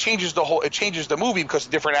 again, it changes the movie because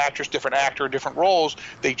different actress, different actor, different roles,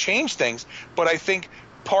 they change things. But I think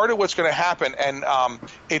part of what's going to happen, and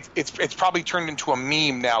it's probably turned into a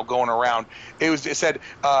meme now going around. It said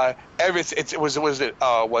everyone's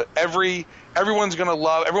going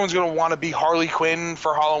to want to be Harley Quinn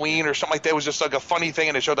for Halloween or something like that. It was just like a funny thing,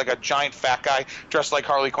 and it showed like a giant fat guy dressed like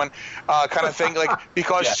Harley Quinn kind of thing, like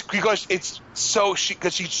because it's so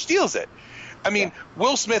because she steals it. I mean,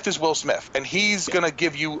 Will Smith is Will Smith, and he's going to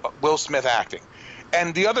give you Will Smith acting.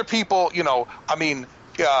 And the other people,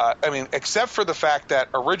 except for the fact that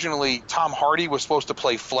originally Tom Hardy was supposed to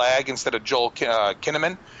play Flag instead of Joel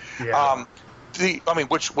Kinnaman,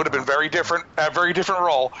 which would have been very different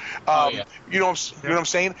role. You know what I'm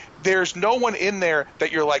saying? There's no one in there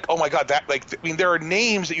that you're like, oh my God, there are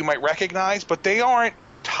names that you might recognize, but they aren't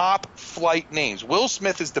top flight names. Will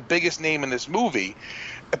Smith is the biggest name in this movie,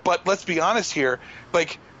 but let's be honest here,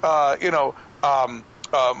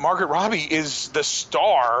 Margaret Robbie is the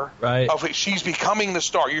star of it. She's becoming the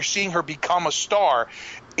star. You're seeing her become a star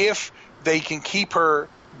if they can keep her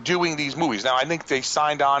doing these movies. Now, I think they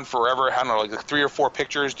signed on forever, I don't know, like a 3 or 4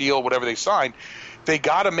 pictures deal, whatever they signed. They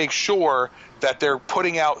got to make sure that they're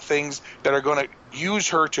putting out things that are going to use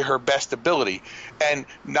her to her best ability and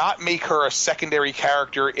not make her a secondary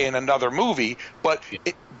character in another movie, but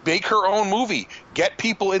make her own movie. Get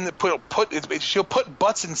people in the she'll put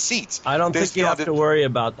butts in seats. I don't think you have to worry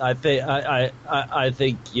about. I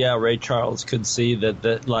think Ray Charles could see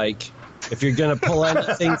that like if you're gonna pull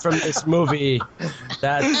anything from this movie,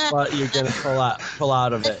 that's what you're gonna pull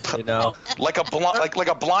out of it. You know, like a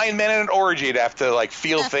blind man in an orgy, you'd have to like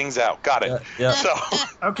feel things out. Got it. Yeah. So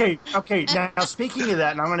Okay. Now, speaking of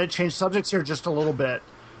that, and I'm going to change subjects here just a little bit.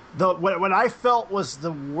 What I felt was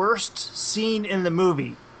the worst scene in the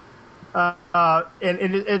movie, and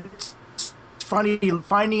it's funny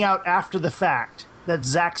finding out after the fact that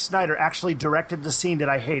Zack Snyder actually directed the scene that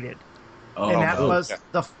I hated, and that was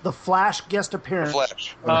the Flash guest appearance.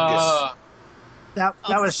 Flash. That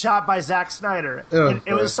was shot by Zack Snyder. And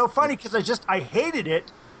it was so funny because I hated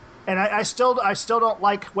it, and I still don't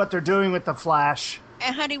like what they're doing with the Flash.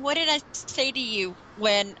 And honey, what did I say to you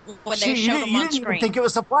when they See, showed him you on didn't screen? even think it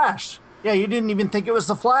was the Flash. Yeah, you didn't even think it was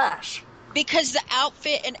the Flash. Because the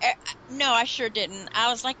outfit and no, I sure didn't. I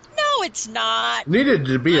was like, no, it's not. Needed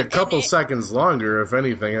to be a couple seconds longer, if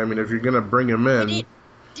anything. I mean, if you're going to bring him in.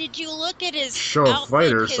 Did you look at his Show a fight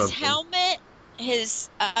outfit, or his something. helmet, his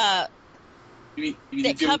that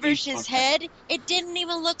covers his head? It didn't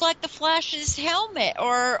even look like the Flash's helmet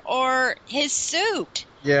or his suit.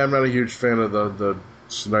 Yeah, I'm not a huge fan of the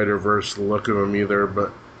Snyderverse look of him either,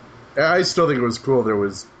 but I still think it was cool there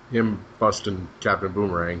was him busting Captain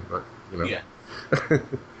Boomerang, but, you know. Yeah.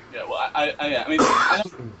 Yeah, well, I mean,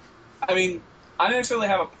 I didn't necessarily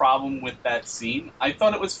have a problem with that scene. I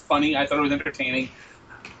thought it was funny. I thought it was entertaining.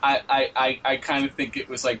 I kind of think it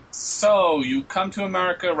was like, so you come to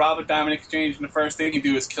America, rob a diamond exchange, and the first thing you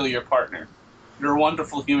do is kill your partner. You're a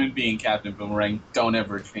wonderful human being, Captain Boomerang. Don't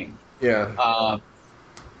ever change. Yeah.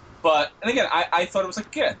 But, and again, I thought it was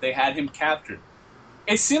like, yeah, they had him captured.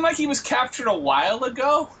 It seemed like he was captured a while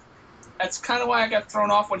ago. That's kind of why I got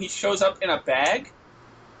thrown off when he shows up in a bag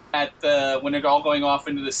when they're all going off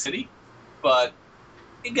into the city. But,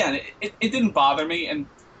 again, it didn't bother me, and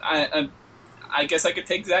I guess I could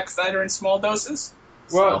take Zack Snyder in small doses.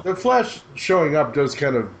 Well, the Flash showing up did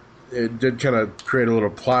kind of create a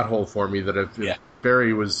little plot hole for me that if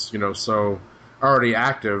Barry was, so already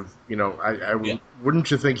active, wouldn't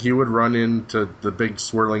you think he would run into the big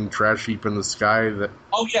swirling trash heap in the sky that?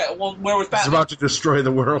 Oh yeah, well, where was Batman? Is about to destroy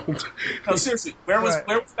the world. No, seriously, where was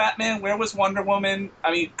Batman? Where was Wonder Woman?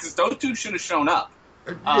 I mean, because those two should have shown up.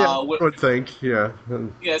 I What, would think, yeah.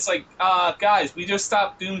 And yeah, it's like, guys, we just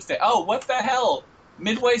stopped Doomsday. Oh, what the hell?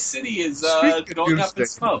 Midway City is speaking of going up in Doomsday,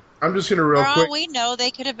 smoke. I'm just gonna For real all quick. we know, they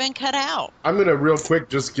could have been cut out. I'm gonna real quick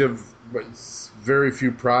just give very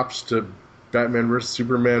few props to Batman vs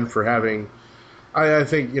Superman for having. I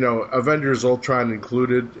think Avengers Ultron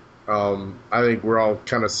included. I think we're all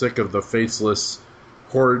kind of sick of the faceless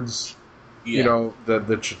hordes. Yeah. The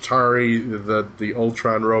Chitauri, the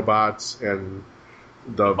Ultron robots, and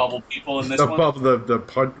the Bubble people in this the one.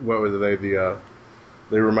 what were they?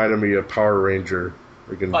 They reminded me of Power Ranger.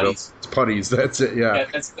 Putties. It's putties. That's it. Yeah.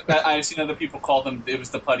 I've seen other people call them. It was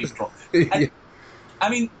the Putty Patrol. Yeah. I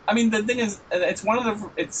mean, the thing is, it's one of the.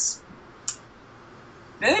 It's.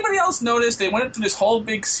 Did anybody else notice they went through this whole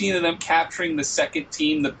big scene of them capturing the second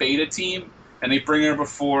team, the Beta team, and they bring her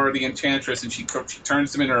before the Enchantress, and she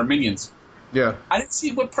turns them into her minions. Yeah. I didn't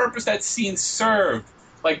see what purpose that scene served.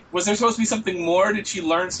 Like, was there supposed to be something more? Did she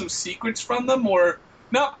learn some secrets from them, or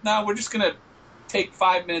no? We're just gonna take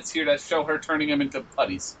 5 minutes here to show her turning them into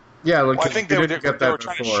putties. Yeah, look, Well, I think they were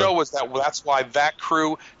trying to show was that's why that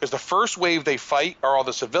crew, because the first wave they fight are all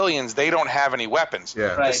the civilians. They don't have any weapons.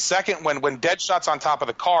 Yeah. Right. The second, when Deadshot's on top of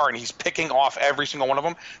the car and he's picking off every single one of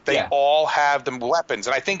them, they Yeah. all have the weapons.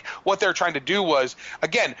 And I think what they're trying to do was,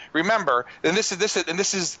 again, remember, and this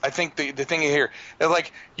is I think the thing here,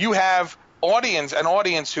 like you have an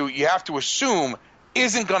audience who you have to assume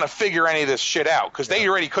isn't going to figure any of this shit out because they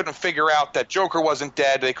already couldn't figure out that Joker wasn't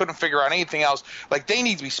dead. They couldn't figure out anything else. Like, they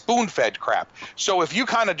need to be spoon-fed crap. So if you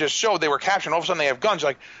kind of just showed they were captured, all of a sudden they have guns,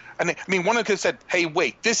 like, and I mean, one of them could have said, hey,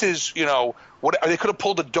 wait, this is, what they could have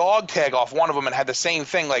pulled a dog tag off one of them and had the same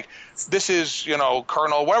thing. Like, this is,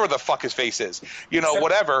 Colonel, whatever the fuck his face is,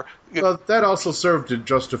 whatever. Well, that also served to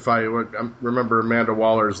justify what I remember Amanda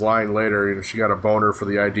Waller's line later. She got a boner for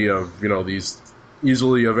the idea of these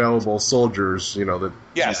easily available soldiers.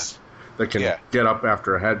 Yes. That can get up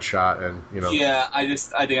after a headshot, and Yeah, I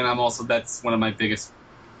think I'm also, that's one of my biggest.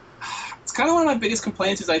 It's kind of one of my biggest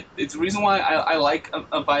complaints. It's the reason why I like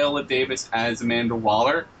a Viola Davis as Amanda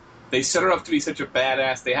Waller. They set her up to be such a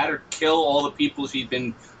badass. They had her kill all the people she'd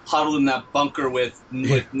been huddled in that bunker with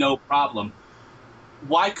no problem.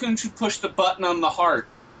 Why couldn't you push the button on the heart?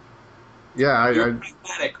 Yeah, You're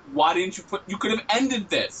pragmatic. Why didn't you you could have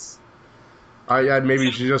ended this.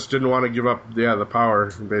 Maybe she just didn't want to give up the power,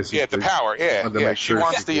 basically. Yeah, the power, she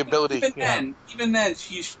wants the ability. Even then,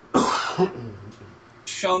 she's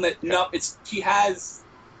shown that she has.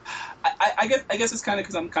 I guess it's kind of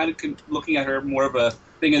because I'm kind of looking at her more of a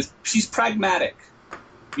thing as she's pragmatic.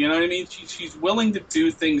 You know what I mean? She's willing to do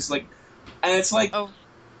things like, and it's like,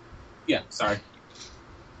 yeah, sorry.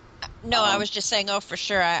 No, I was just saying, for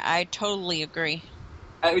sure. I totally agree.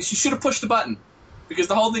 I mean, she should have pushed the button. Because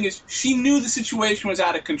the whole thing is, she knew the situation was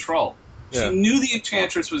out of control. Yeah. She knew the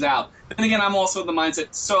Enchantress was out. Then again, I'm also of the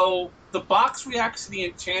mindset, so the box reacts to the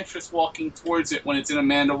Enchantress walking towards it when it's in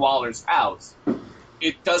Amanda Waller's house.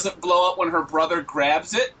 It doesn't blow up when her brother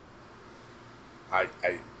grabs it. I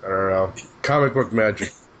don't know. Comic book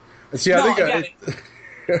magic. See, No, I think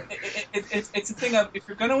it's a thing of, if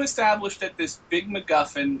you're going to establish that this big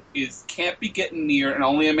MacGuffin can't be getting near and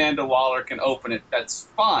only Amanda Waller can open it, that's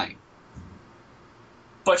fine.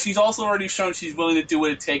 But she's also already shown she's willing to do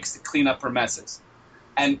what it takes to clean up her messes.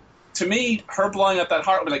 And to me, her blowing up that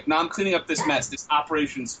heart would be like, no, I'm cleaning up this mess. This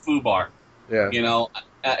Operation's FUBAR. Yeah.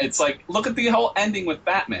 It's like, look at the whole ending with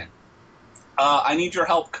Batman. I need your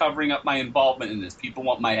help covering up my involvement in this. People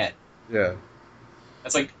want my head. Yeah.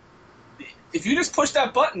 It's like, if you just push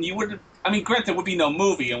that button, you would. I mean, granted, there would be no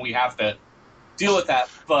movie, and we have to deal with that.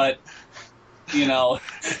 But it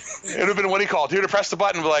would have been what he called. He would have pressed the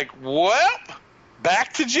button and be like, well,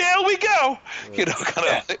 back to jail we go. Kind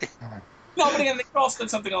of thing. No, but again, they could also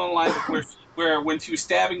did something along the lines where when she was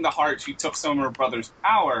stabbing the heart, she took some of her brother's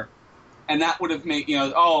power, and that would have made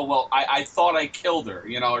I thought I killed her,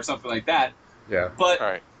 or something like that. Yeah. But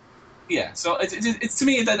right. Yeah, so it's to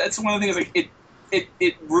me that's one of the things, like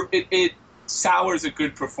it sours a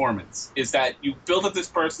good performance, is that you build up this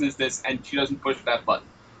person as this, and she doesn't push that button.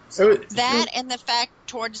 That and the fact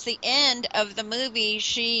towards the end of the movie,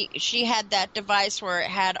 she had that device where it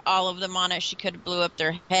had all of them on it. She could have blew up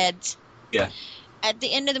their heads. Yeah. At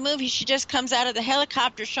the end of the movie, she just comes out of the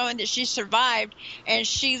helicopter showing that she survived, and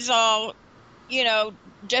she's all,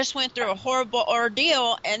 just went through a horrible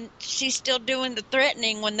ordeal, and she's still doing the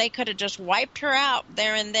threatening when they could have just wiped her out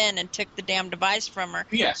there and then and took the damn device from her.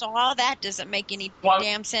 Yeah. So all that doesn't make any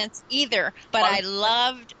damn sense either. But I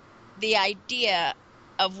loved the idea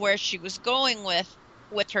of where she was going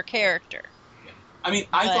with her character. I mean,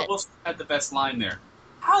 I thought Wilson had the best line there.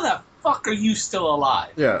 How the fuck are you still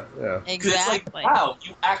alive? Yeah. 'Cause Exactly. It's like, wow,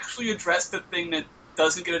 you actually addressed the thing that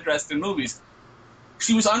doesn't get addressed in movies.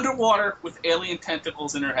 She was underwater with alien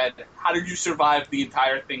tentacles in her head. How did you survive the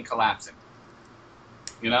entire thing collapsing?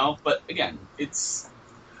 You know? But again, it's...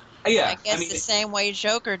 Yeah. I guess the same way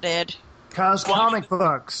Joker did. Cause Well, comic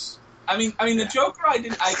books. I mean, the Joker, I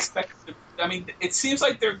expected... it seems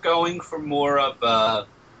like they're going for more of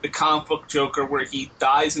the comic book Joker where he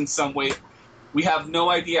dies in some way. We have no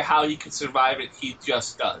idea how he could survive it. He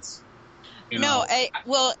just does. You know?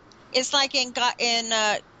 Well, it's like in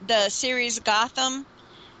the series Gotham,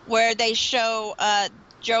 where they show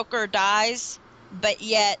Joker dies, but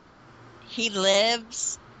yet he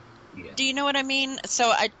lives. Yeah. Do you know what I mean?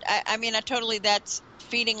 So I mean, totally, that's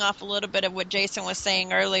feeding off a little bit of what Jason was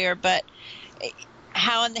saying earlier, but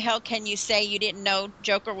how in the hell can you say you didn't know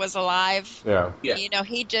Joker was alive? Yeah. You know,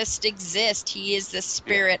 he just exists. He is the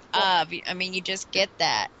spirit of. I mean, you just get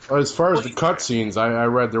that. As far as the cutscenes, I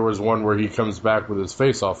read there was one where he comes back with his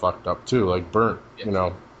face all fucked up too, like burnt, you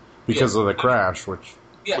know, because of the crash, which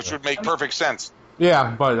would make perfect sense.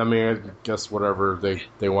 Yeah, but I mean, I guess whatever,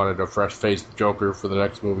 they wanted a fresh faced Joker for the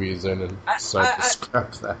next movie he's in, and decided to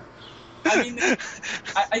scrap that. I mean,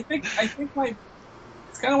 I think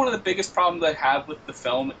it's kind of one of the biggest problems I have with the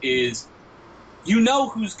film is, you know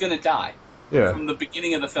who's going to die from the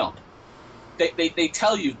beginning of the film. They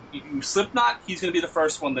tell you Slipknot, he's going to be the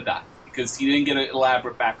first one to die because he didn't get an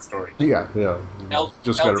elaborate backstory. Yeah.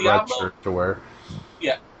 Just got a red shirt to wear.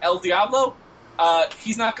 Yeah, El Diablo,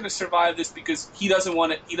 he's not going to survive this because he doesn't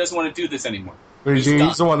want to do this anymore. He's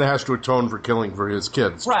the one that has to atone for killing for his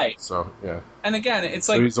kids. Right. So, yeah. And again, it's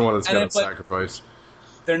like... So he's the one that's got to sacrifice.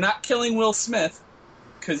 They're not killing Will Smith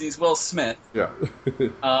because he's Will Smith. Yeah.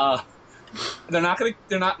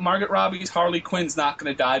 Margaret Robbie's Harley Quinn's not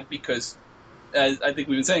going to die because, as I think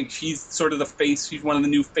we've been saying, she's sort of the face, she's one of the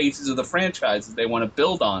new faces of the franchise that they want to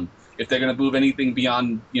build on. If they're going to move anything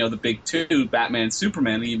beyond, the big two, Batman,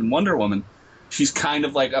 Superman, and even Wonder Woman, she's kind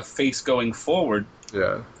of like a face going forward.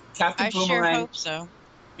 Yeah. I sure hope so.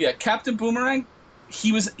 Yeah, Captain Boomerang,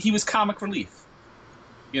 he was comic relief.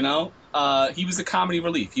 He was the comedy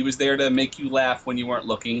relief. He was there to make you laugh when you weren't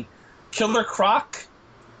looking. Killer Croc,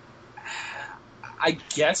 I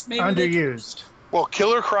guess maybe underused. Well,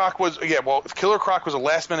 Killer Croc was a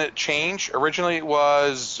last minute change. Originally, it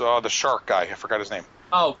was the shark guy. I forgot his name.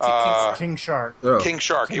 Oh, King Shark. Oh. King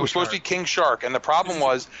Shark. It was supposed to be King Shark, and the problem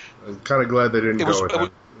was, I'm kind of glad they didn't go with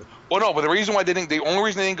that. Well, no, but the only reason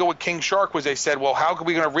they didn't go with King Shark was they said, well, how are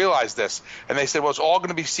we going to realize this? And they said, well, it's all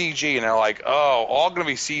going to be CG. And they're like, oh, all going to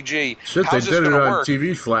be CG. Shit, How's they this did it gonna on work?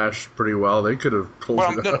 TV Flash pretty well. They could have pulled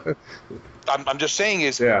it off. I'm just saying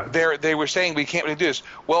they were saying we can't really do this.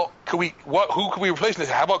 Well, who could we replace this?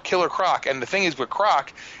 How about Killer Croc? And the thing is with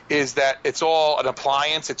Croc is that it's all an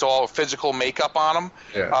appliance. It's all physical makeup on him.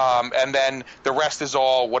 Yeah. And then the rest is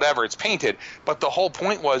all whatever. It's painted. But the whole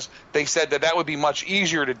point was they said that would be much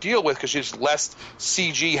easier to deal with because there's less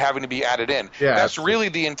CG having to be added in. Yeah, that's really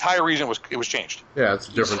the entire reason it was changed. Yeah, it's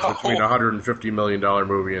the difference between a $150 million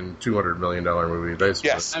movie and $200 million movie, basically.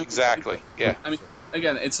 Yes, exactly. Yeah. I mean,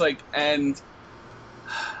 again, it's like, I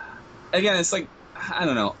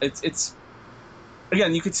don't know. It's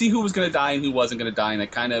again, you could see who was going to die and who wasn't going to die, and it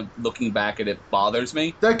kind of, looking back at it, bothers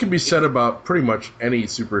me. That can be said about pretty much any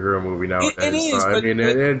superhero movie nowadays. It is, I mean,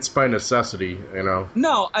 it's by necessity,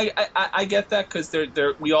 No, I get that because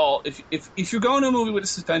we all, if you're going to a movie with a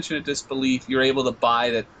suspension of disbelief, you're able to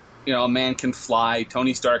buy that, a man can fly,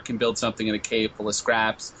 Tony Stark can build something in a cave full of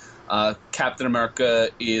scraps. Captain America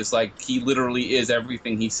is he literally is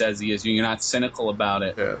everything he says he is. You're not cynical about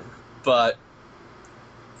it. Yeah. But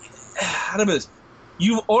how do I put this?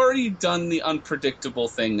 You've already done the unpredictable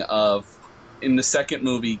thing of, in the second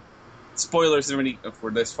movie, spoilers already if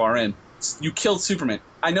we're this far in, you killed Superman.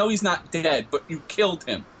 I know he's not dead, but you killed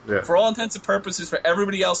him. Yeah. For all intents and purposes, for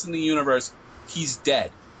everybody else in the universe, he's dead.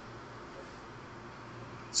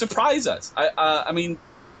 Surprise us. I mean,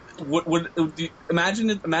 imagine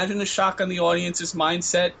the shock on the audience's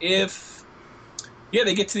mindset if,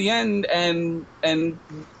 they get to the end and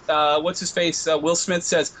what's his face, Will Smith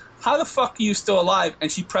says, "How the fuck are you still alive?"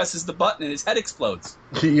 And she presses the button and his head explodes.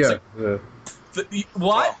 Yeah. What?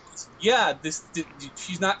 Wow. Yeah,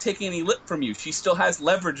 she's not taking any lip from you. She still has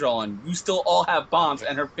leverage on. You still all have bombs,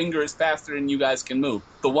 and her finger is faster than you guys can move.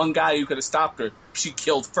 The one guy who could have stopped her, she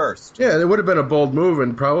killed first. Yeah, it would have been a bold move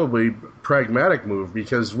and probably pragmatic move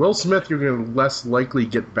because Will Smith, you're going to less likely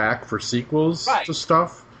get back for sequels to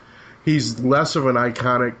stuff. He's less of an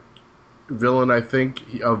iconic villain, I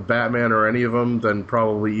think, of Batman or any of them than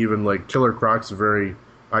probably even Killer Croc's a very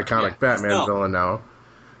iconic Batman villain now.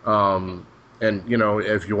 And, you know,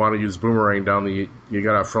 if you want to use Boomerang down you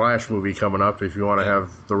got a Flash movie coming up if you want to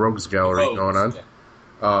have the Rogues Gallery going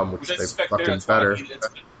on, which I they suspect fucking that's better.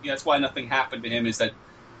 that's why nothing happened to him, is that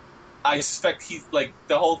I suspect he's, like,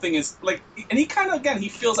 the whole thing is, like, and he kind of, again, he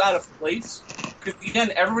feels out of place. Because,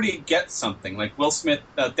 again, everybody gets something. Like, Will Smith,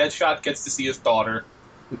 Deadshot gets to see his daughter.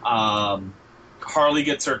 Harley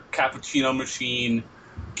gets her cappuccino machine.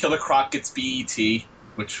 Killer Croc gets BET,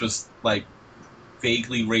 which was, like,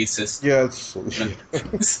 vaguely racist. Yeah,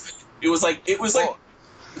 it was like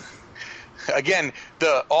again,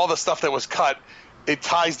 all the stuff that was cut, it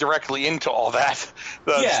ties directly into all that.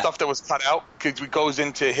 The stuff that was cut out, because it goes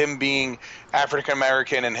into him being African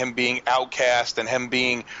American and him being outcast and him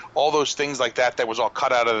being all those things like that was all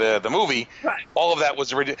cut out of the movie. Right. All of that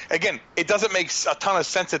was again, it doesn't make a ton of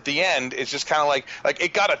sense at the end. It's just kind of like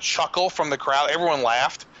it got a chuckle from the crowd. Everyone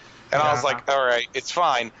laughed, and I was like, all right, it's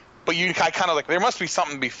fine. But I kind of like, there must be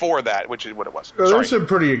something before that, which is what it was. There's some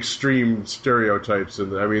pretty extreme stereotypes,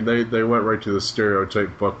 and I mean, they went right to the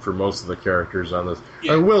stereotype book for most of the characters on this.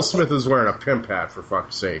 Yeah. And Will Smith is wearing a pimp hat, for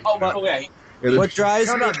fuck's sake. What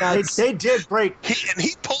drives me nuts? They did break.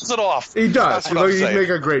 He pulls it off. He does. That's what I'm He'd saying. make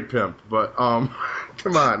a great pimp, but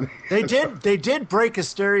come on. They did break a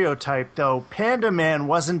stereotype, though. Panda Man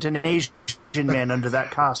wasn't an Asian man under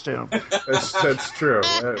that costume. That's true.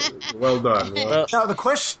 Well done. Well, Now the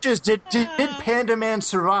question is, did Panda Man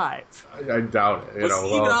survive? I doubt it. Was he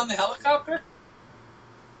even on the helicopter?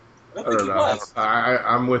 I don't think he was.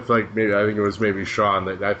 I'm with maybe I think it was maybe Sean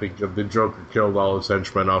that I think the Joker killed all his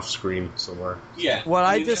henchmen off screen somewhere. Yeah. What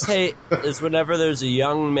I just hate is whenever there's a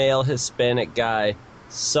young male Hispanic guy,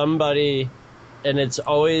 somebody, and it's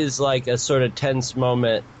always like a sort of tense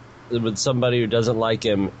moment with somebody who doesn't like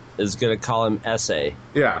him is going to call him essay.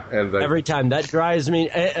 Yeah, and every time that drives me.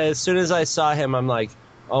 As soon as I saw him, I'm like,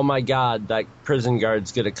 oh my god, that prison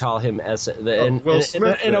guard's going to call him essay.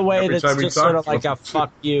 In a way that's just sort of like a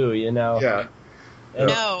fuck you, you know? Yeah.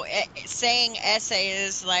 No, saying essay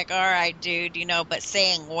is like, all right, dude, you know, but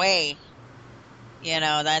saying way, you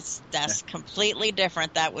know, that's completely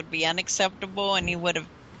different. That would be unacceptable, and he would have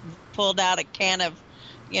pulled out a can of,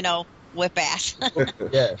 you know, whip ass.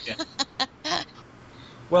 Yeah.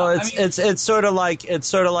 Well, it's sort of like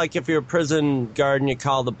if you're a prison guard and you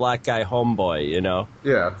call the black guy homeboy, you know.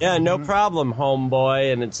 Yeah. Yeah, no problem,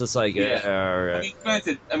 homeboy, and it's just like, all right.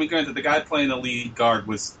 I mean, granted, the guy playing the lead guard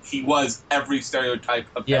was every stereotype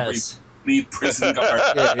of every lead prison guard.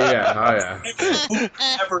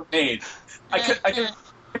 Ever made. I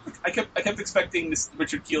kept expecting this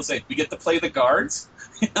Richard Kiel say, "We get to play the guards."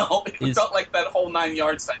 You know, it felt like that whole 9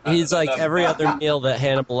 yards. He's like every other meal that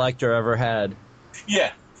Hannibal Lecter ever had.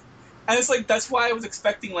 Yeah. And it's like, that's why I was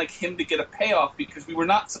expecting like him to get a payoff, because we were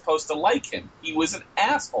not supposed to like him. He was an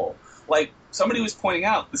asshole. Like somebody was pointing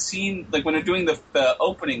out the scene, like when they're doing the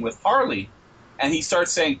opening with Harley, and he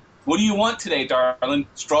starts saying, "What do you want today, darling?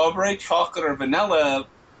 Strawberry, chocolate, or vanilla?"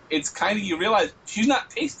 It's kind of, you realize she's not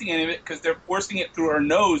tasting any of it because they're forcing it through her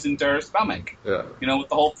nose into her stomach. Yeah. You know, with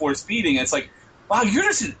the whole force feeding. It's like, wow, you're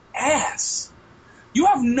just an ass. You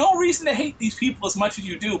have no reason to hate these people as much as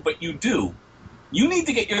you do, but you do. You need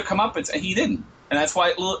to get your comeuppance, and he didn't, and that's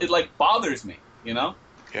why it like bothers me, you know.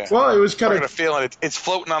 Yeah. Well, it was kind of. I got a feeling it's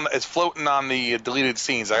floating on the deleted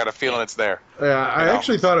scenes. I got a feeling it's there. Yeah, I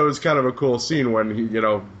actually thought it was kind of a cool scene when he, you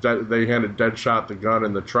know, they handed Deadshot the gun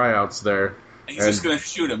in the tryouts there. And he's just gonna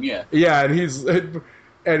shoot him, yeah. Yeah,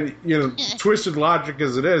 and you know, twisted logic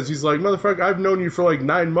as it is, he's like, "Motherfucker, I've known you for like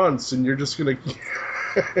 9 months, and you're just gonna,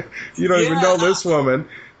 you don't even know this woman."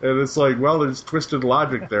 And it's like, well, there's twisted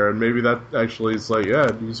logic there, and maybe that actually is like,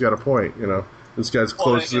 yeah, he's got a point. You know, this guy's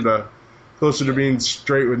closer to being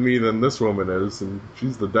straight with me than this woman is, and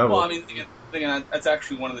she's the devil. Well, I mean, again, that's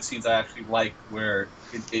actually one of the scenes I actually like, where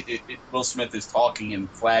Will Smith is talking and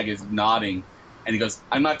Flag is nodding, and he goes,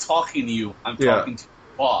 "I'm not talking to you, I'm talking to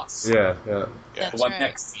your boss." Yeah. The one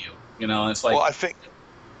next to you. You know, and it's like. Well, I think.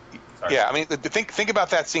 Sorry. Yeah, I mean, think about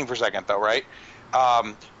that scene for a second, though, right?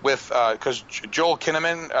 Because Joel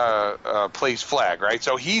Kinnaman plays Flag, right?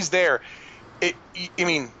 So he's there. I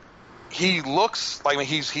mean, he looks like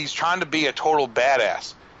he's trying to be a total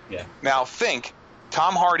badass. Yeah. Now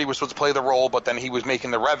Tom Hardy was supposed to play the role, but then he was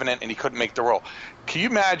making The Revenant and he couldn't make the role. Can you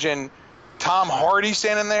imagine Tom Hardy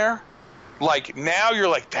standing there? Like, now you're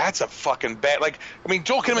like, that's a fucking bad. Like, I mean,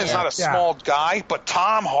 Joel Kinnaman's not a small guy, but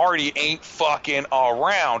Tom Hardy ain't fucking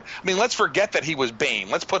around. I mean, let's forget that he was Bane.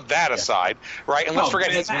 Let's put that aside, right? And let's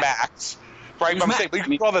forget his Max, right? But I'm saying, we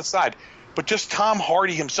can put all that aside. But just Tom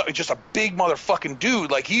Hardy himself, just a big motherfucking dude.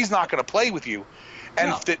 Like, he's not going to play with you. and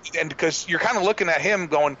No. and because you're kind of looking at him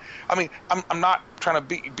going, I mean, I'm not trying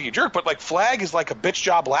to be a jerk, but like Flag is like a bitch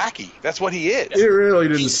job lackey. That's what he is. It really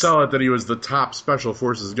didn't sell it that he was the top special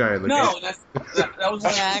forces guy in the No, game. that was one of the,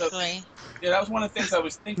 Exactly. yeah, that was one of the things I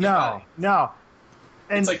was thinking No, about. no.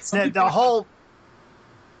 And It's like something- the whole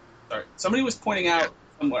Sorry, somebody was pointing out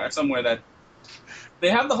somewhere that they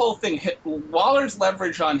have the whole thing. Waller's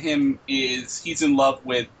leverage on him is he's in love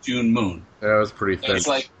with June Moon. That was pretty And thin. it's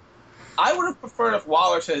like, I would have preferred if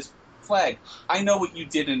Waller says, "Flag, I know what you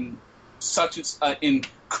did in in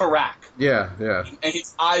Karak," Yeah. and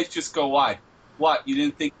his eyes just go wide. What? You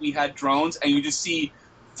didn't think we had drones? And you just see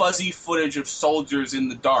fuzzy footage of soldiers in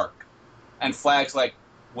the dark, and Flag's like,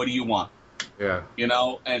 "What do you want?" Yeah. You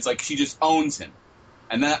know, and it's like she just owns him,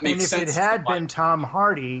 and that makes and if sense. it had been Tom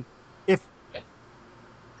Hardy,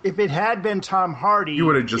 if it had been Tom Hardy, You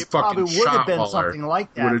would have just it probably fucking would have shot been Waller. something like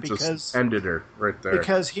Would that have because just ended her right there.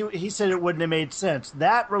 because he said it wouldn't have made sense.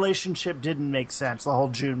 That relationship didn't make sense. The whole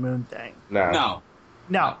June Moon thing. No,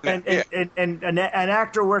 No, and an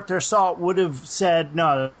actor worth their salt would have said,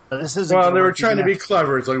 "No, this isn't." Well, gonna they were work. trying to You're be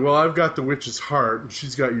clever. It's like, well, I've got the witch's heart, and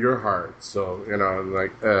she's got your heart. So, you know, I'm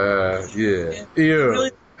like, yeah. Ew.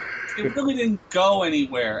 it really didn't go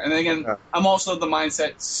anywhere. And again, I'm also of the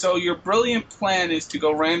mindset, so your brilliant plan is to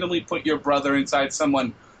go randomly put your brother inside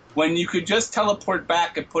someone when you could just teleport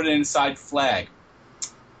back and put it inside Flag.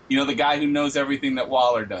 You know, the guy who knows everything that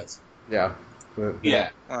Waller does. Yeah. Yeah.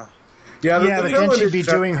 Yeah, Yeah, but then villain she'd be is-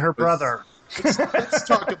 doing her brother. Let's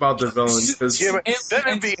talk about the villain, because Yeah, but that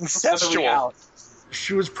would be incestual.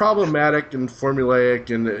 she was problematic and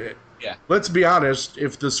formulaic, and Yeah. let's be honest,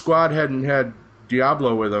 if the squad hadn't had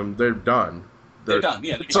Diablo with them, they're done. They're done.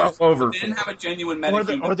 Yeah, It's all over. They didn't have a genuine Or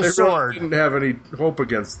the, metahuman. or the They really sword. didn't have any hope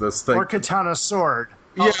against this thing. Or Katana's sword.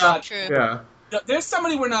 Oh, yeah, God. True. yeah. There's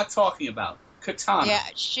somebody we're not talking about. Katana. Yeah,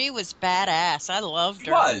 she was badass. I loved She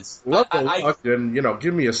her. was. Love the I- look, and you know,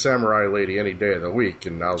 give me a samurai lady any day of the week,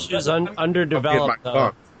 and I'll She was I'll get my underdeveloped, though.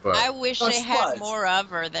 bunk. But I wish Oh, they she had was. more of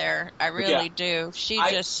her there. I really Yeah. do. She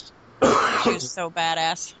I- was so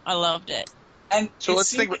badass. I loved it. And So it let's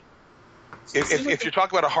seemed think. like- If you're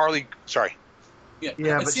talking about a Harley, sorry. Yeah, it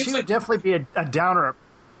but seems she like- would definitely be a downer.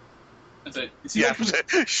 it seems Yeah,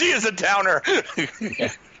 like- she is a downer.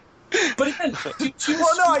 but again, she was.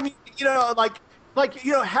 Well, no, I mean,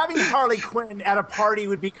 having Harley Quinn at a party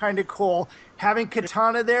would be kind of cool. Having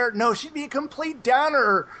Katana there, no, she'd be a complete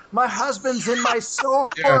downer. My husband's in my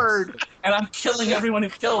sword. And I'm killing everyone who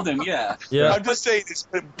killed him. Yeah. Yeah. I'm just saying this,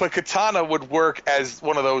 but Katana would work as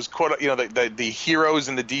one of those the heroes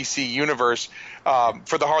in the DC universe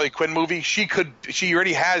for the Harley Quinn movie. She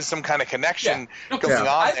already has some kind of connection No, going on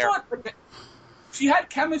I there. thought like, she had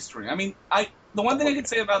chemistry. I mean, the one thing I could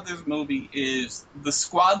say about this movie is the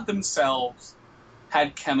squad themselves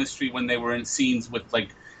had chemistry when they were in scenes with like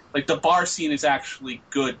the bar scene is actually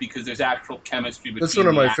good because there's actual chemistry between. that's one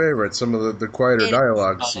of my the actors. favorites. Some of the quieter It-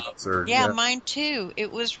 dialogue scenes are. Yeah, mine too.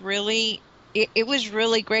 It was really. It was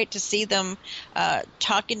really great to see them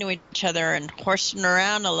talking to each other and horsing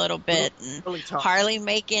around a little bit, and Really tough. Harley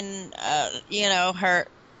making,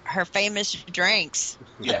 her famous drinks.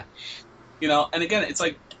 Yeah. You know, and again, it's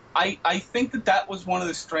like I think that was one of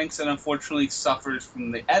the strengths that unfortunately suffers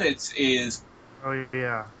from the edits is Oh,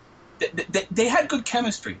 yeah. they had good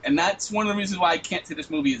chemistry, and that's one of the reasons why I can't say this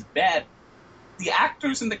movie is bad. The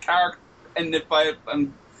actors and the character,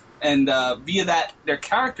 and via that, their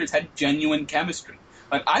characters had genuine chemistry.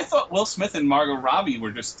 Like I thought, Will Smith and Margot Robbie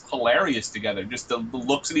were just hilarious together. Just the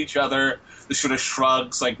looks at each other, the sort of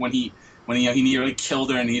shrugs, like when he nearly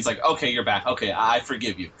killed her, and he's like, "Okay, you're back. Okay, I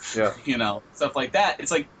forgive you." Yeah. You know, stuff like that.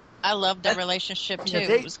 It's like I loved the relationship too. Yeah,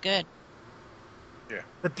 It was good.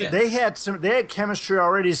 But Yeah. they had chemistry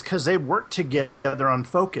already because they worked together on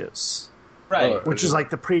Focus, right. Oh, which is like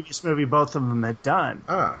the previous movie both of them had done.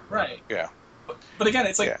 Right. Yeah. But again,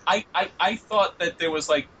 it's like Yeah. I thought that there was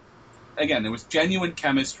like, again, there was genuine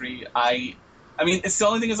chemistry. I mean, it's the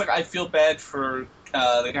only thing is like I feel bad for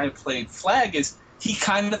the guy who played Flag is he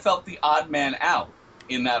kind of felt the odd man out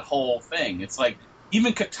in that whole thing. It's like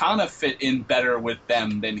even Katana fit in better with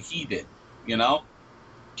them than he did, you know.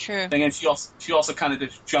 True. And again, she also kind of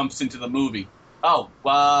just jumps into the movie. Oh,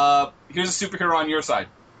 here's a superhero on your side.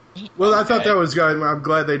 Well, I thought Okay. that was good. I'm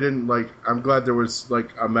glad they didn't I'm glad there was like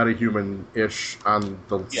a metahuman-ish on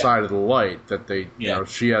the Yeah. side of the light that they, Yeah.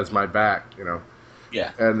 she has my back,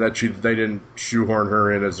 Yeah. and that they didn't shoehorn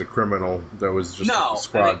her in as a criminal. That was just No, a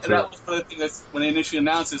squad and too. that was the thing that's when they initially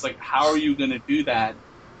announced is like, how are you going to do that?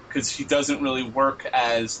 Because she doesn't really work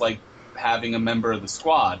as like having a member of the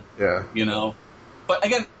squad, Yeah. you know. But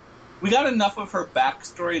again, we got enough of her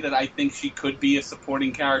backstory that I think she could be a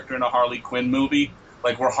supporting character in a Harley Quinn movie,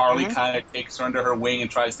 like where Harley kind of takes her under her wing and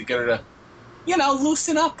tries to get her to,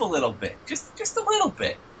 loosen up a little bit, just a little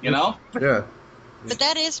bit, Yeah. But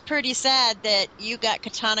that is pretty sad that you got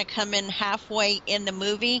Katana come in halfway in the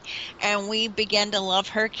movie, and we began to love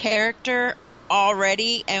her character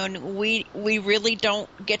already, and we really don't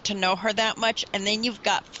get to know her that much. And then you've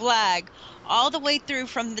got Flag all the way through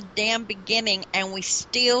from the damn beginning, and we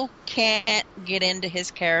still can't get into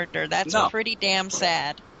his character. That's pretty damn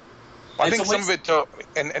sad. I think some of it,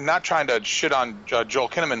 and not trying to shit on Joel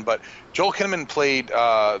Kinnaman, but Joel Kinnaman played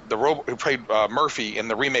Murphy in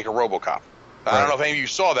the remake of RoboCop. I don't know if any of you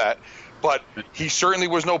saw that, but he certainly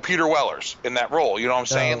was no Peter Wellers in that role. You know what I'm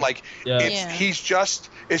saying? Like, it's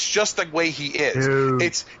just the way he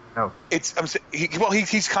is.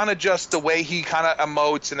 He's kind of just the way he kind of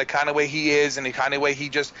emotes and the kind of way he is and the kind of way he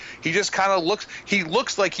just kind of looks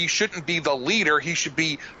like he shouldn't be the leader. He should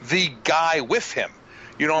be the guy with him.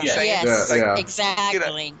 You know what I'm saying? Yes,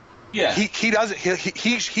 exactly. He doesn't.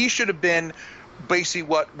 He should have been basically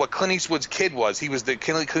what Clint Eastwood's kid was. He was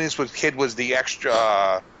Clint Eastwood's kid was the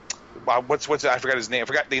extra. What's I forgot his name. I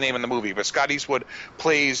forgot the name in the movie. But Scott Eastwood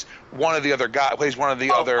plays one of the other guys. Plays one of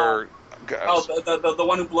the other. Guys. The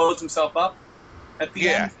one who blows himself up at the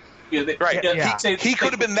end. Yeah, he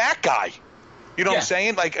could have been that guy. You know what I'm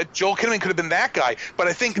saying? Like Joel Kinnaman could have been that guy, but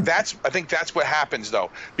I think that's what happens though,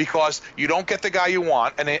 because you don't get the guy you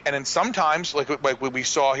want, and then sometimes like what we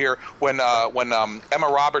saw here when Emma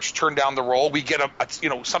Roberts turned down the role, we get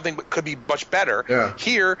something that could be much better. Yeah.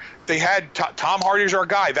 Here they had Tom Hardy's our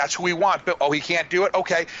guy. That's who we want. But he can't do it.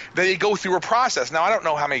 Okay, then they go through a process. Now I don't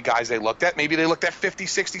know how many guys they looked at. Maybe they looked at 50,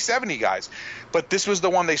 60, 70 guys, but this was the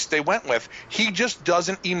one they went with. He just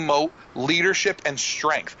doesn't emote leadership and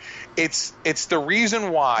strength. It's the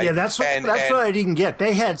reason why. Yeah, that's what I didn't get.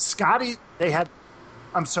 They had Scott Eastwood.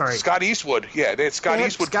 Yeah, they had Scott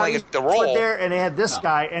Eastwood playing the role there, and they had this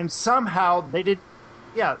guy, and somehow they did.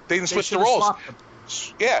 Yeah, they didn't switch the roles.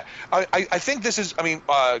 Yeah, I think this is. I mean,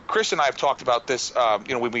 Chris and I have talked about this.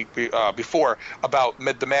 Before about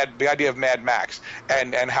the idea of Mad Max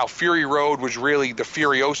and how Fury Road was really the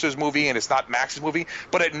Furiosa's movie and it's not Max's movie.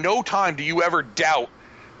 But at no time do you ever doubt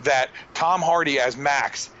that Tom Hardy as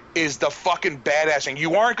Max is the fucking badass, and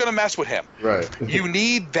you aren't going to mess with him. Right. You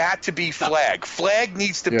need that to be Flag. Flag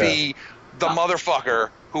needs to be the motherfucker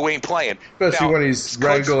who ain't playing. Especially when he's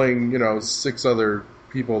wrangling, 6 other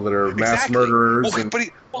people that are mass murderers and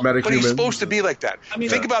metahumans. But he's supposed to be like that. I mean,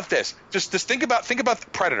 think about this. Just think about the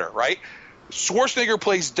Predator, right? Schwarzenegger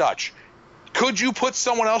plays Dutch. Could you put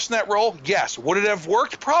someone else in that role? Yes. Would it have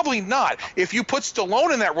worked? Probably not. If you put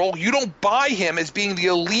Stallone in that role, you don't buy him as being the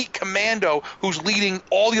elite commando who's leading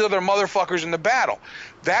all the other motherfuckers in the battle.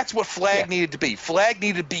 That's what Flag needed to be. Flag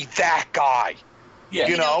needed to be that guy. Yeah.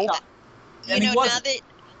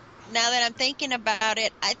 Now that I'm thinking about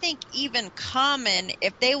it, I think even Common,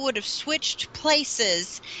 if they would have switched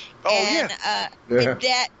places,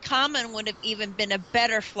 that Common would have even been a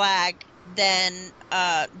better Flag than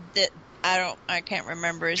I can't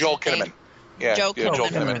remember his Joel name. Kinnaman. Yeah, Joel Kinnaman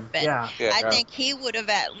Kinnaman. would have been. I think he would have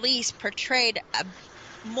at least portrayed a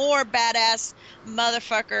more badass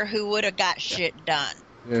motherfucker who would have got shit done.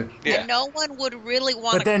 Yeah. And no one would really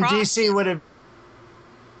want to. But then DC would have.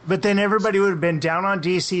 But then everybody would have been down on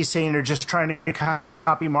DC saying they're just trying to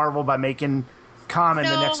copy Marvel by making Common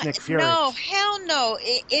the next Nick Fury. No, hell no.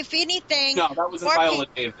 If anything, no, that was Viola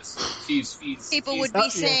Davis. People would be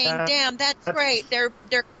saying, "Damn, that's great. They're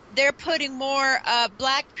putting more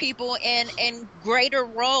black people in greater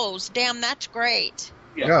roles. Damn, that's great."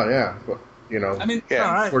 Yeah. But,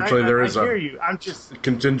 unfortunately, there is a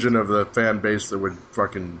contingent of the fan base that would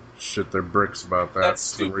fucking shit their bricks about that.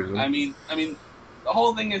 That's for some stupid. reason. I mean, the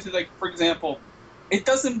whole thing is like, for example, it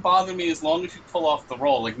doesn't bother me as long as you pull off the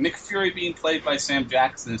role. Like Nick Fury being played by Sam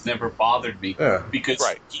Jackson has never bothered me because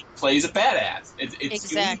he plays a badass. It's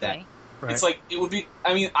exactly. You need that. Right. It's like it would be.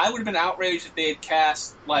 I mean, I would have been outraged if they had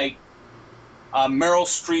cast like Meryl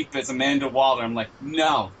Streep as Amanda Waller. I'm like,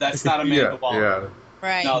 no, that's not Amanda Waller. Yeah.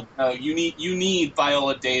 Right. No, you need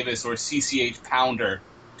Viola Davis or CCH Pounder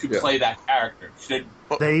to play that character.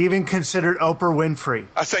 They even considered Oprah Winfrey.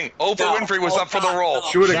 I was saying Oprah Winfrey was up for the role.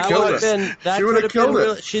 She would have killed it. She would have killed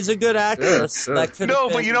it. She's a good actress. Yeah. But you know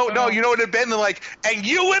what it'd have been like, and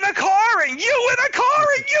you in a car, and you in a car,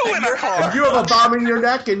 and you in a car. And you have a bomb in your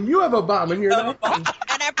neck, and you have a bomb in your neck. And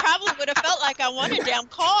I probably would have felt like I won a damn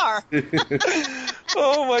car.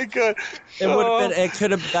 Oh my god! It would have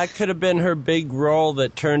been. That could have been her big role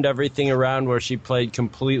that turned everything around, where she played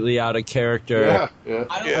completely out of character. Yeah.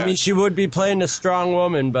 I mean, she would be playing a strong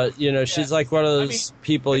woman, but she's like one of those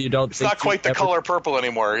people you don't. It's think not quite the ever, color purple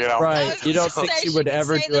anymore, you know. right? You don't think she would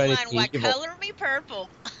ever do anything What evil. color me purple?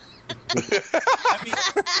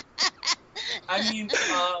 I mean,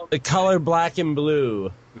 The color black and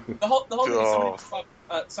blue. the whole thing. Oh.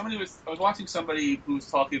 I was watching somebody who was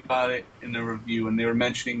talking about it in the review, and they were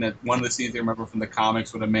mentioning that one of the scenes they remember from the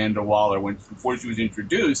comics with Amanda Waller, before she was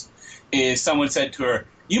introduced, is someone said to her,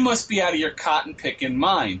 "You must be out of your cotton picking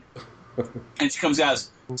mind," and she steps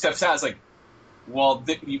out, it's like, well,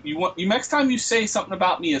 you next time you say something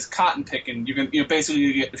about me as cotton picking, you're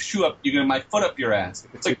basically gonna get you're gonna my foot up your ass.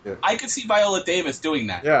 It's like I could see Viola Davis doing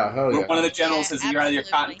that. Yeah, hell yeah. One of the generals says you're out of your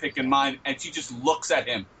absolutely. cotton picking mind, and she just looks at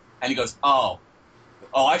him, and he goes, "Oh,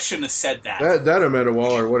 I shouldn't have said that." That Amanda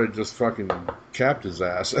Waller would have just fucking capped his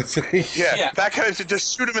ass, I think. Yeah, that kind of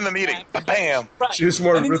just shoot him in the meeting. Bam. Right. She was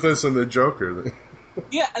more I mean, ruthless than the Joker.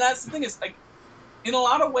 Yeah, and that's the thing is, like, in a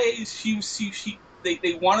lot of ways,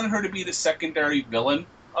 they wanted her to be the secondary villain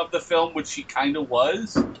of the film, which she kind of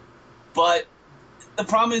was. But the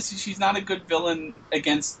problem is she's not a good villain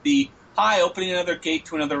against the opening another gate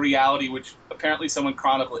to another reality, which apparently someone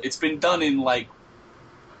chronicled. It's been done in like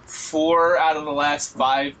 4 out of the last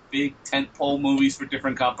 5 big tentpole movies for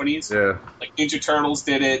different companies. Yeah. Like Ninja Turtles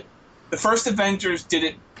did it. The first Avengers did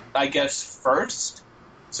it, I guess, first.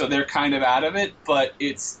 So they're kind of out of it, but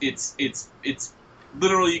it's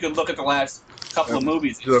literally, you can look at the last couple of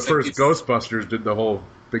movies. The first Ghostbusters did the whole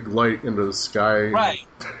big light into the sky. Right.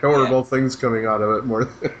 Horrible things coming out of it more.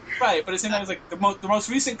 Right, but at the same time, it's like the most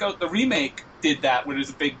recent the remake did that, where there's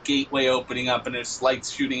a big gateway opening up and there's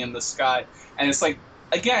lights shooting in the sky, and it's like,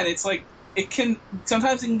 again, it's like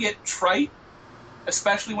sometimes it can get trite,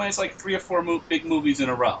 especially when it's like 3 or 4 big movies in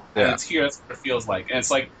a row, and it's here. That's what it feels like, and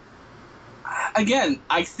it's like, again,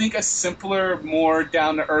 I think a simpler, more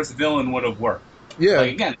down to earth villain would have worked. Yeah.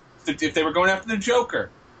 Like, again, if they were going after the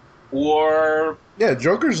Joker, or yeah,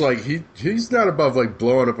 Joker's like he's not above like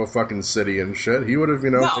blowing up a fucking city and shit. He would have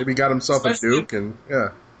maybe got himself a Duke and yeah.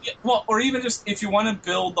 Well, or even just if you want to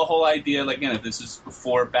build the whole idea, like, again, if this is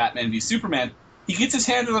before Batman v Superman, he gets his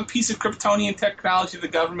hands on a piece of Kryptonian technology the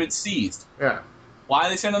government seized. Yeah. Why are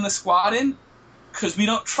they sending the squad in? Because we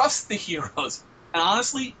don't trust the heroes. And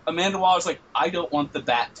honestly, Amanda Waller's like, I don't want the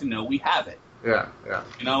Bat to know we have it. Yeah.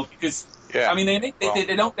 Because I mean,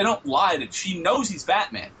 they don't lie that she knows he's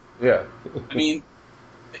Batman. Yeah. I mean,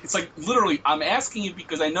 it's like, literally, I'm asking you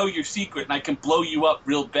because I know your secret and I can blow you up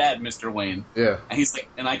real bad, Mr. Wayne. Yeah. And he's like,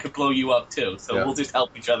 and I could blow you up too. So we'll just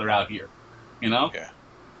help each other out here. You know? Yeah.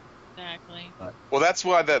 Exactly. Well, that's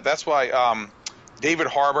why David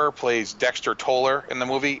Harbour plays Dexter Toller in the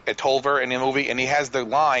movie, Tolver in the movie, and he has the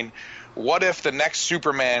line, "What if the next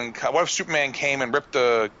Superman? What if Superman came and ripped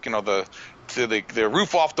the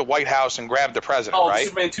roof off the White House and grabbed the president?" Oh, right?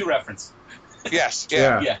 Superman 2 reference. Yes.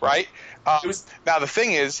 Yeah. Right. Now the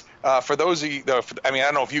thing is, for those of you, I mean, I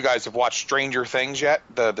don't know if you guys have watched Stranger Things yet,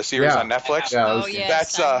 the series on Netflix. Oh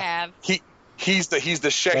yes, I have. He plays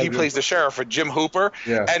the sheriff for Jim Hooper.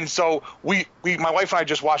 Yeah. And so my wife and I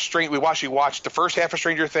just watched we watched the first half of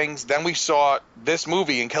Stranger Things, then we saw this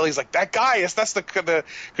movie, and Kelly's like, that guy that's the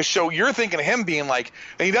show. You're thinking of him being like,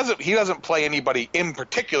 and he doesn't play anybody in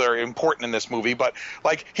particular important in this movie, but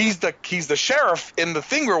like he's the sheriff in the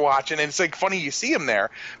thing we're watching, and it's like funny you see him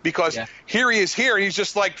there because here he is here, and he's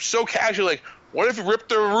just like so casual, like, what if you ripped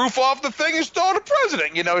the roof off the thing and stole the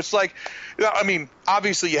president? You know, it's like, I mean,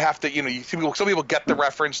 obviously you have to, some people get the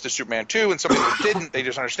reference to Superman 2 and some people didn't. They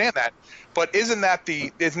just understand that. But isn't that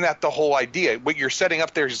the whole idea? What you're setting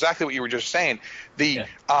up there is exactly what you were just saying. The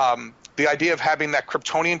idea of having that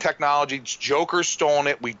Kryptonian technology, Joker's stolen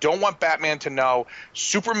it. We don't want Batman to know.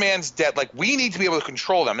 Superman's dead. Like, we need to be able to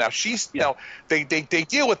control them. Now, they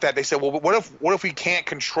deal with that. They say, well, what if we can't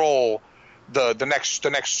control the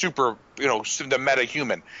next super, the meta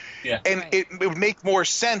human? And it would make more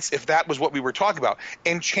sense if that was what we were talking about.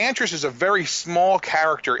 Enchantress is a very small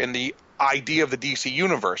character in the idea of the DC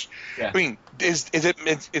universe. I mean, is it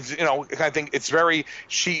I think it's very,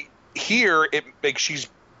 she's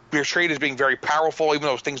portrayed as being very powerful, even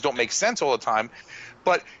though things don't make sense all the time,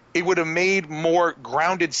 but it would have made more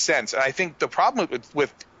grounded sense. And I think the problem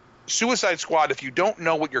with Suicide Squad, if you don't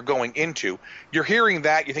know what you're going into, you're hearing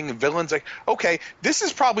that, you're thinking villains, like, okay, this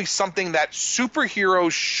is probably something that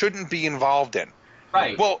superheroes shouldn't be involved in.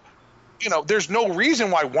 Right. Well, there's no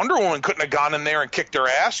reason why Wonder Woman couldn't have gone in there and kicked their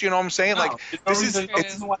ass, you know what I'm saying? No, like, this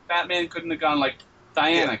is why Batman couldn't have gone, like,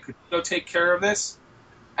 Diana, could you go take care of this?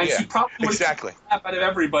 And she probably would exactly. have out of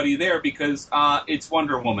everybody there because it's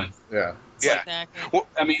Wonder Woman. Yeah. Yeah. Exactly. Well,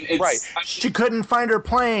 I mean, it's right. She couldn't find her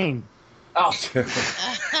plane. Oh,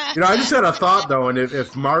 I just had a thought though, and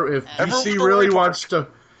if DC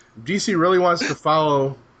really wants to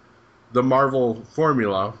follow the Marvel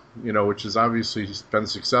formula, which has obviously been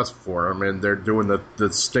successful for them, and they're doing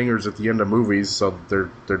the stingers at the end of movies, so they're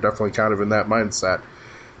definitely kind of in that mindset.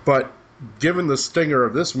 But given the stinger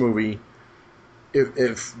of this movie,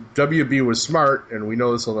 if WB was smart, and we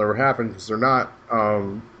know this will never happen because they're not,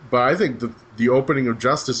 but I think the opening of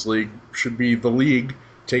Justice League should be the League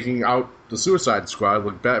taking out the Suicide Squad,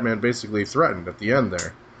 like Batman basically threatened at the end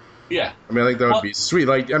there. yeah. I mean, I think that would be sweet.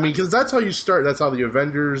 Because that's how you start. That's how the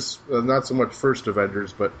Avengers, not so much first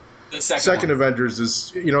Avengers, but The second Avengers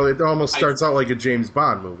is, it almost starts out like a James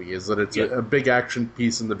Bond movie, is that it's a big action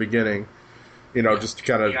piece in the beginning, just to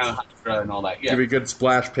kind of Hydra and all that. Yeah. give you a good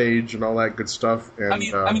splash page and all that good stuff. And,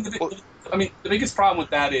 the biggest problem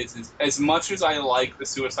with that is as much as I like the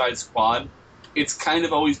Suicide Squad, it's kind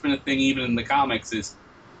of always been a thing, even in the comics, is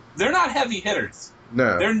they're not heavy hitters.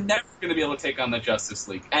 no. They're never going to be able to take on the Justice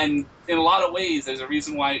League. And in a lot of ways, there's a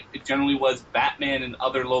reason why it generally was Batman and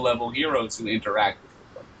other low-level heroes who interact with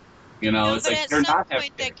them. It's but like at they're some not heavy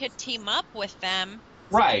point they hitters. could team up with them,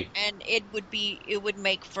 Right. and it would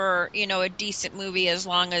make for a decent movie as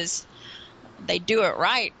long as they do it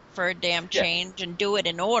right for a damn change and do it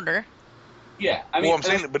in order. Yeah. I mean, I'm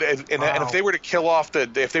saying, but and if they were to kill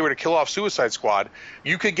off Suicide Squad,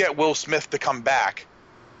 you could get Will Smith to come back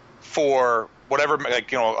for whatever,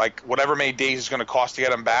 whatever many days it's going to cost to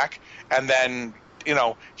get him back, and then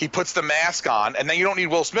he puts the mask on, and then you don't need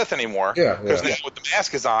Will Smith anymore. Yeah, because now with the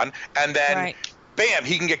mask is on, and then bam,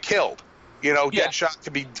 he can get killed. Deadshot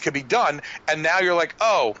could be done, and now you're like,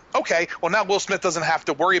 oh, okay. Well, now Will Smith doesn't have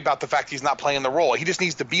to worry about the fact he's not playing the role. He just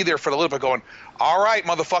needs to be there for a little bit, going, all right,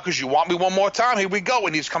 motherfuckers, you want me one more time? Here we go.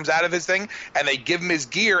 And he just comes out of his thing, and they give him his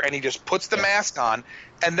gear, and he just puts the mask on,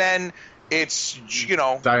 and then it's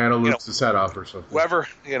Diana loops his head off or something. Whoever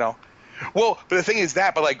Well, but the thing is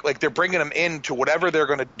but they're bringing him into whatever they're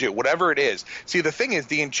going to do, whatever it is. See, the thing is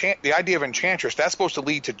the idea of Enchantress, that's supposed to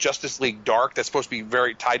lead to Justice League Dark. That's supposed to be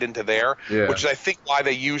very tied into there, which is I think why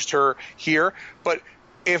they used her here. But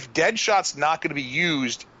if Deadshot's not going to be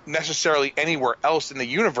used necessarily anywhere else in the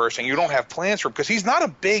universe, and you don't have plans for him, because he's not a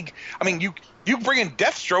big. I mean, you bring in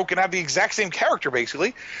Deathstroke and have the exact same character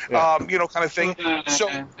basically, kind of thing. So,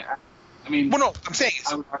 I mean, well, no, I'm saying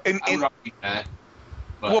I would argue that.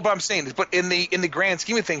 But I'm saying, but in the grand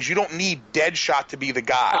scheme of things, you don't need Deadshot to be the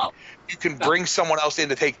guy. No. You can bring someone else in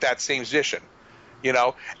to take that same position,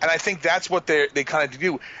 And I think that's what they kind of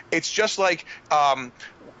do. It's just like,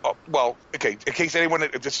 well, okay, in case anyone,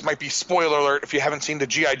 this might be spoiler alert if you haven't seen the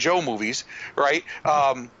G.I. Joe movies, right?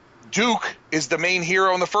 Duke is the main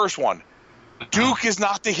hero in the first one. Duke is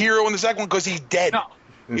not the hero in the second one because he's dead. No.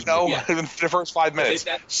 In the first 5 minutes.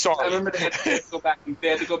 Sorry. I remember they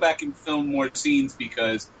had to go back and film more scenes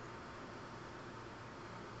because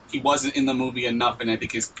he wasn't in the movie enough, and I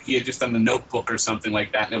think he had just done The Notebook or something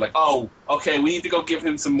like that. And they're like, "Oh, okay, we need to go give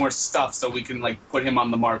him some more stuff so we can put him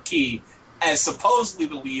on the marquee as supposedly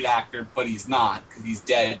the lead actor, but he's not because he's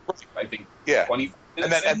dead." I think 20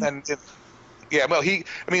 minutes and then. Yeah, well,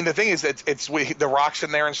 the thing is that it's The Rock's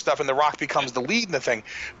in there and stuff, and The Rock becomes the lead in the thing.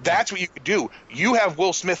 That's what you could do. You have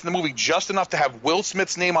Will Smith in the movie just enough to have Will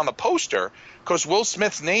Smith's name on the poster, because Will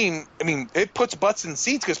Smith's name, it puts butts in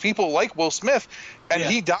seats because people like Will Smith, and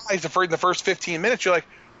he dies in the first 15 minutes. You're like,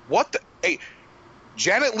 what the? Hey,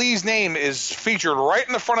 Janet Leigh's name is featured right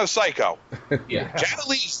in the front of Psycho. Yeah. Janet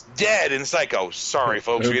Leigh's dead in Psycho. Sorry,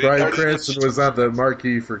 folks. Bryan Cranston was on the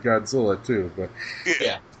marquee for Godzilla, too. But.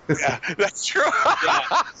 Yeah. Yeah, that's true.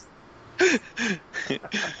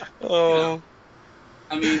 Oh,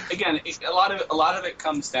 again, a lot of it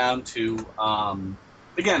comes down to,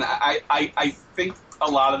 again, I think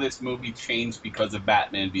a lot of this movie changed because of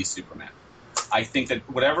Batman v Superman. I think that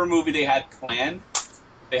whatever movie they had planned,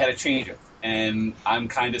 they had to change it, and I'm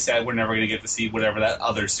kind of sad we're never going to get to see whatever that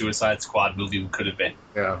other Suicide Squad movie could have been.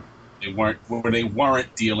 Yeah, they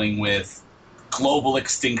weren't dealing with global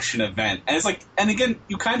extinction event. And it's like, and again,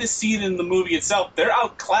 you kind of see it in the movie itself. They're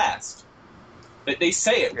outclassed. They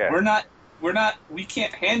say it. Yeah. We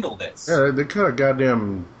can't handle this. Yeah, they cut a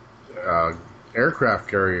goddamn aircraft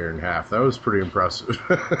carrier in half. That was pretty impressive.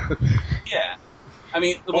 Yeah.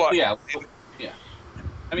 Yeah.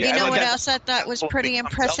 What else I thought was pretty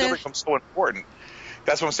impressive? That becomes so important.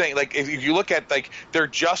 That's what I'm saying. Like, if you look at, they're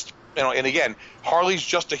just, and again, Harley's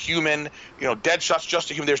just a human, Deadshot's just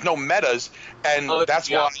a human. There's no metas, and that's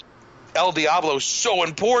why El Diablo's so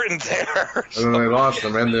important there. And then they lost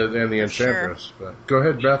him and the Enchantress. But go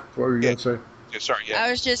ahead, Beth. What were you going to say? Sorry, yeah.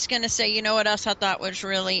 I was just going to say, you know what else I thought was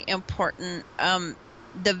really important?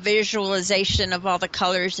 The visualization of all the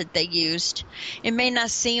colors that they used. It may not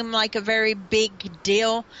seem like a very big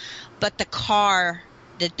deal, but the car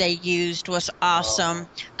that they used was awesome.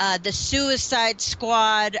 The Suicide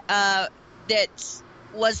Squad that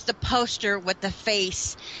was the poster with the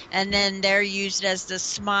face, and then they're used as the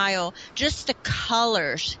smile. Just the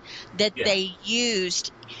colors that they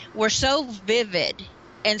used were so vivid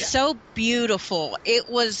and so beautiful. It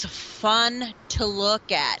was fun to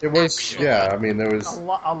look at. It was, actually. I mean, there was A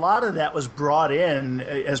lot of that was brought in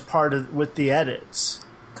as part of with the edits.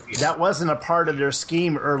 That wasn't a part of their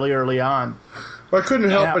scheme early on. Well, I couldn't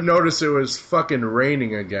help but notice it was fucking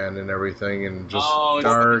raining again and everything, and just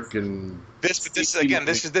dark and. This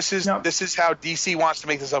is how DC wants to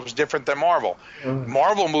make themselves different than Marvel.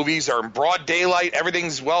 Marvel movies are in broad daylight,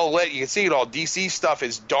 everything's well lit, you can see it all. DC stuff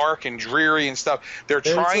is dark and dreary and stuff. They're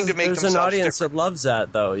trying to make themselves There's an audience different. that loves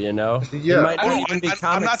that, though. You know, Yeah.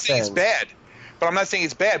 I'm not saying it's bad. But I'm not saying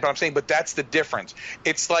it's bad, but I'm saying, but that's the difference.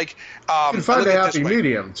 It's like you can find a happy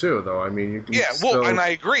medium too, though. I mean, you can and I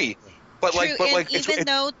agree. But True,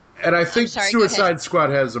 and I think Suicide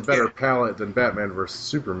Squad has a better palette than Batman vs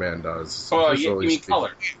Superman does. Oh, you mean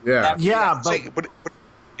color? Yeah,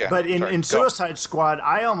 but in Suicide Squad,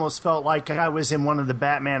 I almost felt like I was in one of the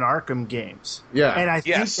Batman Arkham games. Yeah, and I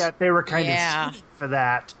think that they were kind of shooting for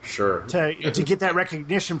that. Sure. To get that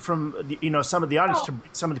recognition from some of the audience, to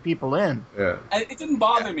bring some of the people in. Yeah. It didn't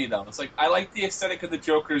bother me though. It's like I like the aesthetic of the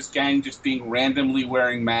Joker's gang just being randomly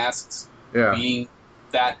wearing masks. Yeah. Being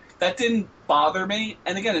that didn't bother me.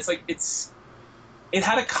 And again, it's like it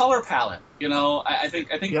had a color palette. You know, I think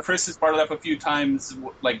Chris has brought it up a few times,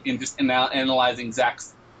 like in just analyzing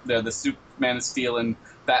Zack's the Superman of Steel and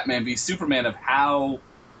Batman v Superman, of how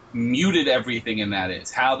muted everything in that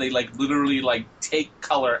is. How they literally take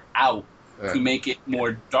color out to make it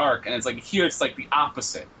more dark. And it's like here it's like the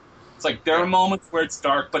opposite. It's like there are moments where it's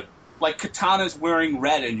dark, but like Katana's wearing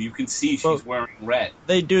red, and you can see she's wearing red.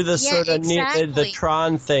 They do this sort of the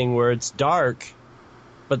Tron thing where it's dark,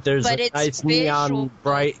 but there's a nice neon,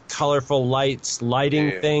 bright, colorful lights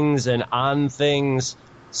lighting things and on things.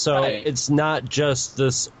 So it's not just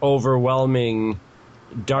this overwhelming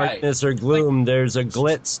darkness or gloom. There's a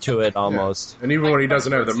glitz to it almost. And even when he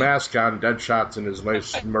doesn't have the mask on, Deadshot's in his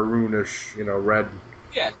nice maroonish, red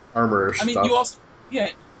armor stuff. I mean, you also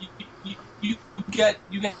you get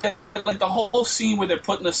like the whole scene where they're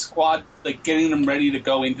putting the squad, getting them ready to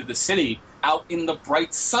go into the city out in the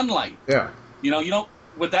bright sunlight. Yeah. You don't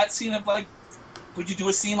with that scene of would you do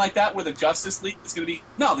a scene like that where the Justice League is going to be?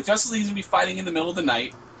 No, the Justice League is going to be fighting in the middle of the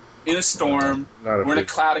night in a storm. We're in a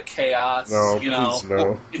cloud of chaos. No,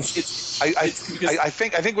 no. I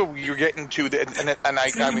think what you're getting to, I'm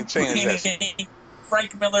saying is this.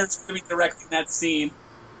 Frank Miller's going to be directing that scene.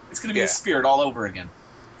 It's going to be a Spirit all over again.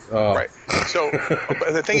 Right. So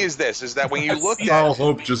the thing is this: is that when you look at all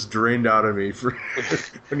hope just drained out of me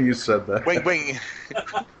when you said that.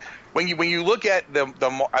 When you look at the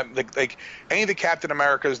any of the Captain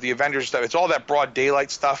Americas, the Avengers stuff, it's all that broad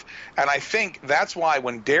daylight stuff, and I think that's why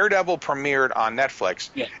when Daredevil premiered on Netflix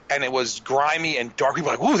and it was grimy and dark,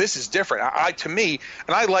 people were like, "Ooh, this is different." To me,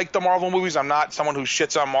 and I like the Marvel movies. I'm not someone who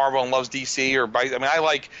shits on Marvel and loves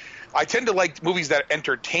DC I tend to like movies that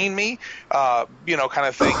entertain me, kind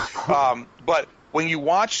of thing. But when you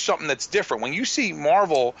watch something that's different, when you see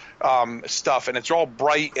Marvel stuff and it's all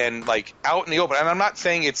bright and out in the open, and I'm not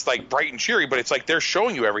saying it's bright and cheery, but it's they're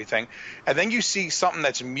showing you everything, and then you see something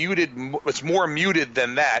that's muted, it's more muted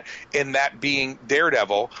than that, in that being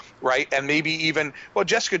Daredevil, right? And maybe even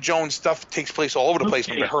Jessica Jones stuff takes place all over the place,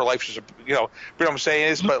 but her life is, but what I'm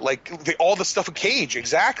saying is, but all the stuff with Cage,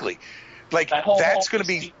 exactly, that's going to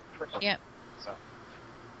be. Yeah.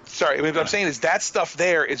 Sorry, what I'm saying is that stuff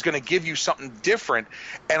there is going to give you something different,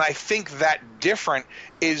 and I think that different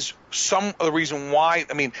is some of the reason why.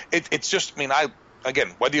 I mean, it's just. I mean,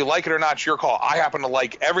 again, whether you like it or not, it's your call. I happen to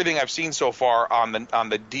like everything I've seen so far on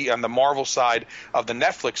the Marvel side of the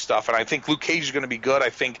Netflix stuff, and I think Luke Cage is going to be good.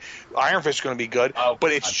 I think Iron Fist is going to be good,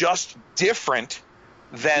 but it's just different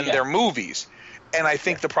than their movies. And I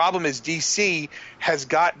think the problem is DC has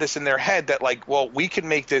got this in their head that we can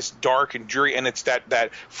make this dark and dreary, and it's that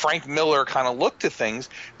Frank Miller kind of look to things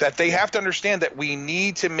that they have to understand that we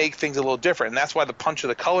need to make things a little different, and that's why the punch of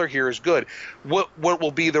the color here is good. What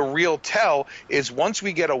will be the real tell is once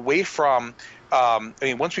we get away from,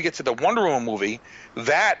 once we get to the Wonder Woman movie,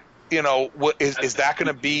 that is that going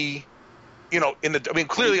to be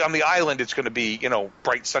clearly on the island it's going to be,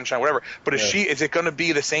 bright sunshine, whatever. But is it going to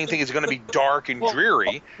be the same thing? Is it going to be dark and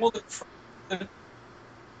dreary?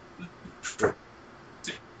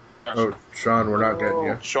 Oh, Sean, we're not getting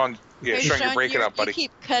you. Sean, Hey, Sean, Sean, you're breaking up, buddy. You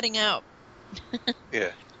keep cutting out.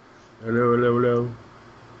 Yeah. Hello.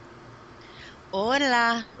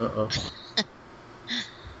 Hola. Uh-oh.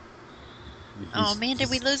 Oh, man, did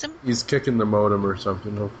we lose him? He's kicking the modem or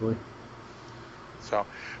something, hopefully. So,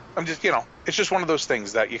 I'm just, it's just one of those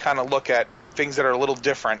things that you kind of look at things that are a little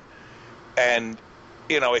different, and,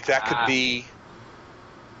 if that could be...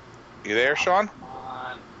 You there, Sean?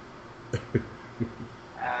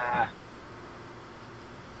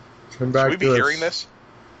 Come back. Should we be hearing this?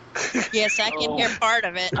 Yes, I can hear part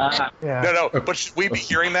of it. No, but should we be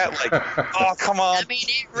hearing that? Like, oh, come on. I mean,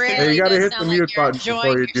 it really Hey, you got to does hit the sound mute like you're button before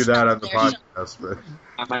enjoying you do that on the yourself podcast. But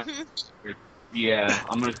I'm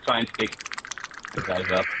going to try and pick the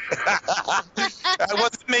guys up.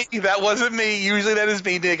 That wasn't me. Usually that is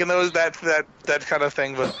me, Nick, and that kind of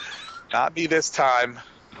thing, but not me this time.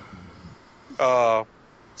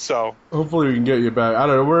 So hopefully we can get you back. I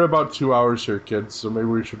don't know. We're about 2 hours here, kids, so maybe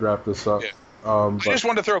we should wrap this up. Yeah. I just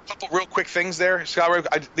wanted to throw a couple real quick things there, Scott.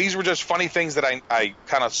 These were just funny things that I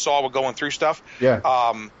kind of saw while going through stuff. Yeah.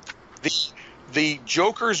 The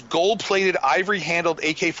Joker's gold-plated, ivory-handled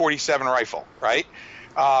AK-47 rifle, right?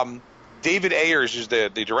 David Ayers is the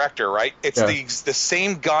director, right? It's the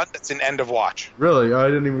same gun that's in End of Watch. Really? I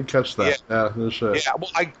didn't even catch that. Yeah, no shit. Yeah,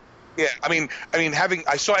 well, I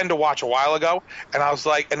saw End of Watch a while ago, and I was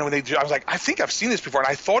like, I think I've seen this before, and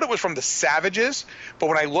I thought it was from the Savages, but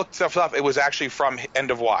when I looked stuff up, it was actually from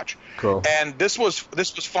End of Watch. Cool. And this was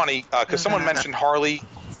funny because someone mentioned Harley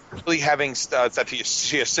having that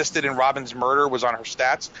she assisted in Robin's murder was on her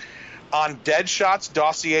stats. On Deadshot's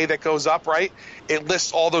dossier that goes up, right? It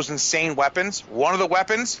lists all those insane weapons. One of the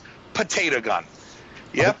weapons, potato gun.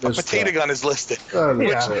 Yep, a potato gun is listed.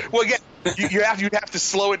 Well, again, you'd have to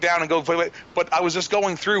slow it down and go. But I was just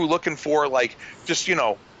going through looking for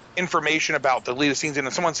information about the lead scenes,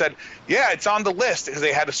 and someone said, "Yeah, it's on the list," because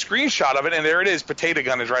they had a screenshot of it, and there it is. Potato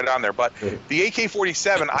gun is right on there. But the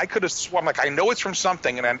AK-47, I could have sworn, I know it's from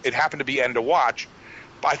something, and it happened to be End of Watch.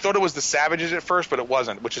 I thought it was the Savages at first, but it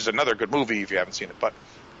wasn't, which is another good movie if you haven't seen it. But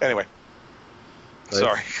anyway,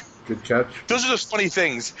 sorry. Good catch. Those are just funny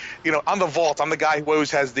things. On the vault, I'm the guy who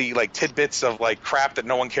always has the tidbits of crap that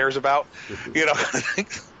no one cares about. Well,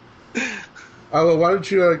 why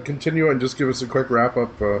don't you continue and just give us a quick wrap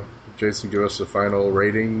up, Jason? Give us a final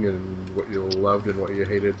rating and what you loved and what you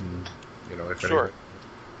hated, and if sure. anything.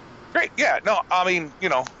 Great, yeah. No,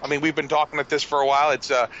 we've been talking at this for a while. It's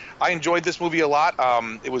I enjoyed this movie a lot.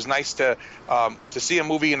 It was nice to see a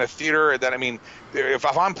movie in a theater. That if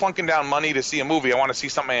I'm plunking down money to see a movie, I want to see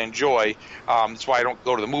something I enjoy. That's why I don't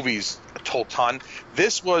go to the movies a whole ton.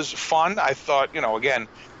 This was fun. I thought, again,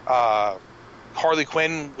 Harley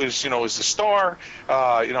Quinn was the star.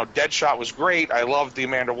 Deadshot was great. I loved the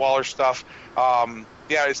Amanda Waller stuff.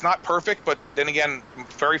 It's not perfect, but then again,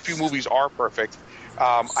 very few movies are perfect.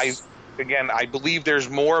 I believe there's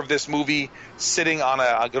more of this movie sitting on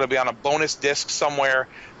going to be on a bonus disc somewhere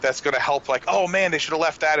that's going to help. Oh man, they should have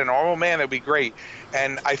left that in. Oh man, that'd be great.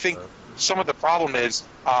 And I think some of the problem is,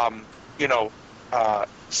 the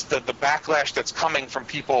backlash that's coming from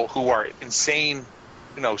people who are insane,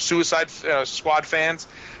 Suicide Squad fans,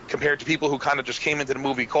 compared to people who kind of just came into the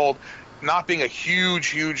movie cold. Not being a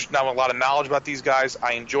huge, not a lot of knowledge about these guys.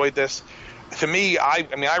 I enjoyed this. To me, I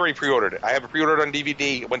already pre-ordered it. I have it pre-ordered on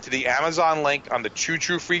DVD. Went to the Amazon link on the Two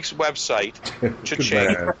True Freaks website.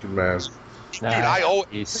 Good man. I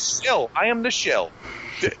am the shill.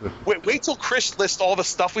 Wait till Chris lists all the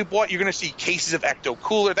stuff we bought. You're going to see cases of Ecto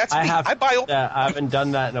Cooler. That's me. I buy all. I haven't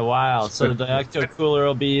done that in a while. So the Ecto Cooler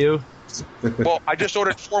will be you. Well, I just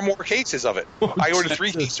ordered 4 more cases of it. I ordered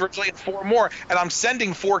 3 cases originally and 4 more, and I'm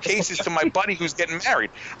sending 4 cases to my buddy who's getting married.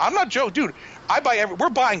 I'm not joking, dude. We're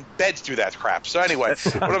buying beds through that crap. So anyway,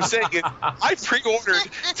 what I'm saying is, I pre-ordered.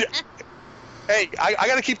 Hey, I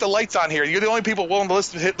got to keep the lights on here. You're the only people willing to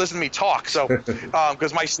listen to me talk. So,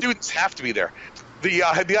 because my students have to be there. The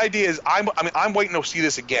idea is I'm waiting to see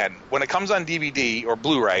this again when it comes on DVD or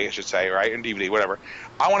Blu-ray, I should say, right, and DVD, whatever.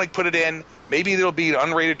 I want to put it in. Maybe it'll be an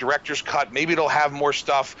unrated director's cut. Maybe it'll have more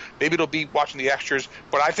stuff. Maybe it'll be watching the extras.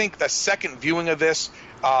 But I think the second viewing of this,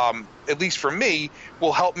 at least for me,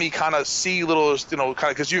 will help me kind of see little,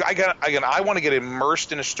 because I want to get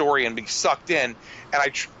immersed in a story and be sucked in.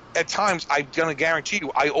 And at times, I'm gonna guarantee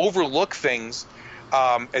you, I overlook things.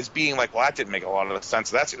 As being well, that didn't make a lot of sense.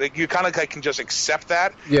 That's you kind of can just accept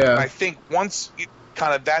that. Yeah. And I think once you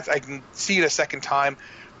kind of I can see it a second time,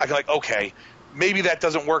 I can okay, maybe that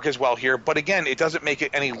doesn't work as well here. But again, it doesn't make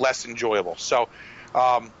it any less enjoyable. So,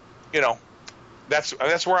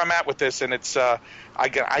 that's where I'm at with this, and it's I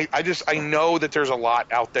know that there's a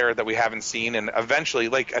lot out there that we haven't seen, and eventually,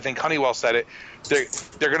 like I think Honeywell said it,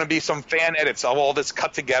 they're going to be some fan edits of all this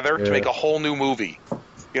cut together to make a whole new movie.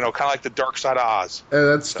 Kind of like the Dark Side of Oz.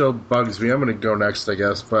 That still bugs me. I'm going to go next, I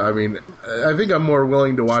guess. But, I mean, I think I'm more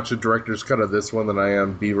willing to watch a director's cut of this one than I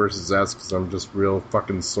am B versus S, because I'm just real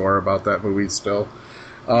fucking sore about that movie still.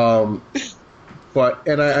 And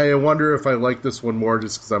I wonder if I like this one more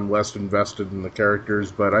just because I'm less invested in the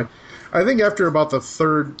characters. But I think after about the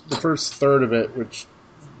first third of it, which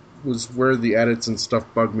was where the edits and stuff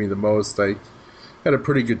bugged me the most, I had a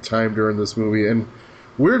pretty good time during this movie. And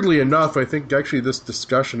weirdly enough, I think actually this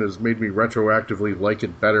discussion has made me retroactively like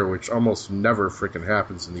it better, which almost never freaking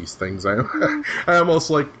happens in these things. I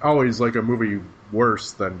almost always like a movie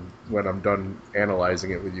worse than when I'm done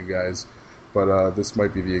analyzing it with you guys. But this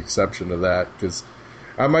might be the exception to that, because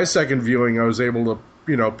on my second viewing, I was able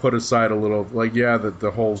to, put aside a little,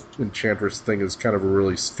 the whole Enchantress thing is kind of a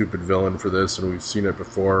really stupid villain for this, and we've seen it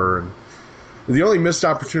before. And the only missed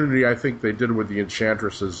opportunity I think they did with the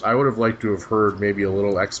Enchantress is I would have liked to have heard maybe a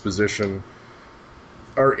little exposition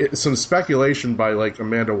or some speculation by,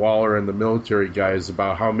 Amanda Waller and the military guys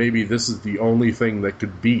about how maybe this is the only thing that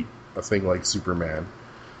could beat a thing like Superman.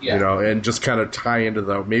 Yeah. And just kind of tie into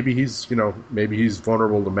maybe he's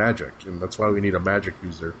vulnerable to magic, and that's why we need a magic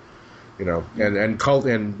user,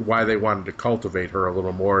 and why they wanted to cultivate her a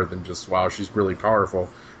little more than just, wow, she's really powerful,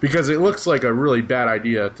 because it looks like a really bad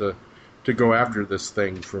idea to go after this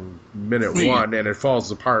thing from minute one, and it falls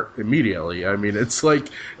apart immediately. I mean, it's like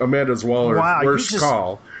Amanda Waller's worst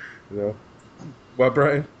call. What,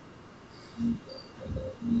 Brian?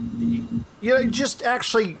 It just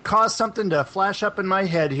actually caused something to flash up in my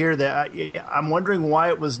head here that I'm wondering why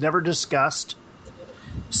it was never discussed.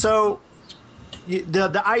 So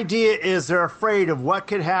the idea is they're afraid of what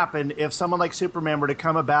could happen if someone like Superman were to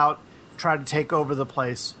come about, try to take over the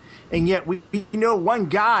place. And yet we know one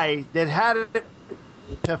guy that had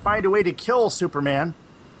to find a way to kill Superman,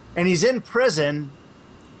 and he's in prison,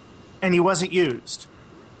 and he wasn't used.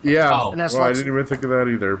 Yeah, and that's I didn't even think of that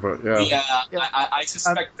either, but yeah. Yeah, I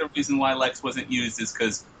suspect the reason why Lex wasn't used is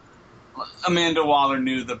because Amanda Waller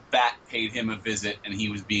knew the Bat paid him a visit and he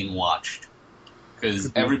was being watched.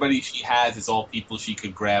 Because everybody she has is all people she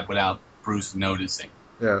could grab without Bruce noticing.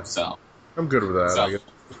 Yeah. So I'm good with that, I guess.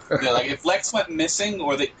 Yeah, if Lex went missing,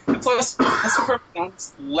 or plus, let's be perfectly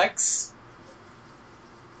honest, Lex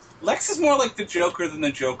is more like the Joker than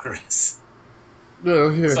the Joker is.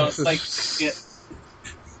 Yeah. So it's like... Yeah,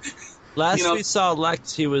 Last we saw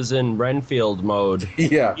Lex, he was in Renfield mode.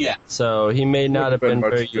 Yeah. So he may not have been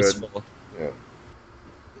very useful. Yeah.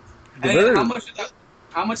 And how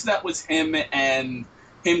much of that was him and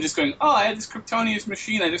him just going, I had this Kryptonian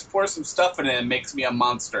machine, I just pour some stuff in it and it makes me a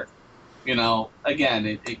monster.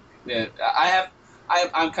 Again,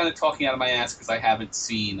 I'm kind of talking out of my ass because I haven't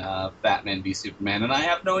seen Batman v Superman, and I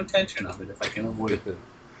have no intention of it if I can avoid it.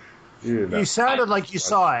 You sounded like you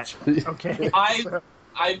saw it. Okay.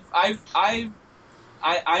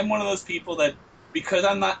 I'm one of those people that because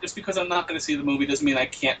I'm not going to see the movie doesn't mean I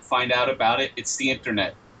can't find out about it. It's the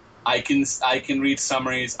internet. I can read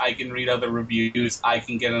summaries. I can read other reviews. I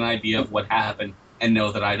can get an idea of what happened and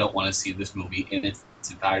know that I don't want to see this movie in its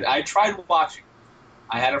entirety. I tried watching.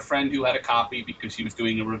 I had a friend who had a copy because she was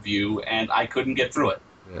doing a review, and I couldn't get through it.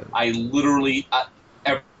 Yeah. I literally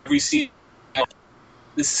every scene.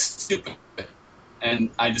 This is stupid.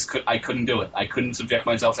 And I couldn't do it. I couldn't subject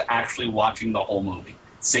myself to actually watching the whole movie.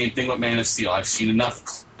 Same thing with Man of Steel. I've seen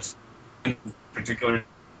enough, in particular,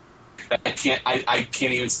 that I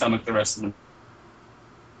can't even stomach the rest of them.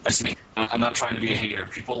 That's me. I'm not trying to be a hater.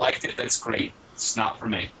 People liked it. That's great. It's not for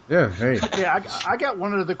me. Yeah. Hey. Yeah. I got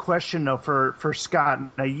one other question though for Scott.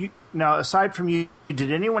 Now, aside from you,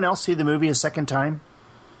 did anyone else see the movie a second time?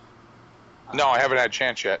 No, I haven't had a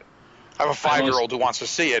chance yet. I have a 5-year-old who wants to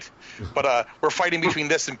see it, but we're fighting between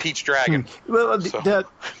this and Pete's Dragon. Well,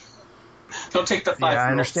 don't take the 5-year-old. Yeah,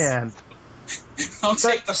 I understand. Don't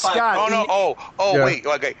take the 5-year-old. Oh, wait.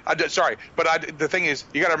 Okay, sorry, but the thing is,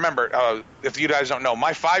 you got to remember, if you guys don't know,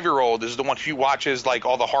 my 5-year-old is the one who watches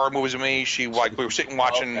all the horror movies with me. We were sitting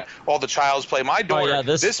watching all the Child's Play. My daughter,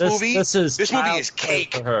 this movie is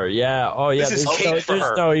cake for her. Yeah. Oh yeah. This is cake for her.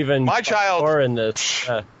 There's no even my child horror in this.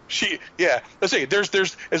 Let's say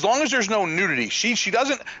there's as long as there's no nudity, she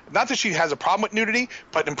doesn't, not that she has a problem with nudity,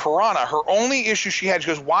 but in Piranha, her only issue she had, she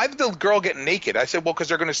goes, why did the girl get naked? I said, well, because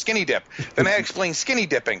they're going to skinny dip. Then I explained skinny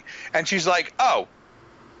dipping, and she's like, oh,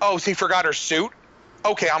 he forgot her suit.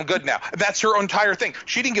 okay, I'm good now. That's her entire thing.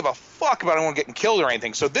 She didn't give a fuck about anyone getting killed or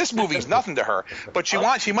anything. So this movie's nothing to her. But she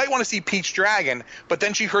might want to see Pete's Dragon. But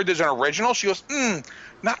then she heard there's an original. She goes,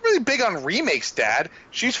 not really big on remakes, Dad.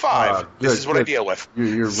 She's 5. This is what I deal with.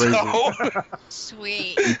 You're raising.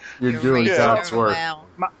 Sweet. You're doing God's work. Well.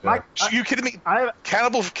 You kidding me?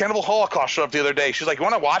 Cannibal Holocaust showed up the other day. She's like, "You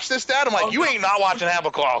want to watch this, Dad?" I'm like, "You ain't not watching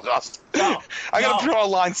Cannibal Holocaust." I gotta draw a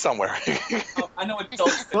line somewhere. I know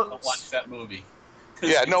adults that don't watch that movie.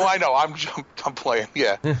 Yeah, no, I know. I'm playing.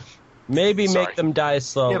 Yeah. Maybe make them die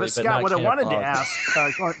slowly. Yeah, but Scott, what I wanted to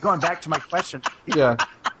ask, going back to my question. Yeah,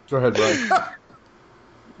 go ahead,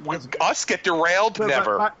 Brian. Us get derailed?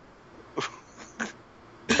 Never.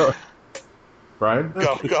 Brian?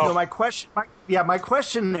 Go. No, my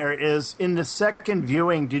question there is, in the second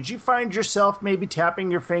viewing, did you find yourself maybe tapping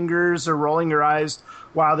your fingers or rolling your eyes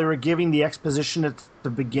while they were giving the exposition at the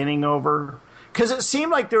beginning over? Because it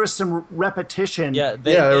seemed like there was some repetition. Yeah,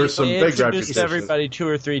 there was some big introduced repetition. everybody 2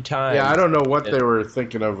 or 3 times. Yeah, I don't know what they were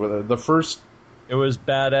thinking of with it. The first... It was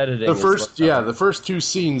bad editing. The first 2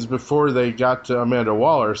 scenes before they got to Amanda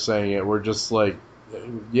Waller saying it were just like,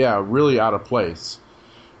 really out of place.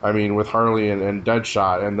 I mean, with Harley and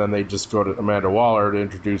Deadshot, and then they just go to Amanda Waller to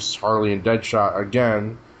introduce Harley and Deadshot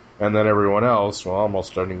again, and then everyone else, well,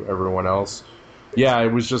 almost everyone else. Yeah,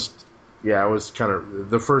 it was just, it was kind of,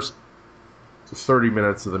 the first 30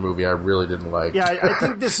 minutes of the movie I really didn't like. Yeah, I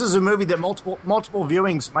think this is a movie that multiple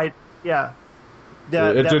viewings might, it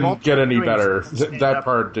didn't get any better. That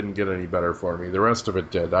part didn't get any better for me. The rest of it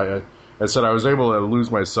did. I said I was able to lose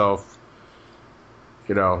myself,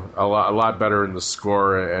 a lot better in the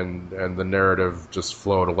score, and the narrative just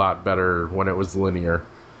flowed a lot better when it was linear.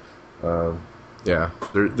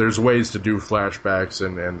 There's ways to do flashbacks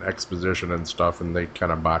and exposition and stuff, and they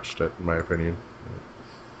kind of botched it, in my opinion.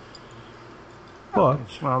 Well,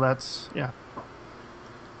 that's,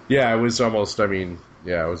 Yeah, it was almost, it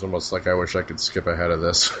was almost like I wish I could skip ahead of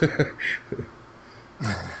this. I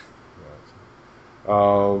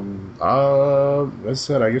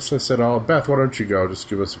guess I said all. Beth, why don't you go? Just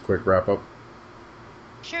give us a quick wrap up.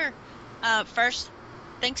 Sure. First,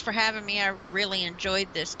 thanks for having me. I really enjoyed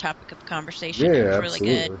this topic of conversation. Yeah, it was absolutely.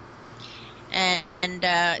 really good. And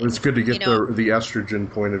it was good to get the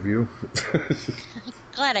estrogen point of view.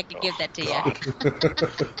 Glad I could give that to you.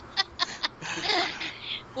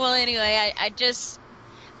 Well, anyway,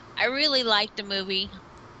 I really liked the movie.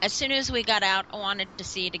 As soon as we got out, I wanted to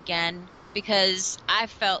see it again because I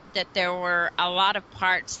felt that there were a lot of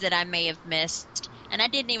parts that I may have missed. And I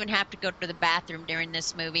didn't even have to go to the bathroom during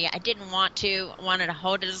this movie. I didn't want to. I wanted to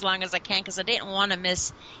hold it as long as I can because I didn't want to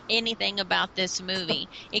miss anything about this movie.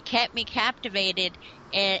 It kept me captivated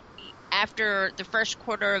after the first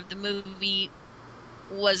quarter of the movie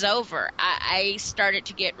was over. I started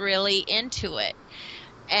to get really into it.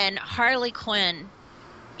 And Harley Quinn,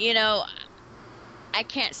 I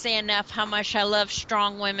can't say enough how much I love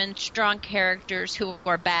strong women, strong characters who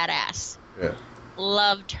are badass. Yeah.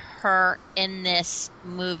 Loved her in this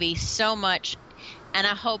movie so much, and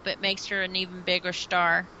I hope it makes her an even bigger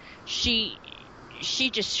star. She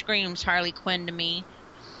just screams Harley Quinn to me.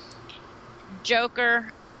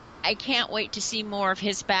 Joker, I can't wait to see more of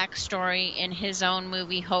his backstory in his own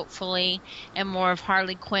movie, hopefully, and more of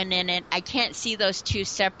Harley Quinn in it. I can't see those two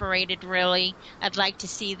separated, really. I'd like to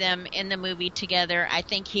see them in the movie together. I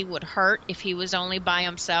think he would hurt if he was only by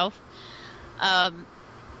himself. I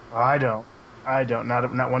don't.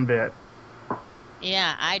 Not one bit.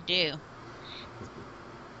 Yeah, I do.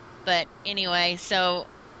 But anyway, so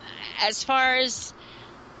as far as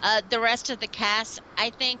the rest of the cast,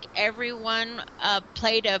 I think everyone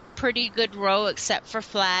played a pretty good role except for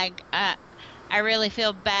Flag. I really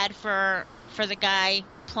feel bad for the guy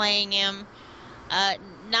playing him.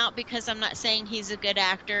 Not because I'm not saying he's a good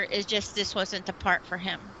actor. It's just this wasn't the part for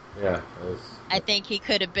him. Yeah. I think he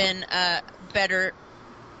could have been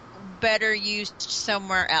better used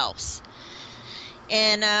somewhere else.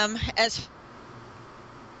 And as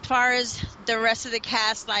far as the rest of the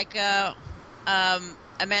cast, like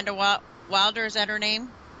Amanda Wilder, is that her name?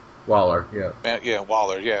 Waller, yeah. Yeah,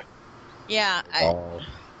 Waller, yeah. Yeah,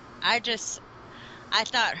 I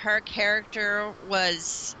thought her character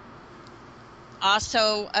was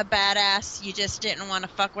also a badass. You just didn't want to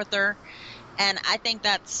fuck with her, and I think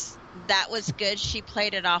that was good. She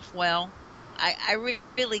played it off well. I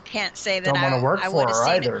really can't say that don't want to work for her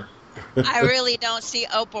either. I really don't see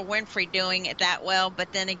Oprah Winfrey doing it that well,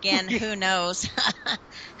 but then again, who knows?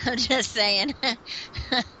 I'm just saying.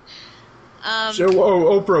 So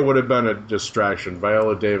Oprah would have been a distraction.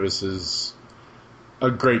 Viola Davis is a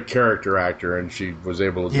great character actor, and she was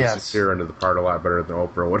able to Yes. disappear into the part a lot better than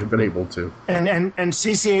Oprah would have been able to. And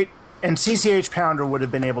CCH Pounder would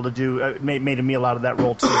have been able to do made a meal out of that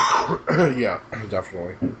role too. Yeah,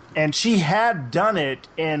 definitely. And she had done it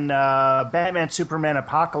in Batman Superman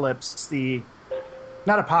Apocalypse, Enemy.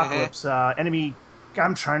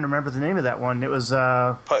 I'm trying to remember the name of that one. It was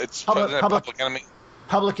It's Public Enemy.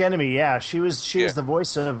 Public Enemy. Yeah, she was the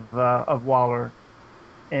voice of Waller.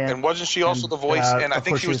 And wasn't she also the voice? And I of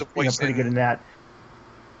think course she was the voice. pretty good in that.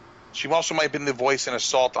 She also might have been the voice in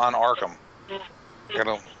Assault on Arkham.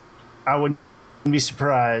 I wouldn't be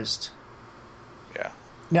surprised. Yeah.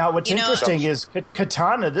 Now, what's interesting is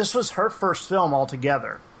Katana. This was her first film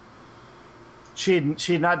altogether. She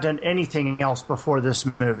had not done anything else before this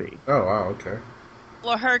movie. Oh wow, okay.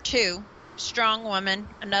 Well, her too. Strong woman,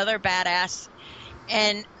 another badass.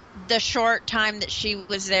 And the short time that she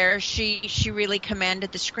was there, she really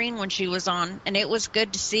commanded the screen when she was on, and it was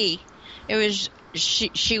good to see. It was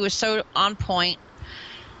she was so on point.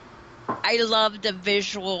 I loved the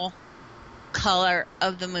visual color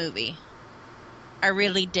of the movie. I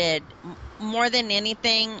really did. More than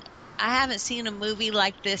anything, I haven't seen a movie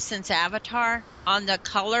like this since Avatar. On the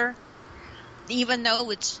color, even though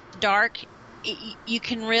it's dark, you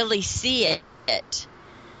can really see it.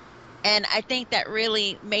 And I think that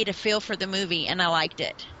really made a feel for the movie, and I liked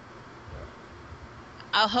it.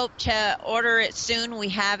 I'll hope to order it soon. We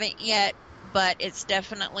haven't yet, but it's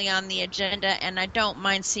definitely on the agenda, and I don't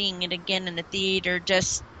mind seeing it again in the theater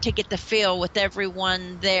just to get the feel with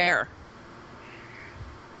everyone there.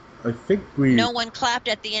 I think we... No one clapped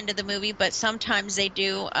at the end of the movie, but sometimes they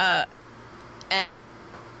do.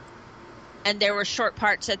 And there were short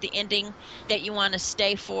parts at the ending that you want to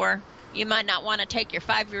stay for. You might not want to take your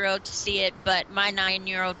 5-year-old to see it, but my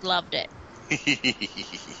 9-year-old loved it.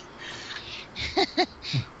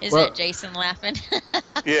 Is that Jason laughing?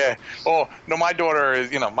 Yeah. Oh no, my daughter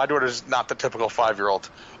is. My daughter's not the typical 5-year-old.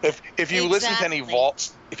 If you listen to any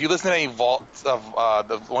vaults,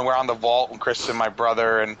 of when we're on the vault, and Chris and my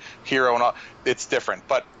brother and Hero and all, it's different.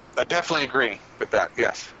 But I definitely agree with that.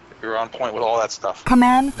 Yes, you're on point with all that stuff.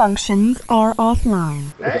 Command functions are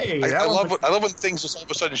offline. Hey, I love when things just all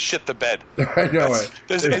of a sudden shit the bed. I know it.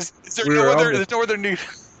 There's no other need.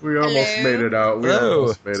 We almost made it out. We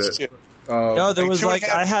almost made it. No, there was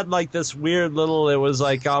I had like this weird little, it was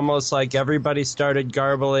like almost like everybody started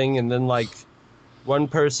garbling, and then like one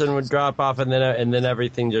person would drop off, and then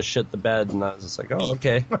everything just shit the bed, and I was just like, oh,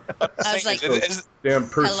 okay. I was like, damn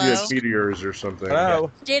Perseid hello? meteors or something.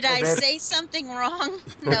 Oh. Did I say something wrong?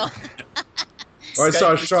 No. I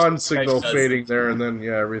saw Sean's signal fading there, and then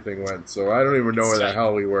everything went. So I don't even know where the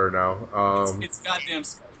hell we were now. It's goddamn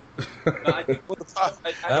Skype.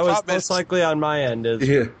 That was most likely on my end.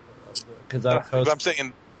 Because I'm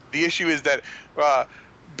saying the issue is that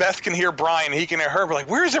Beth can hear Brian, he can hear her. We're like,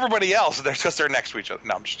 where's everybody else? They're just next to each other.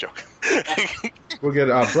 No, I'm just joking. We'll get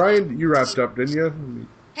Brian. You wrapped up, didn't you?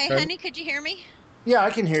 Hey, honey, could you hear me? Yeah, I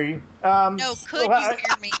can hear you. No, could you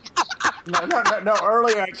hear me? No.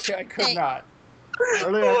 Earlier I could not.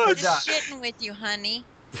 Earlier I could not. Shitting with you, honey.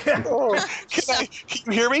 Can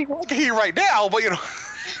you hear me? Well, I can hear you right now, but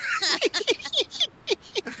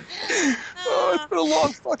it's been a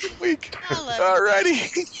long fucking week.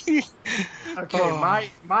 Alrighty. Okay,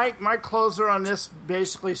 my closer on this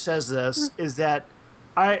basically says this, is that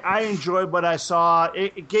I enjoyed what I saw.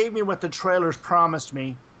 It gave me what the trailers promised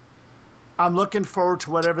me. I'm looking forward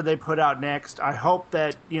to whatever they put out next. I hope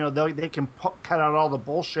that they can cut out all the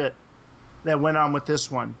bullshit that went on with this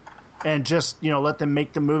one, and just let them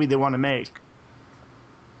make the movie they want to make.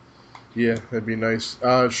 Yeah, that'd be nice.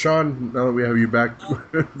 Sean, now that we have you back,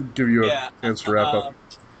 give you a chance to wrap up.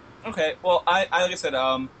 Okay, well, I like I said,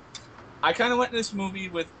 I kind of went in this movie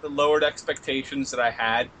with the lowered expectations that I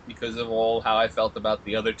had because of how I felt about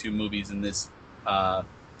the other two movies in this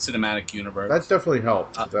cinematic universe. That definitely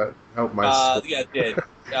helped. That helped my... Yeah, it did.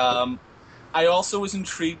 I also was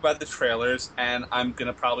intrigued by the trailers, and I'm going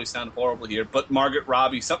to probably sound horrible here, but Margaret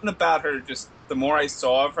Robbie, something about her, just the more I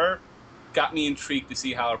saw of her, got me intrigued to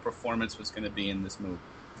see how her performance was going to be in this movie.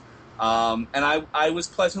 And I was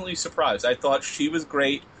pleasantly surprised. I thought she was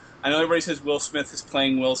great. I know everybody says Will Smith is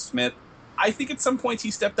playing Will Smith. I think at some points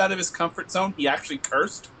he stepped out of his comfort zone. He actually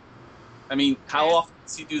cursed. I mean, how often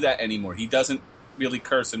does he do that anymore? He doesn't really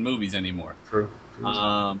curse in movies anymore. True.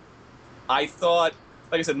 I thought,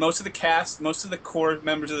 like I said, most of the cast, most of the core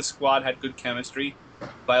members of the squad had good chemistry.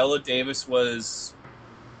 Viola Davis was,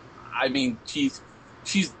 I mean, she's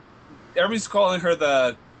everybody's calling her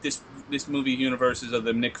this movie universes of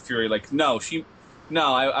the Nick Fury. Like,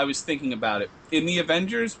 I was thinking about it. In the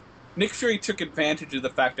Avengers, Nick Fury took advantage of the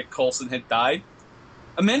fact that Coulson had died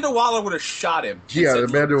Amanda Waller would have shot him. Yeah, said,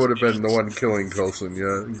 Amanda would have been the one killing Coulson.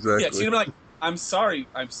 Yeah, exactly. Yeah, she'd have been like, I'm sorry,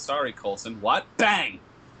 Coulson. What? Bang!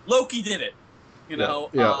 Loki did it. You know,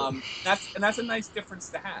 that's a nice difference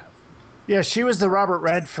to have. Yeah, she was the Robert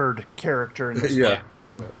Redford character in this. Yeah.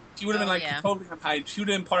 She would have been totally on Hydra. She would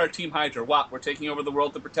have been part of Team Hydra. What? We're taking over the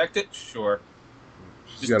world to protect it? Sure.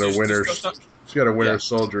 She's got a winter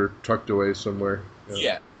soldier tucked away somewhere.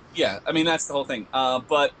 Yeah. I mean, that's the whole thing.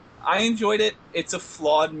 But I enjoyed it. It's a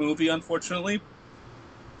flawed movie, unfortunately.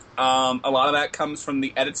 A lot of that comes from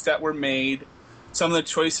the edits that were made, some of the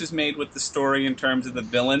choices made with the story in terms of the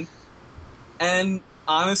villain, and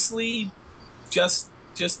honestly,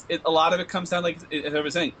 a lot of it comes down, like I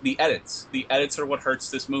was saying, the edits. The edits are what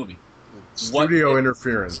hurts this movie. Studio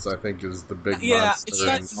interference, I think, is the big monster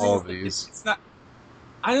in all of these. It's not.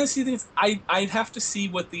 I honestly think I'd have to see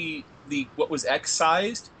what what was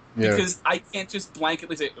excised. Yeah. Because I can't just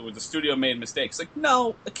blanketly say the studio made mistakes. Like,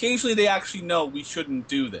 no, occasionally they actually know we shouldn't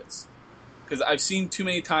do this. Because I've seen too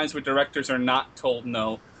many times where directors are not told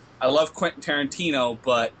no. I love Quentin Tarantino,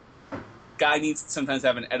 but guy needs to sometimes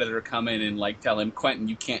have an editor come in and like tell him, Quentin,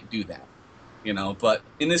 you can't do that. You know, but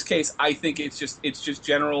in this case, I think it's just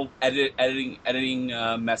general editing,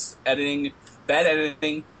 bad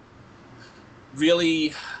editing.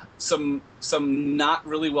 Really, some not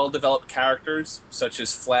really well developed characters such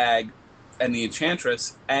as Flag and the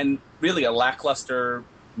Enchantress, and really a lackluster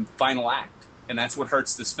final act, and that's what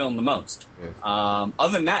hurts this film the most. Yeah.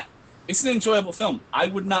 Other than that, it's an enjoyable film. I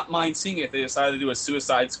would not mind seeing it if they decided to do a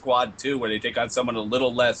Suicide Squad 2 where they take on someone a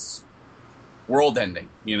little less world-ending.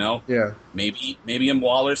 You know? Yeah. Maybe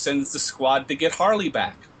Waller sends the squad to get Harley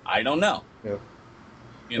back. I don't know. Yeah.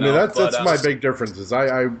 You know, that's my big difference. Is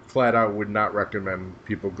I flat out would not recommend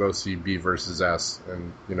people go see B versus S,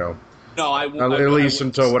 and no, I won't. At least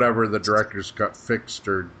until whatever the director's cut fixed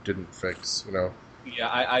or didn't fix.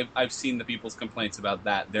 Yeah, I've seen the people's complaints about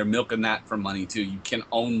that. They're milking that for money too. You can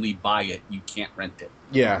only buy it. You can't rent it.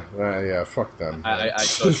 Yeah, fuck them. I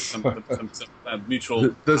saw some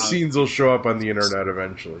mutual. The scenes will show up on the internet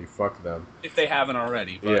eventually. Fuck them if they haven't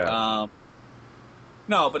already. But,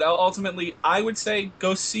 no, but ultimately, I would say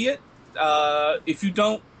go see it. If you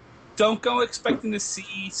don't go expecting to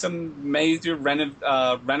see some major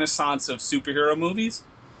renaissance of superhero movies.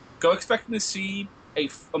 Go expecting to see a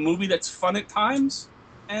movie that's fun at times,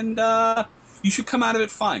 and you should come out of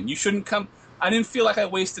it fine. You shouldn't come. I didn't feel like I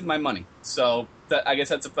wasted my money, so I guess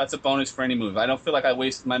that's a bonus for any movie. I don't feel like I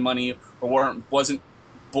wasted my money or wasn't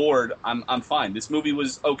bored. I'm fine. This movie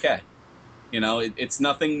was okay. It's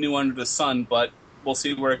nothing new under the sun, but we'll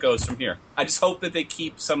see where it goes from here. I just hope that they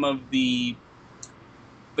keep some of the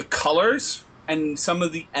colors and some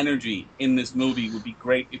of the energy in this movie. Would be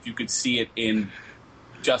great if you could see it in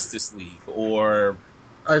Justice League or...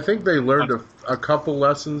 I think they learned a couple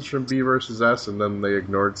lessons from B versus S, and then they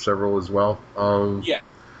ignored several as well.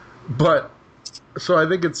 But, so I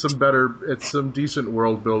think it's some decent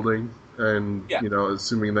world building, and,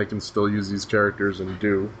 assuming they can still use these characters and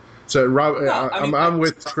do. So, I'm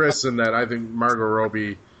with Chris in that I think Margot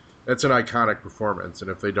Robbie, it's an iconic performance,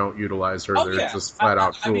 and if they don't utilize her, they're just flat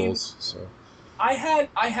out fools. I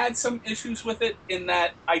had some issues with it in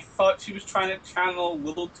that I thought she was trying to channel a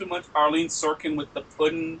little too much Arlene Sorkin with the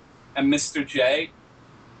Puddin' and Mr. J.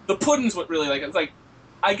 The Puddin's what really it's like,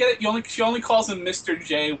 I get it. She only calls him Mr.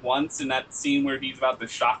 J once in that scene where he's about the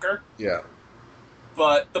shocker. Yeah.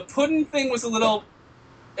 But the Puddin' thing was a little.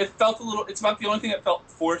 It felt a little. It's about the only thing that felt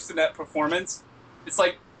forced in that performance. It's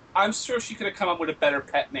like I'm sure she could have come up with a better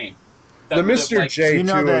pet name. The Mr. J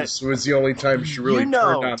too was the only time she really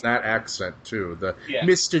turned on that accent too. The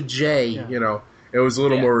Mr. J, it was a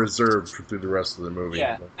little more reserved through the rest of the movie.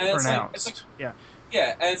 Yeah, and it's like and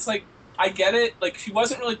it's like I get it. Like she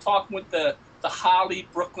wasn't really talking with the Holly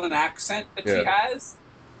Brooklyn accent that she has,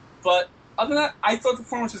 but other than that, I thought the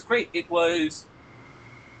performance was great. It was.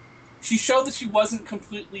 She showed that she wasn't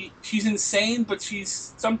completely... She's insane, but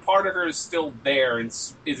some part of her is still there and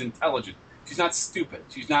is intelligent. She's not stupid.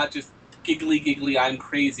 She's not just giggly, I'm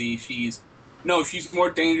crazy. She's more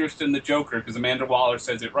dangerous than the Joker, because Amanda Waller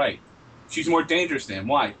says it right. She's more dangerous than him.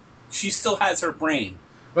 Why? She still has her brain.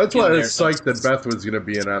 That's why I was psyched that Beth was going to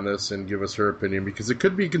be in on this and give us her opinion, because it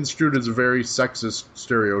could be construed as a very sexist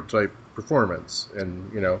stereotype performance.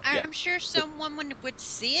 And, I'm sure someone would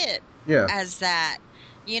see it as that.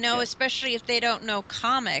 Especially if they don't know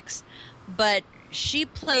comics. But she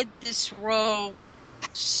played this role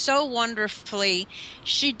so wonderfully.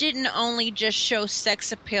 She didn't only just show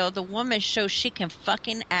sex appeal. The woman shows she can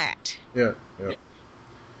fucking act. Yeah.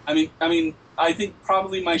 I mean, I think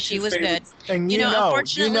probably my she was favorites. Good. And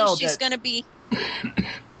unfortunately, she's going to be...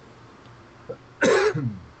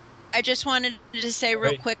 I just wanted to say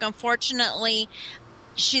real quick, unfortunately,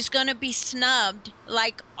 she's going to be snubbed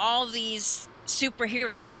like all these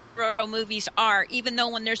superhero movies are, even though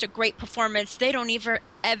when there's a great performance, they don't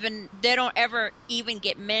ever even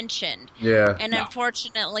get mentioned. Yeah. And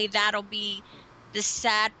unfortunately, that'll be the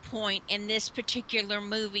sad point in this particular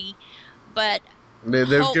movie. But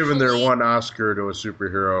they've given their one Oscar to a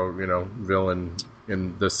superhero, villain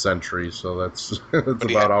in this century, so that's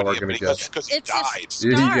about all we're going to get. Because he died.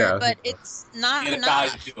 But it's not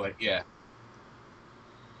enough. Died to do it, yeah.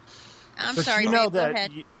 I'm but sorry, you know Dave, go that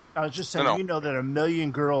ahead. I was just saying, that a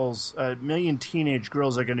million teenage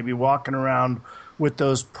girls are going to be walking around with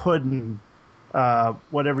those pudding,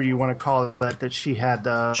 whatever you want to call it, that she had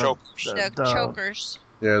the chokers.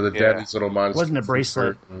 Yeah, the daddy's little monster. Wasn't a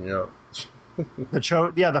bracelet. Yeah.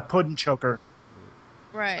 The pudding choker.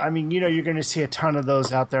 Right. I mean, you're going to see a ton of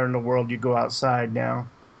those out there in the world. You go outside now.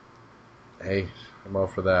 Hey, I'm all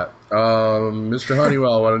for that. Mr.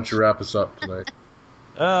 Honeywell, why don't you wrap us up tonight?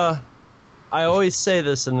 I always say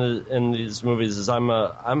this in these movies is I'm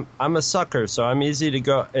a sucker, so I'm easy to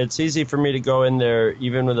go. It's easy for me to go in there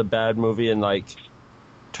even with a bad movie and like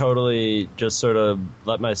totally just sort of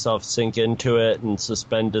let myself sink into it and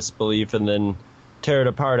suspend disbelief and then tear it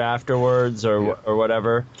apart afterwards or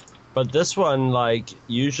whatever. But this one, like,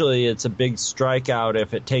 usually it's a big strikeout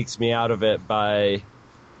if it takes me out of it by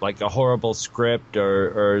like a horrible script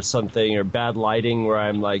or something, or bad lighting where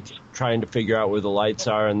I'm like trying to figure out where the lights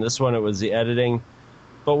are. And this one, it was the editing.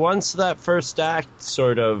 But once that first act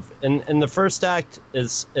sort of, and the first act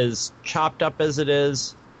is chopped up as it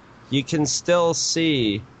is, you can still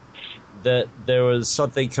see that there was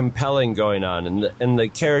something compelling going on, and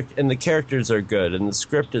the characters are good, and the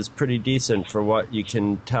script is pretty decent for what you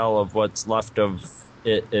can tell of what's left of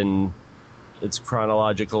it in its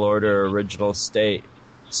chronological order, original state.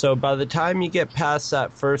 So by the time you get past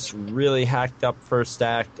that first really hacked up first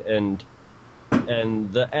act, and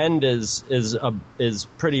the end is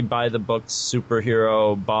pretty by the book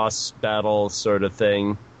superhero boss battle sort of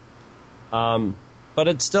thing. But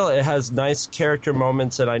it has nice character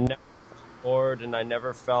moments, and I never felt bored, and I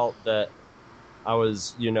never felt that I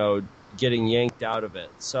was getting yanked out of it.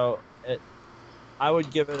 So I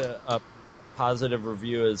would give it a positive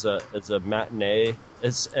review as a matinee.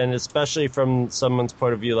 And especially from someone's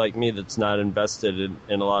point of view like me that's not invested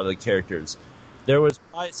in a lot of the characters. There was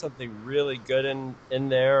probably something really good in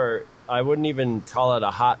there, or I wouldn't even call it a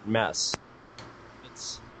hot mess.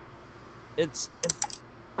 It's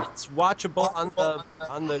watchable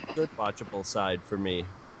on the good watchable side for me.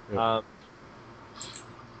 Yeah.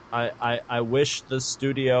 I wish the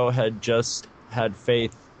studio had just had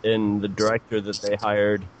faith in the director that they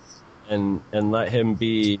hired and let him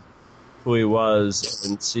be who he was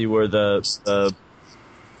and see where the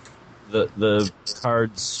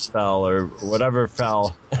cards fell or whatever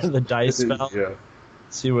fell, the dice fell. Yeah.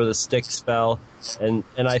 See where the sticks fell, and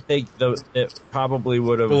I think it probably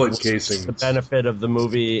would have the benefit of the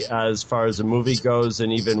movie as far as the movie goes,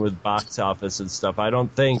 and even with box office and stuff. I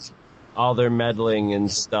don't think all their meddling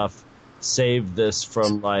and stuff saved this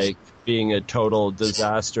from like being a total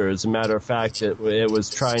disaster. As a matter of fact, it was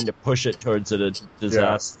trying to push it towards a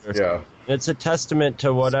disaster. Yeah. It's a testament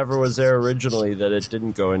to whatever was there originally that it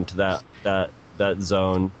didn't go into that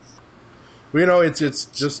zone. Well, it's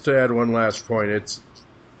just to add one last point.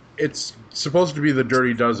 It's supposed to be the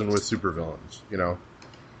Dirty Dozen with supervillains,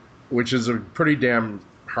 which is a pretty damn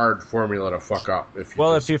hard formula to fuck up.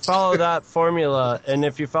 If you follow that formula, and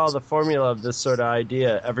if you follow the formula of this sort of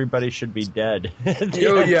idea, everybody should be dead.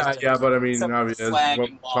 Yeah, but I mean, obviously, as what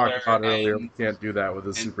we talked about earlier, we can't do that with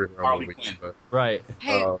a superhero movie. But, right.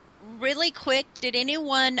 Hey, really quick, did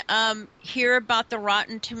anyone hear about the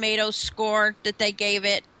Rotten Tomatoes score that they gave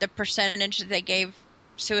it, the percentage that they gave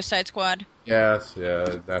Suicide Squad? Yes,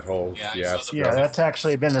 that whole that's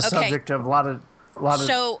actually been the subject of a lot of.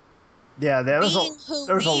 So. Yeah, there was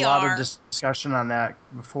a lot of discussion on that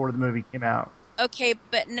before the movie came out. Okay,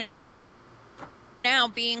 but now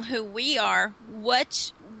being who we are,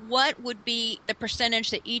 what would be the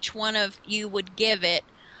percentage that each one of you would give it,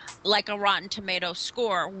 like a Rotten Tomatoes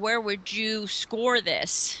score? Where would you score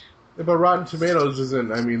this? Yeah, but Rotten Tomatoes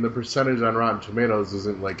isn't. I mean, the percentage on Rotten Tomatoes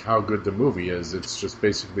isn't like how good the movie is. It's just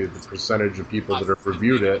basically the percentage of people that have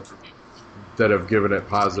reviewed it that have given it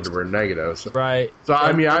positive or negative. So, right. So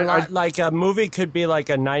I mean, I like a movie could be like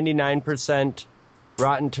a 99%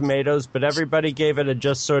 Rotten Tomatoes, but everybody gave it a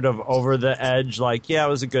just sort of over the edge, like, yeah, it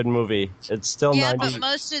was a good movie. It's still 90. But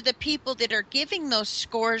most of the people that are giving those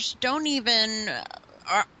scores don't even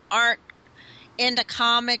aren't into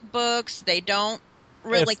comic books. They don't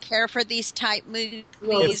really care for these type movies,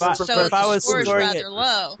 If I- so if I the was score is scoring rather it-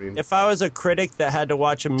 low. If I was a critic that had to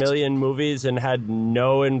watch a million movies and had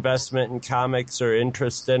no investment in comics or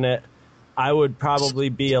interest in it, I would probably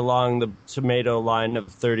be along the tomato line of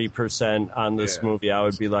 30% on this movie. I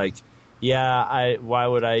would be like, why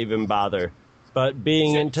would I even bother? But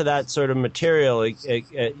being into that sort of material,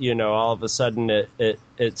 all of a sudden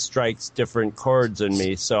it strikes different chords in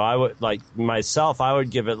me. So I would, like myself, I would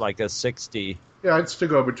give it like a 60. Yeah, I'd still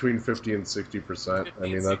go between 50 and 60%. I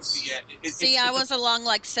mean, that's... See, I was along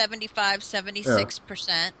like 75,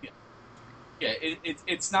 76%. Yeah,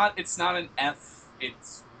 it's not an F.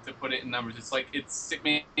 It's, to put it in numbers, it's like it's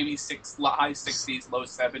maybe high 60s, low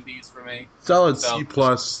 70s for me. Solid C+,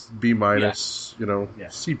 B-,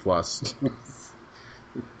 C+.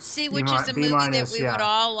 See, which is a movie that we would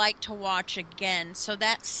all like to watch again. So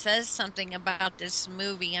that says something about this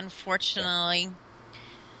movie. Unfortunately,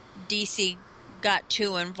 DC got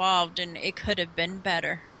too involved, and it could have been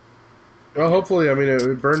better. Well, hopefully, I mean,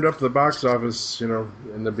 it burned up the box office,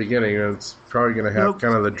 in the beginning, and it's probably going to have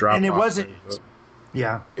kind of the drop. And it off wasn't. thing,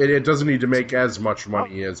 Yeah. It doesn't need to make as much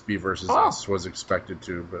money as B versus S was expected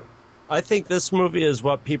to, but I think this movie is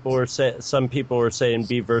what people were saying. Some people were saying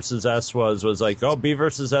B versus S was like, oh, B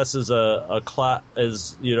versus S is is a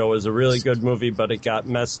really good movie, but it got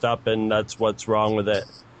messed up, and that's what's wrong with it.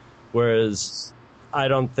 Whereas I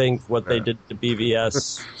don't think what they did to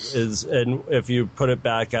BVS is, and if you put it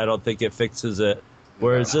back, I don't think it fixes it.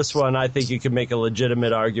 Whereas this one, I think you can make a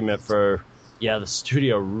legitimate argument for, the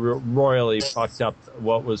studio royally fucked up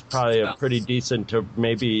what was probably a pretty decent to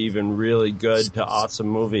maybe even really good to awesome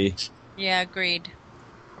movie. Yeah, agreed.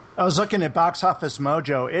 I was looking at Box Office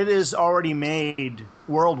Mojo. It is already made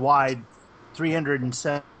worldwide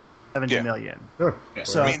 $370 million.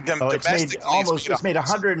 So it's made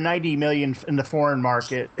 $190 million in the foreign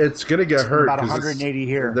market. It's going to get hurt. About 180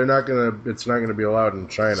 here. It's not going to be allowed in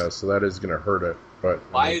China, so that is going to hurt it. But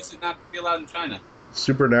why is it not be allowed in China?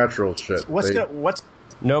 Supernatural shit. What's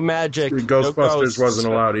no magic? Ghostbusters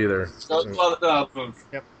wasn't allowed either.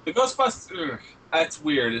 The Ghostbusters. That's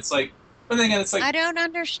weird. It's like, but then again, it's like I don't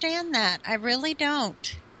understand that. I really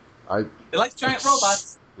don't. They like giant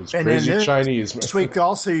robots. It's crazy Chinese. This week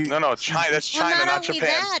also. No, China. That's China, not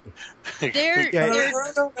Japan.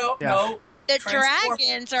 No. The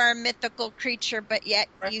dragons are a mythical creature, but yet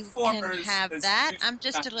you can have that. I'm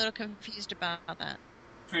just a little confused about that.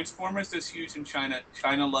 Transformers is huge in China.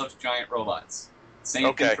 China loves giant robots.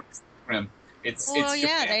 Same thing for Grim. It's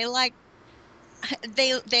Japan.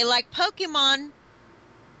 they like Pokemon.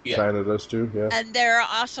 Yeah. China does too, yeah. And there are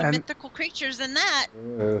also mythical creatures in that.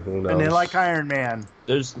 Who knows? And they like Iron Man.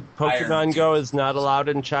 There's Pokemon Go is not allowed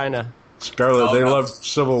in China. Scarlet, they love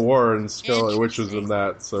Civil War and Scarlet Witch was in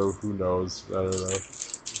that, so who knows? I don't know.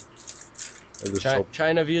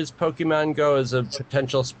 China views Pokemon Go as a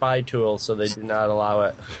potential spy tool, so they do not allow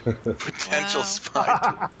it. Potential spy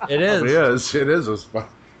tool. It is. It is a spy.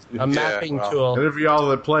 A mapping tool. And if y'all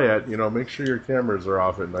that play it, make sure your cameras are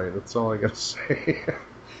off at night. That's all I gotta say.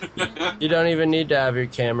 You don't even need to have your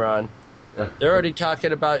camera on. They're already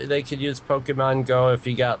talking about they could use Pokemon Go if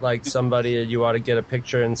you got like somebody and you want to get a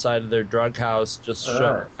picture inside of their drug house. Just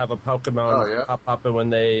have a Pokemon pop up, and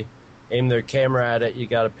when they aim their camera at it, you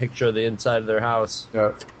got a picture of the inside of their house.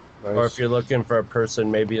 Yeah. Nice. Or if you're looking for a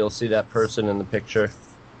person, maybe you'll see that person in the picture.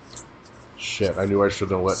 Shit, I knew I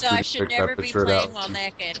shouldn't have let So I should never be playing while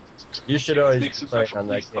naked. You should always be playing on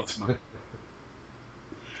that game.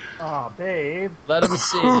 Oh, babe. Let him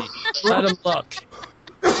see. Let him look.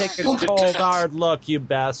 Take a cold, hard look, you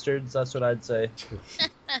bastards. That's what I'd say.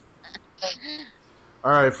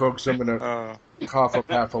 All right, folks, I'm going to cough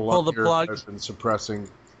up half a lung Pull the here. plug. I've been suppressing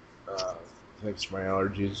thanks to my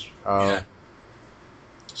allergies.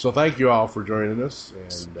 So thank you all for joining us,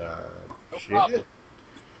 and appreciate it.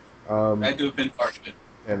 I do have been part of it.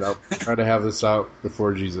 And I'll try to have this out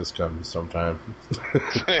before Jesus comes sometime.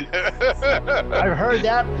 I've heard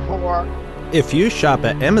that before. If you shop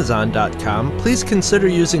at Amazon.com, please consider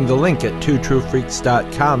using the link at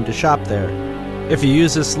twotruefreaks.com to shop there. If you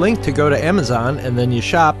use this link to go to Amazon and then you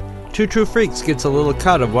shop, Two True Freaks gets a little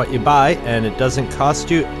cut of what you buy, and it doesn't cost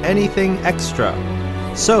you anything extra.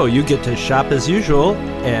 So you get to shop as usual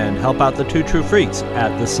and help out the Two True Freaks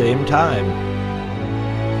at the same time.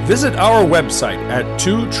 Visit our website at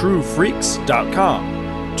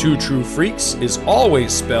twotruefreaks.com. Two True Freaks is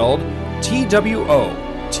always spelled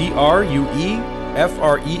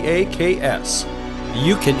TWOTRUEFREAKS.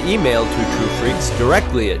 You can email Two True Freaks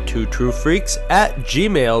directly at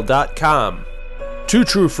twotruefreaks@gmail.com. Two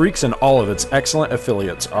True Freaks and all of its excellent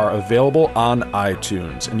affiliates are available on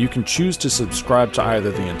iTunes, and you can choose to subscribe to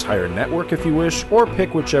either the entire network if you wish, or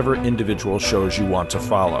pick whichever individual shows you want to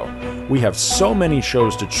follow. We have so many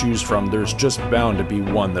shows to choose from, there's just bound to be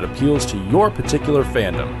one that appeals to your particular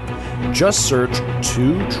fandom. Just search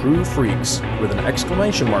Two True Freaks with an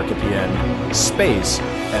exclamation mark at the end, space,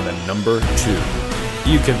 and a number 2.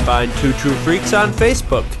 You can find Two True Freaks on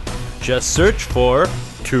Facebook. Just search for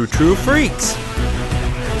Two True Freaks.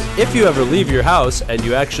 If you ever leave your house and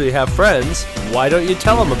you actually have friends, why don't you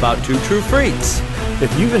tell them about Two True Freaks?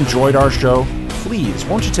 If you've enjoyed our show, please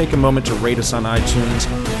won't you take a moment to rate us on iTunes?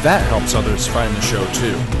 That helps others find the show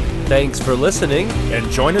too. Thanks for listening,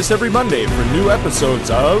 and join us every Monday for new episodes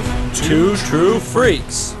of Two True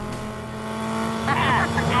Freaks.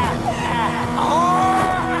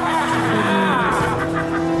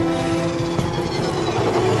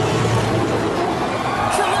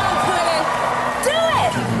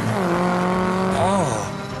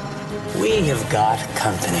 We have got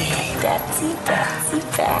company. Betsy, Betsy,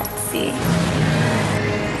 Betsy.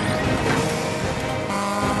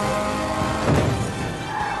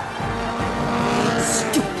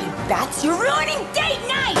 Stupid bats, you're ruining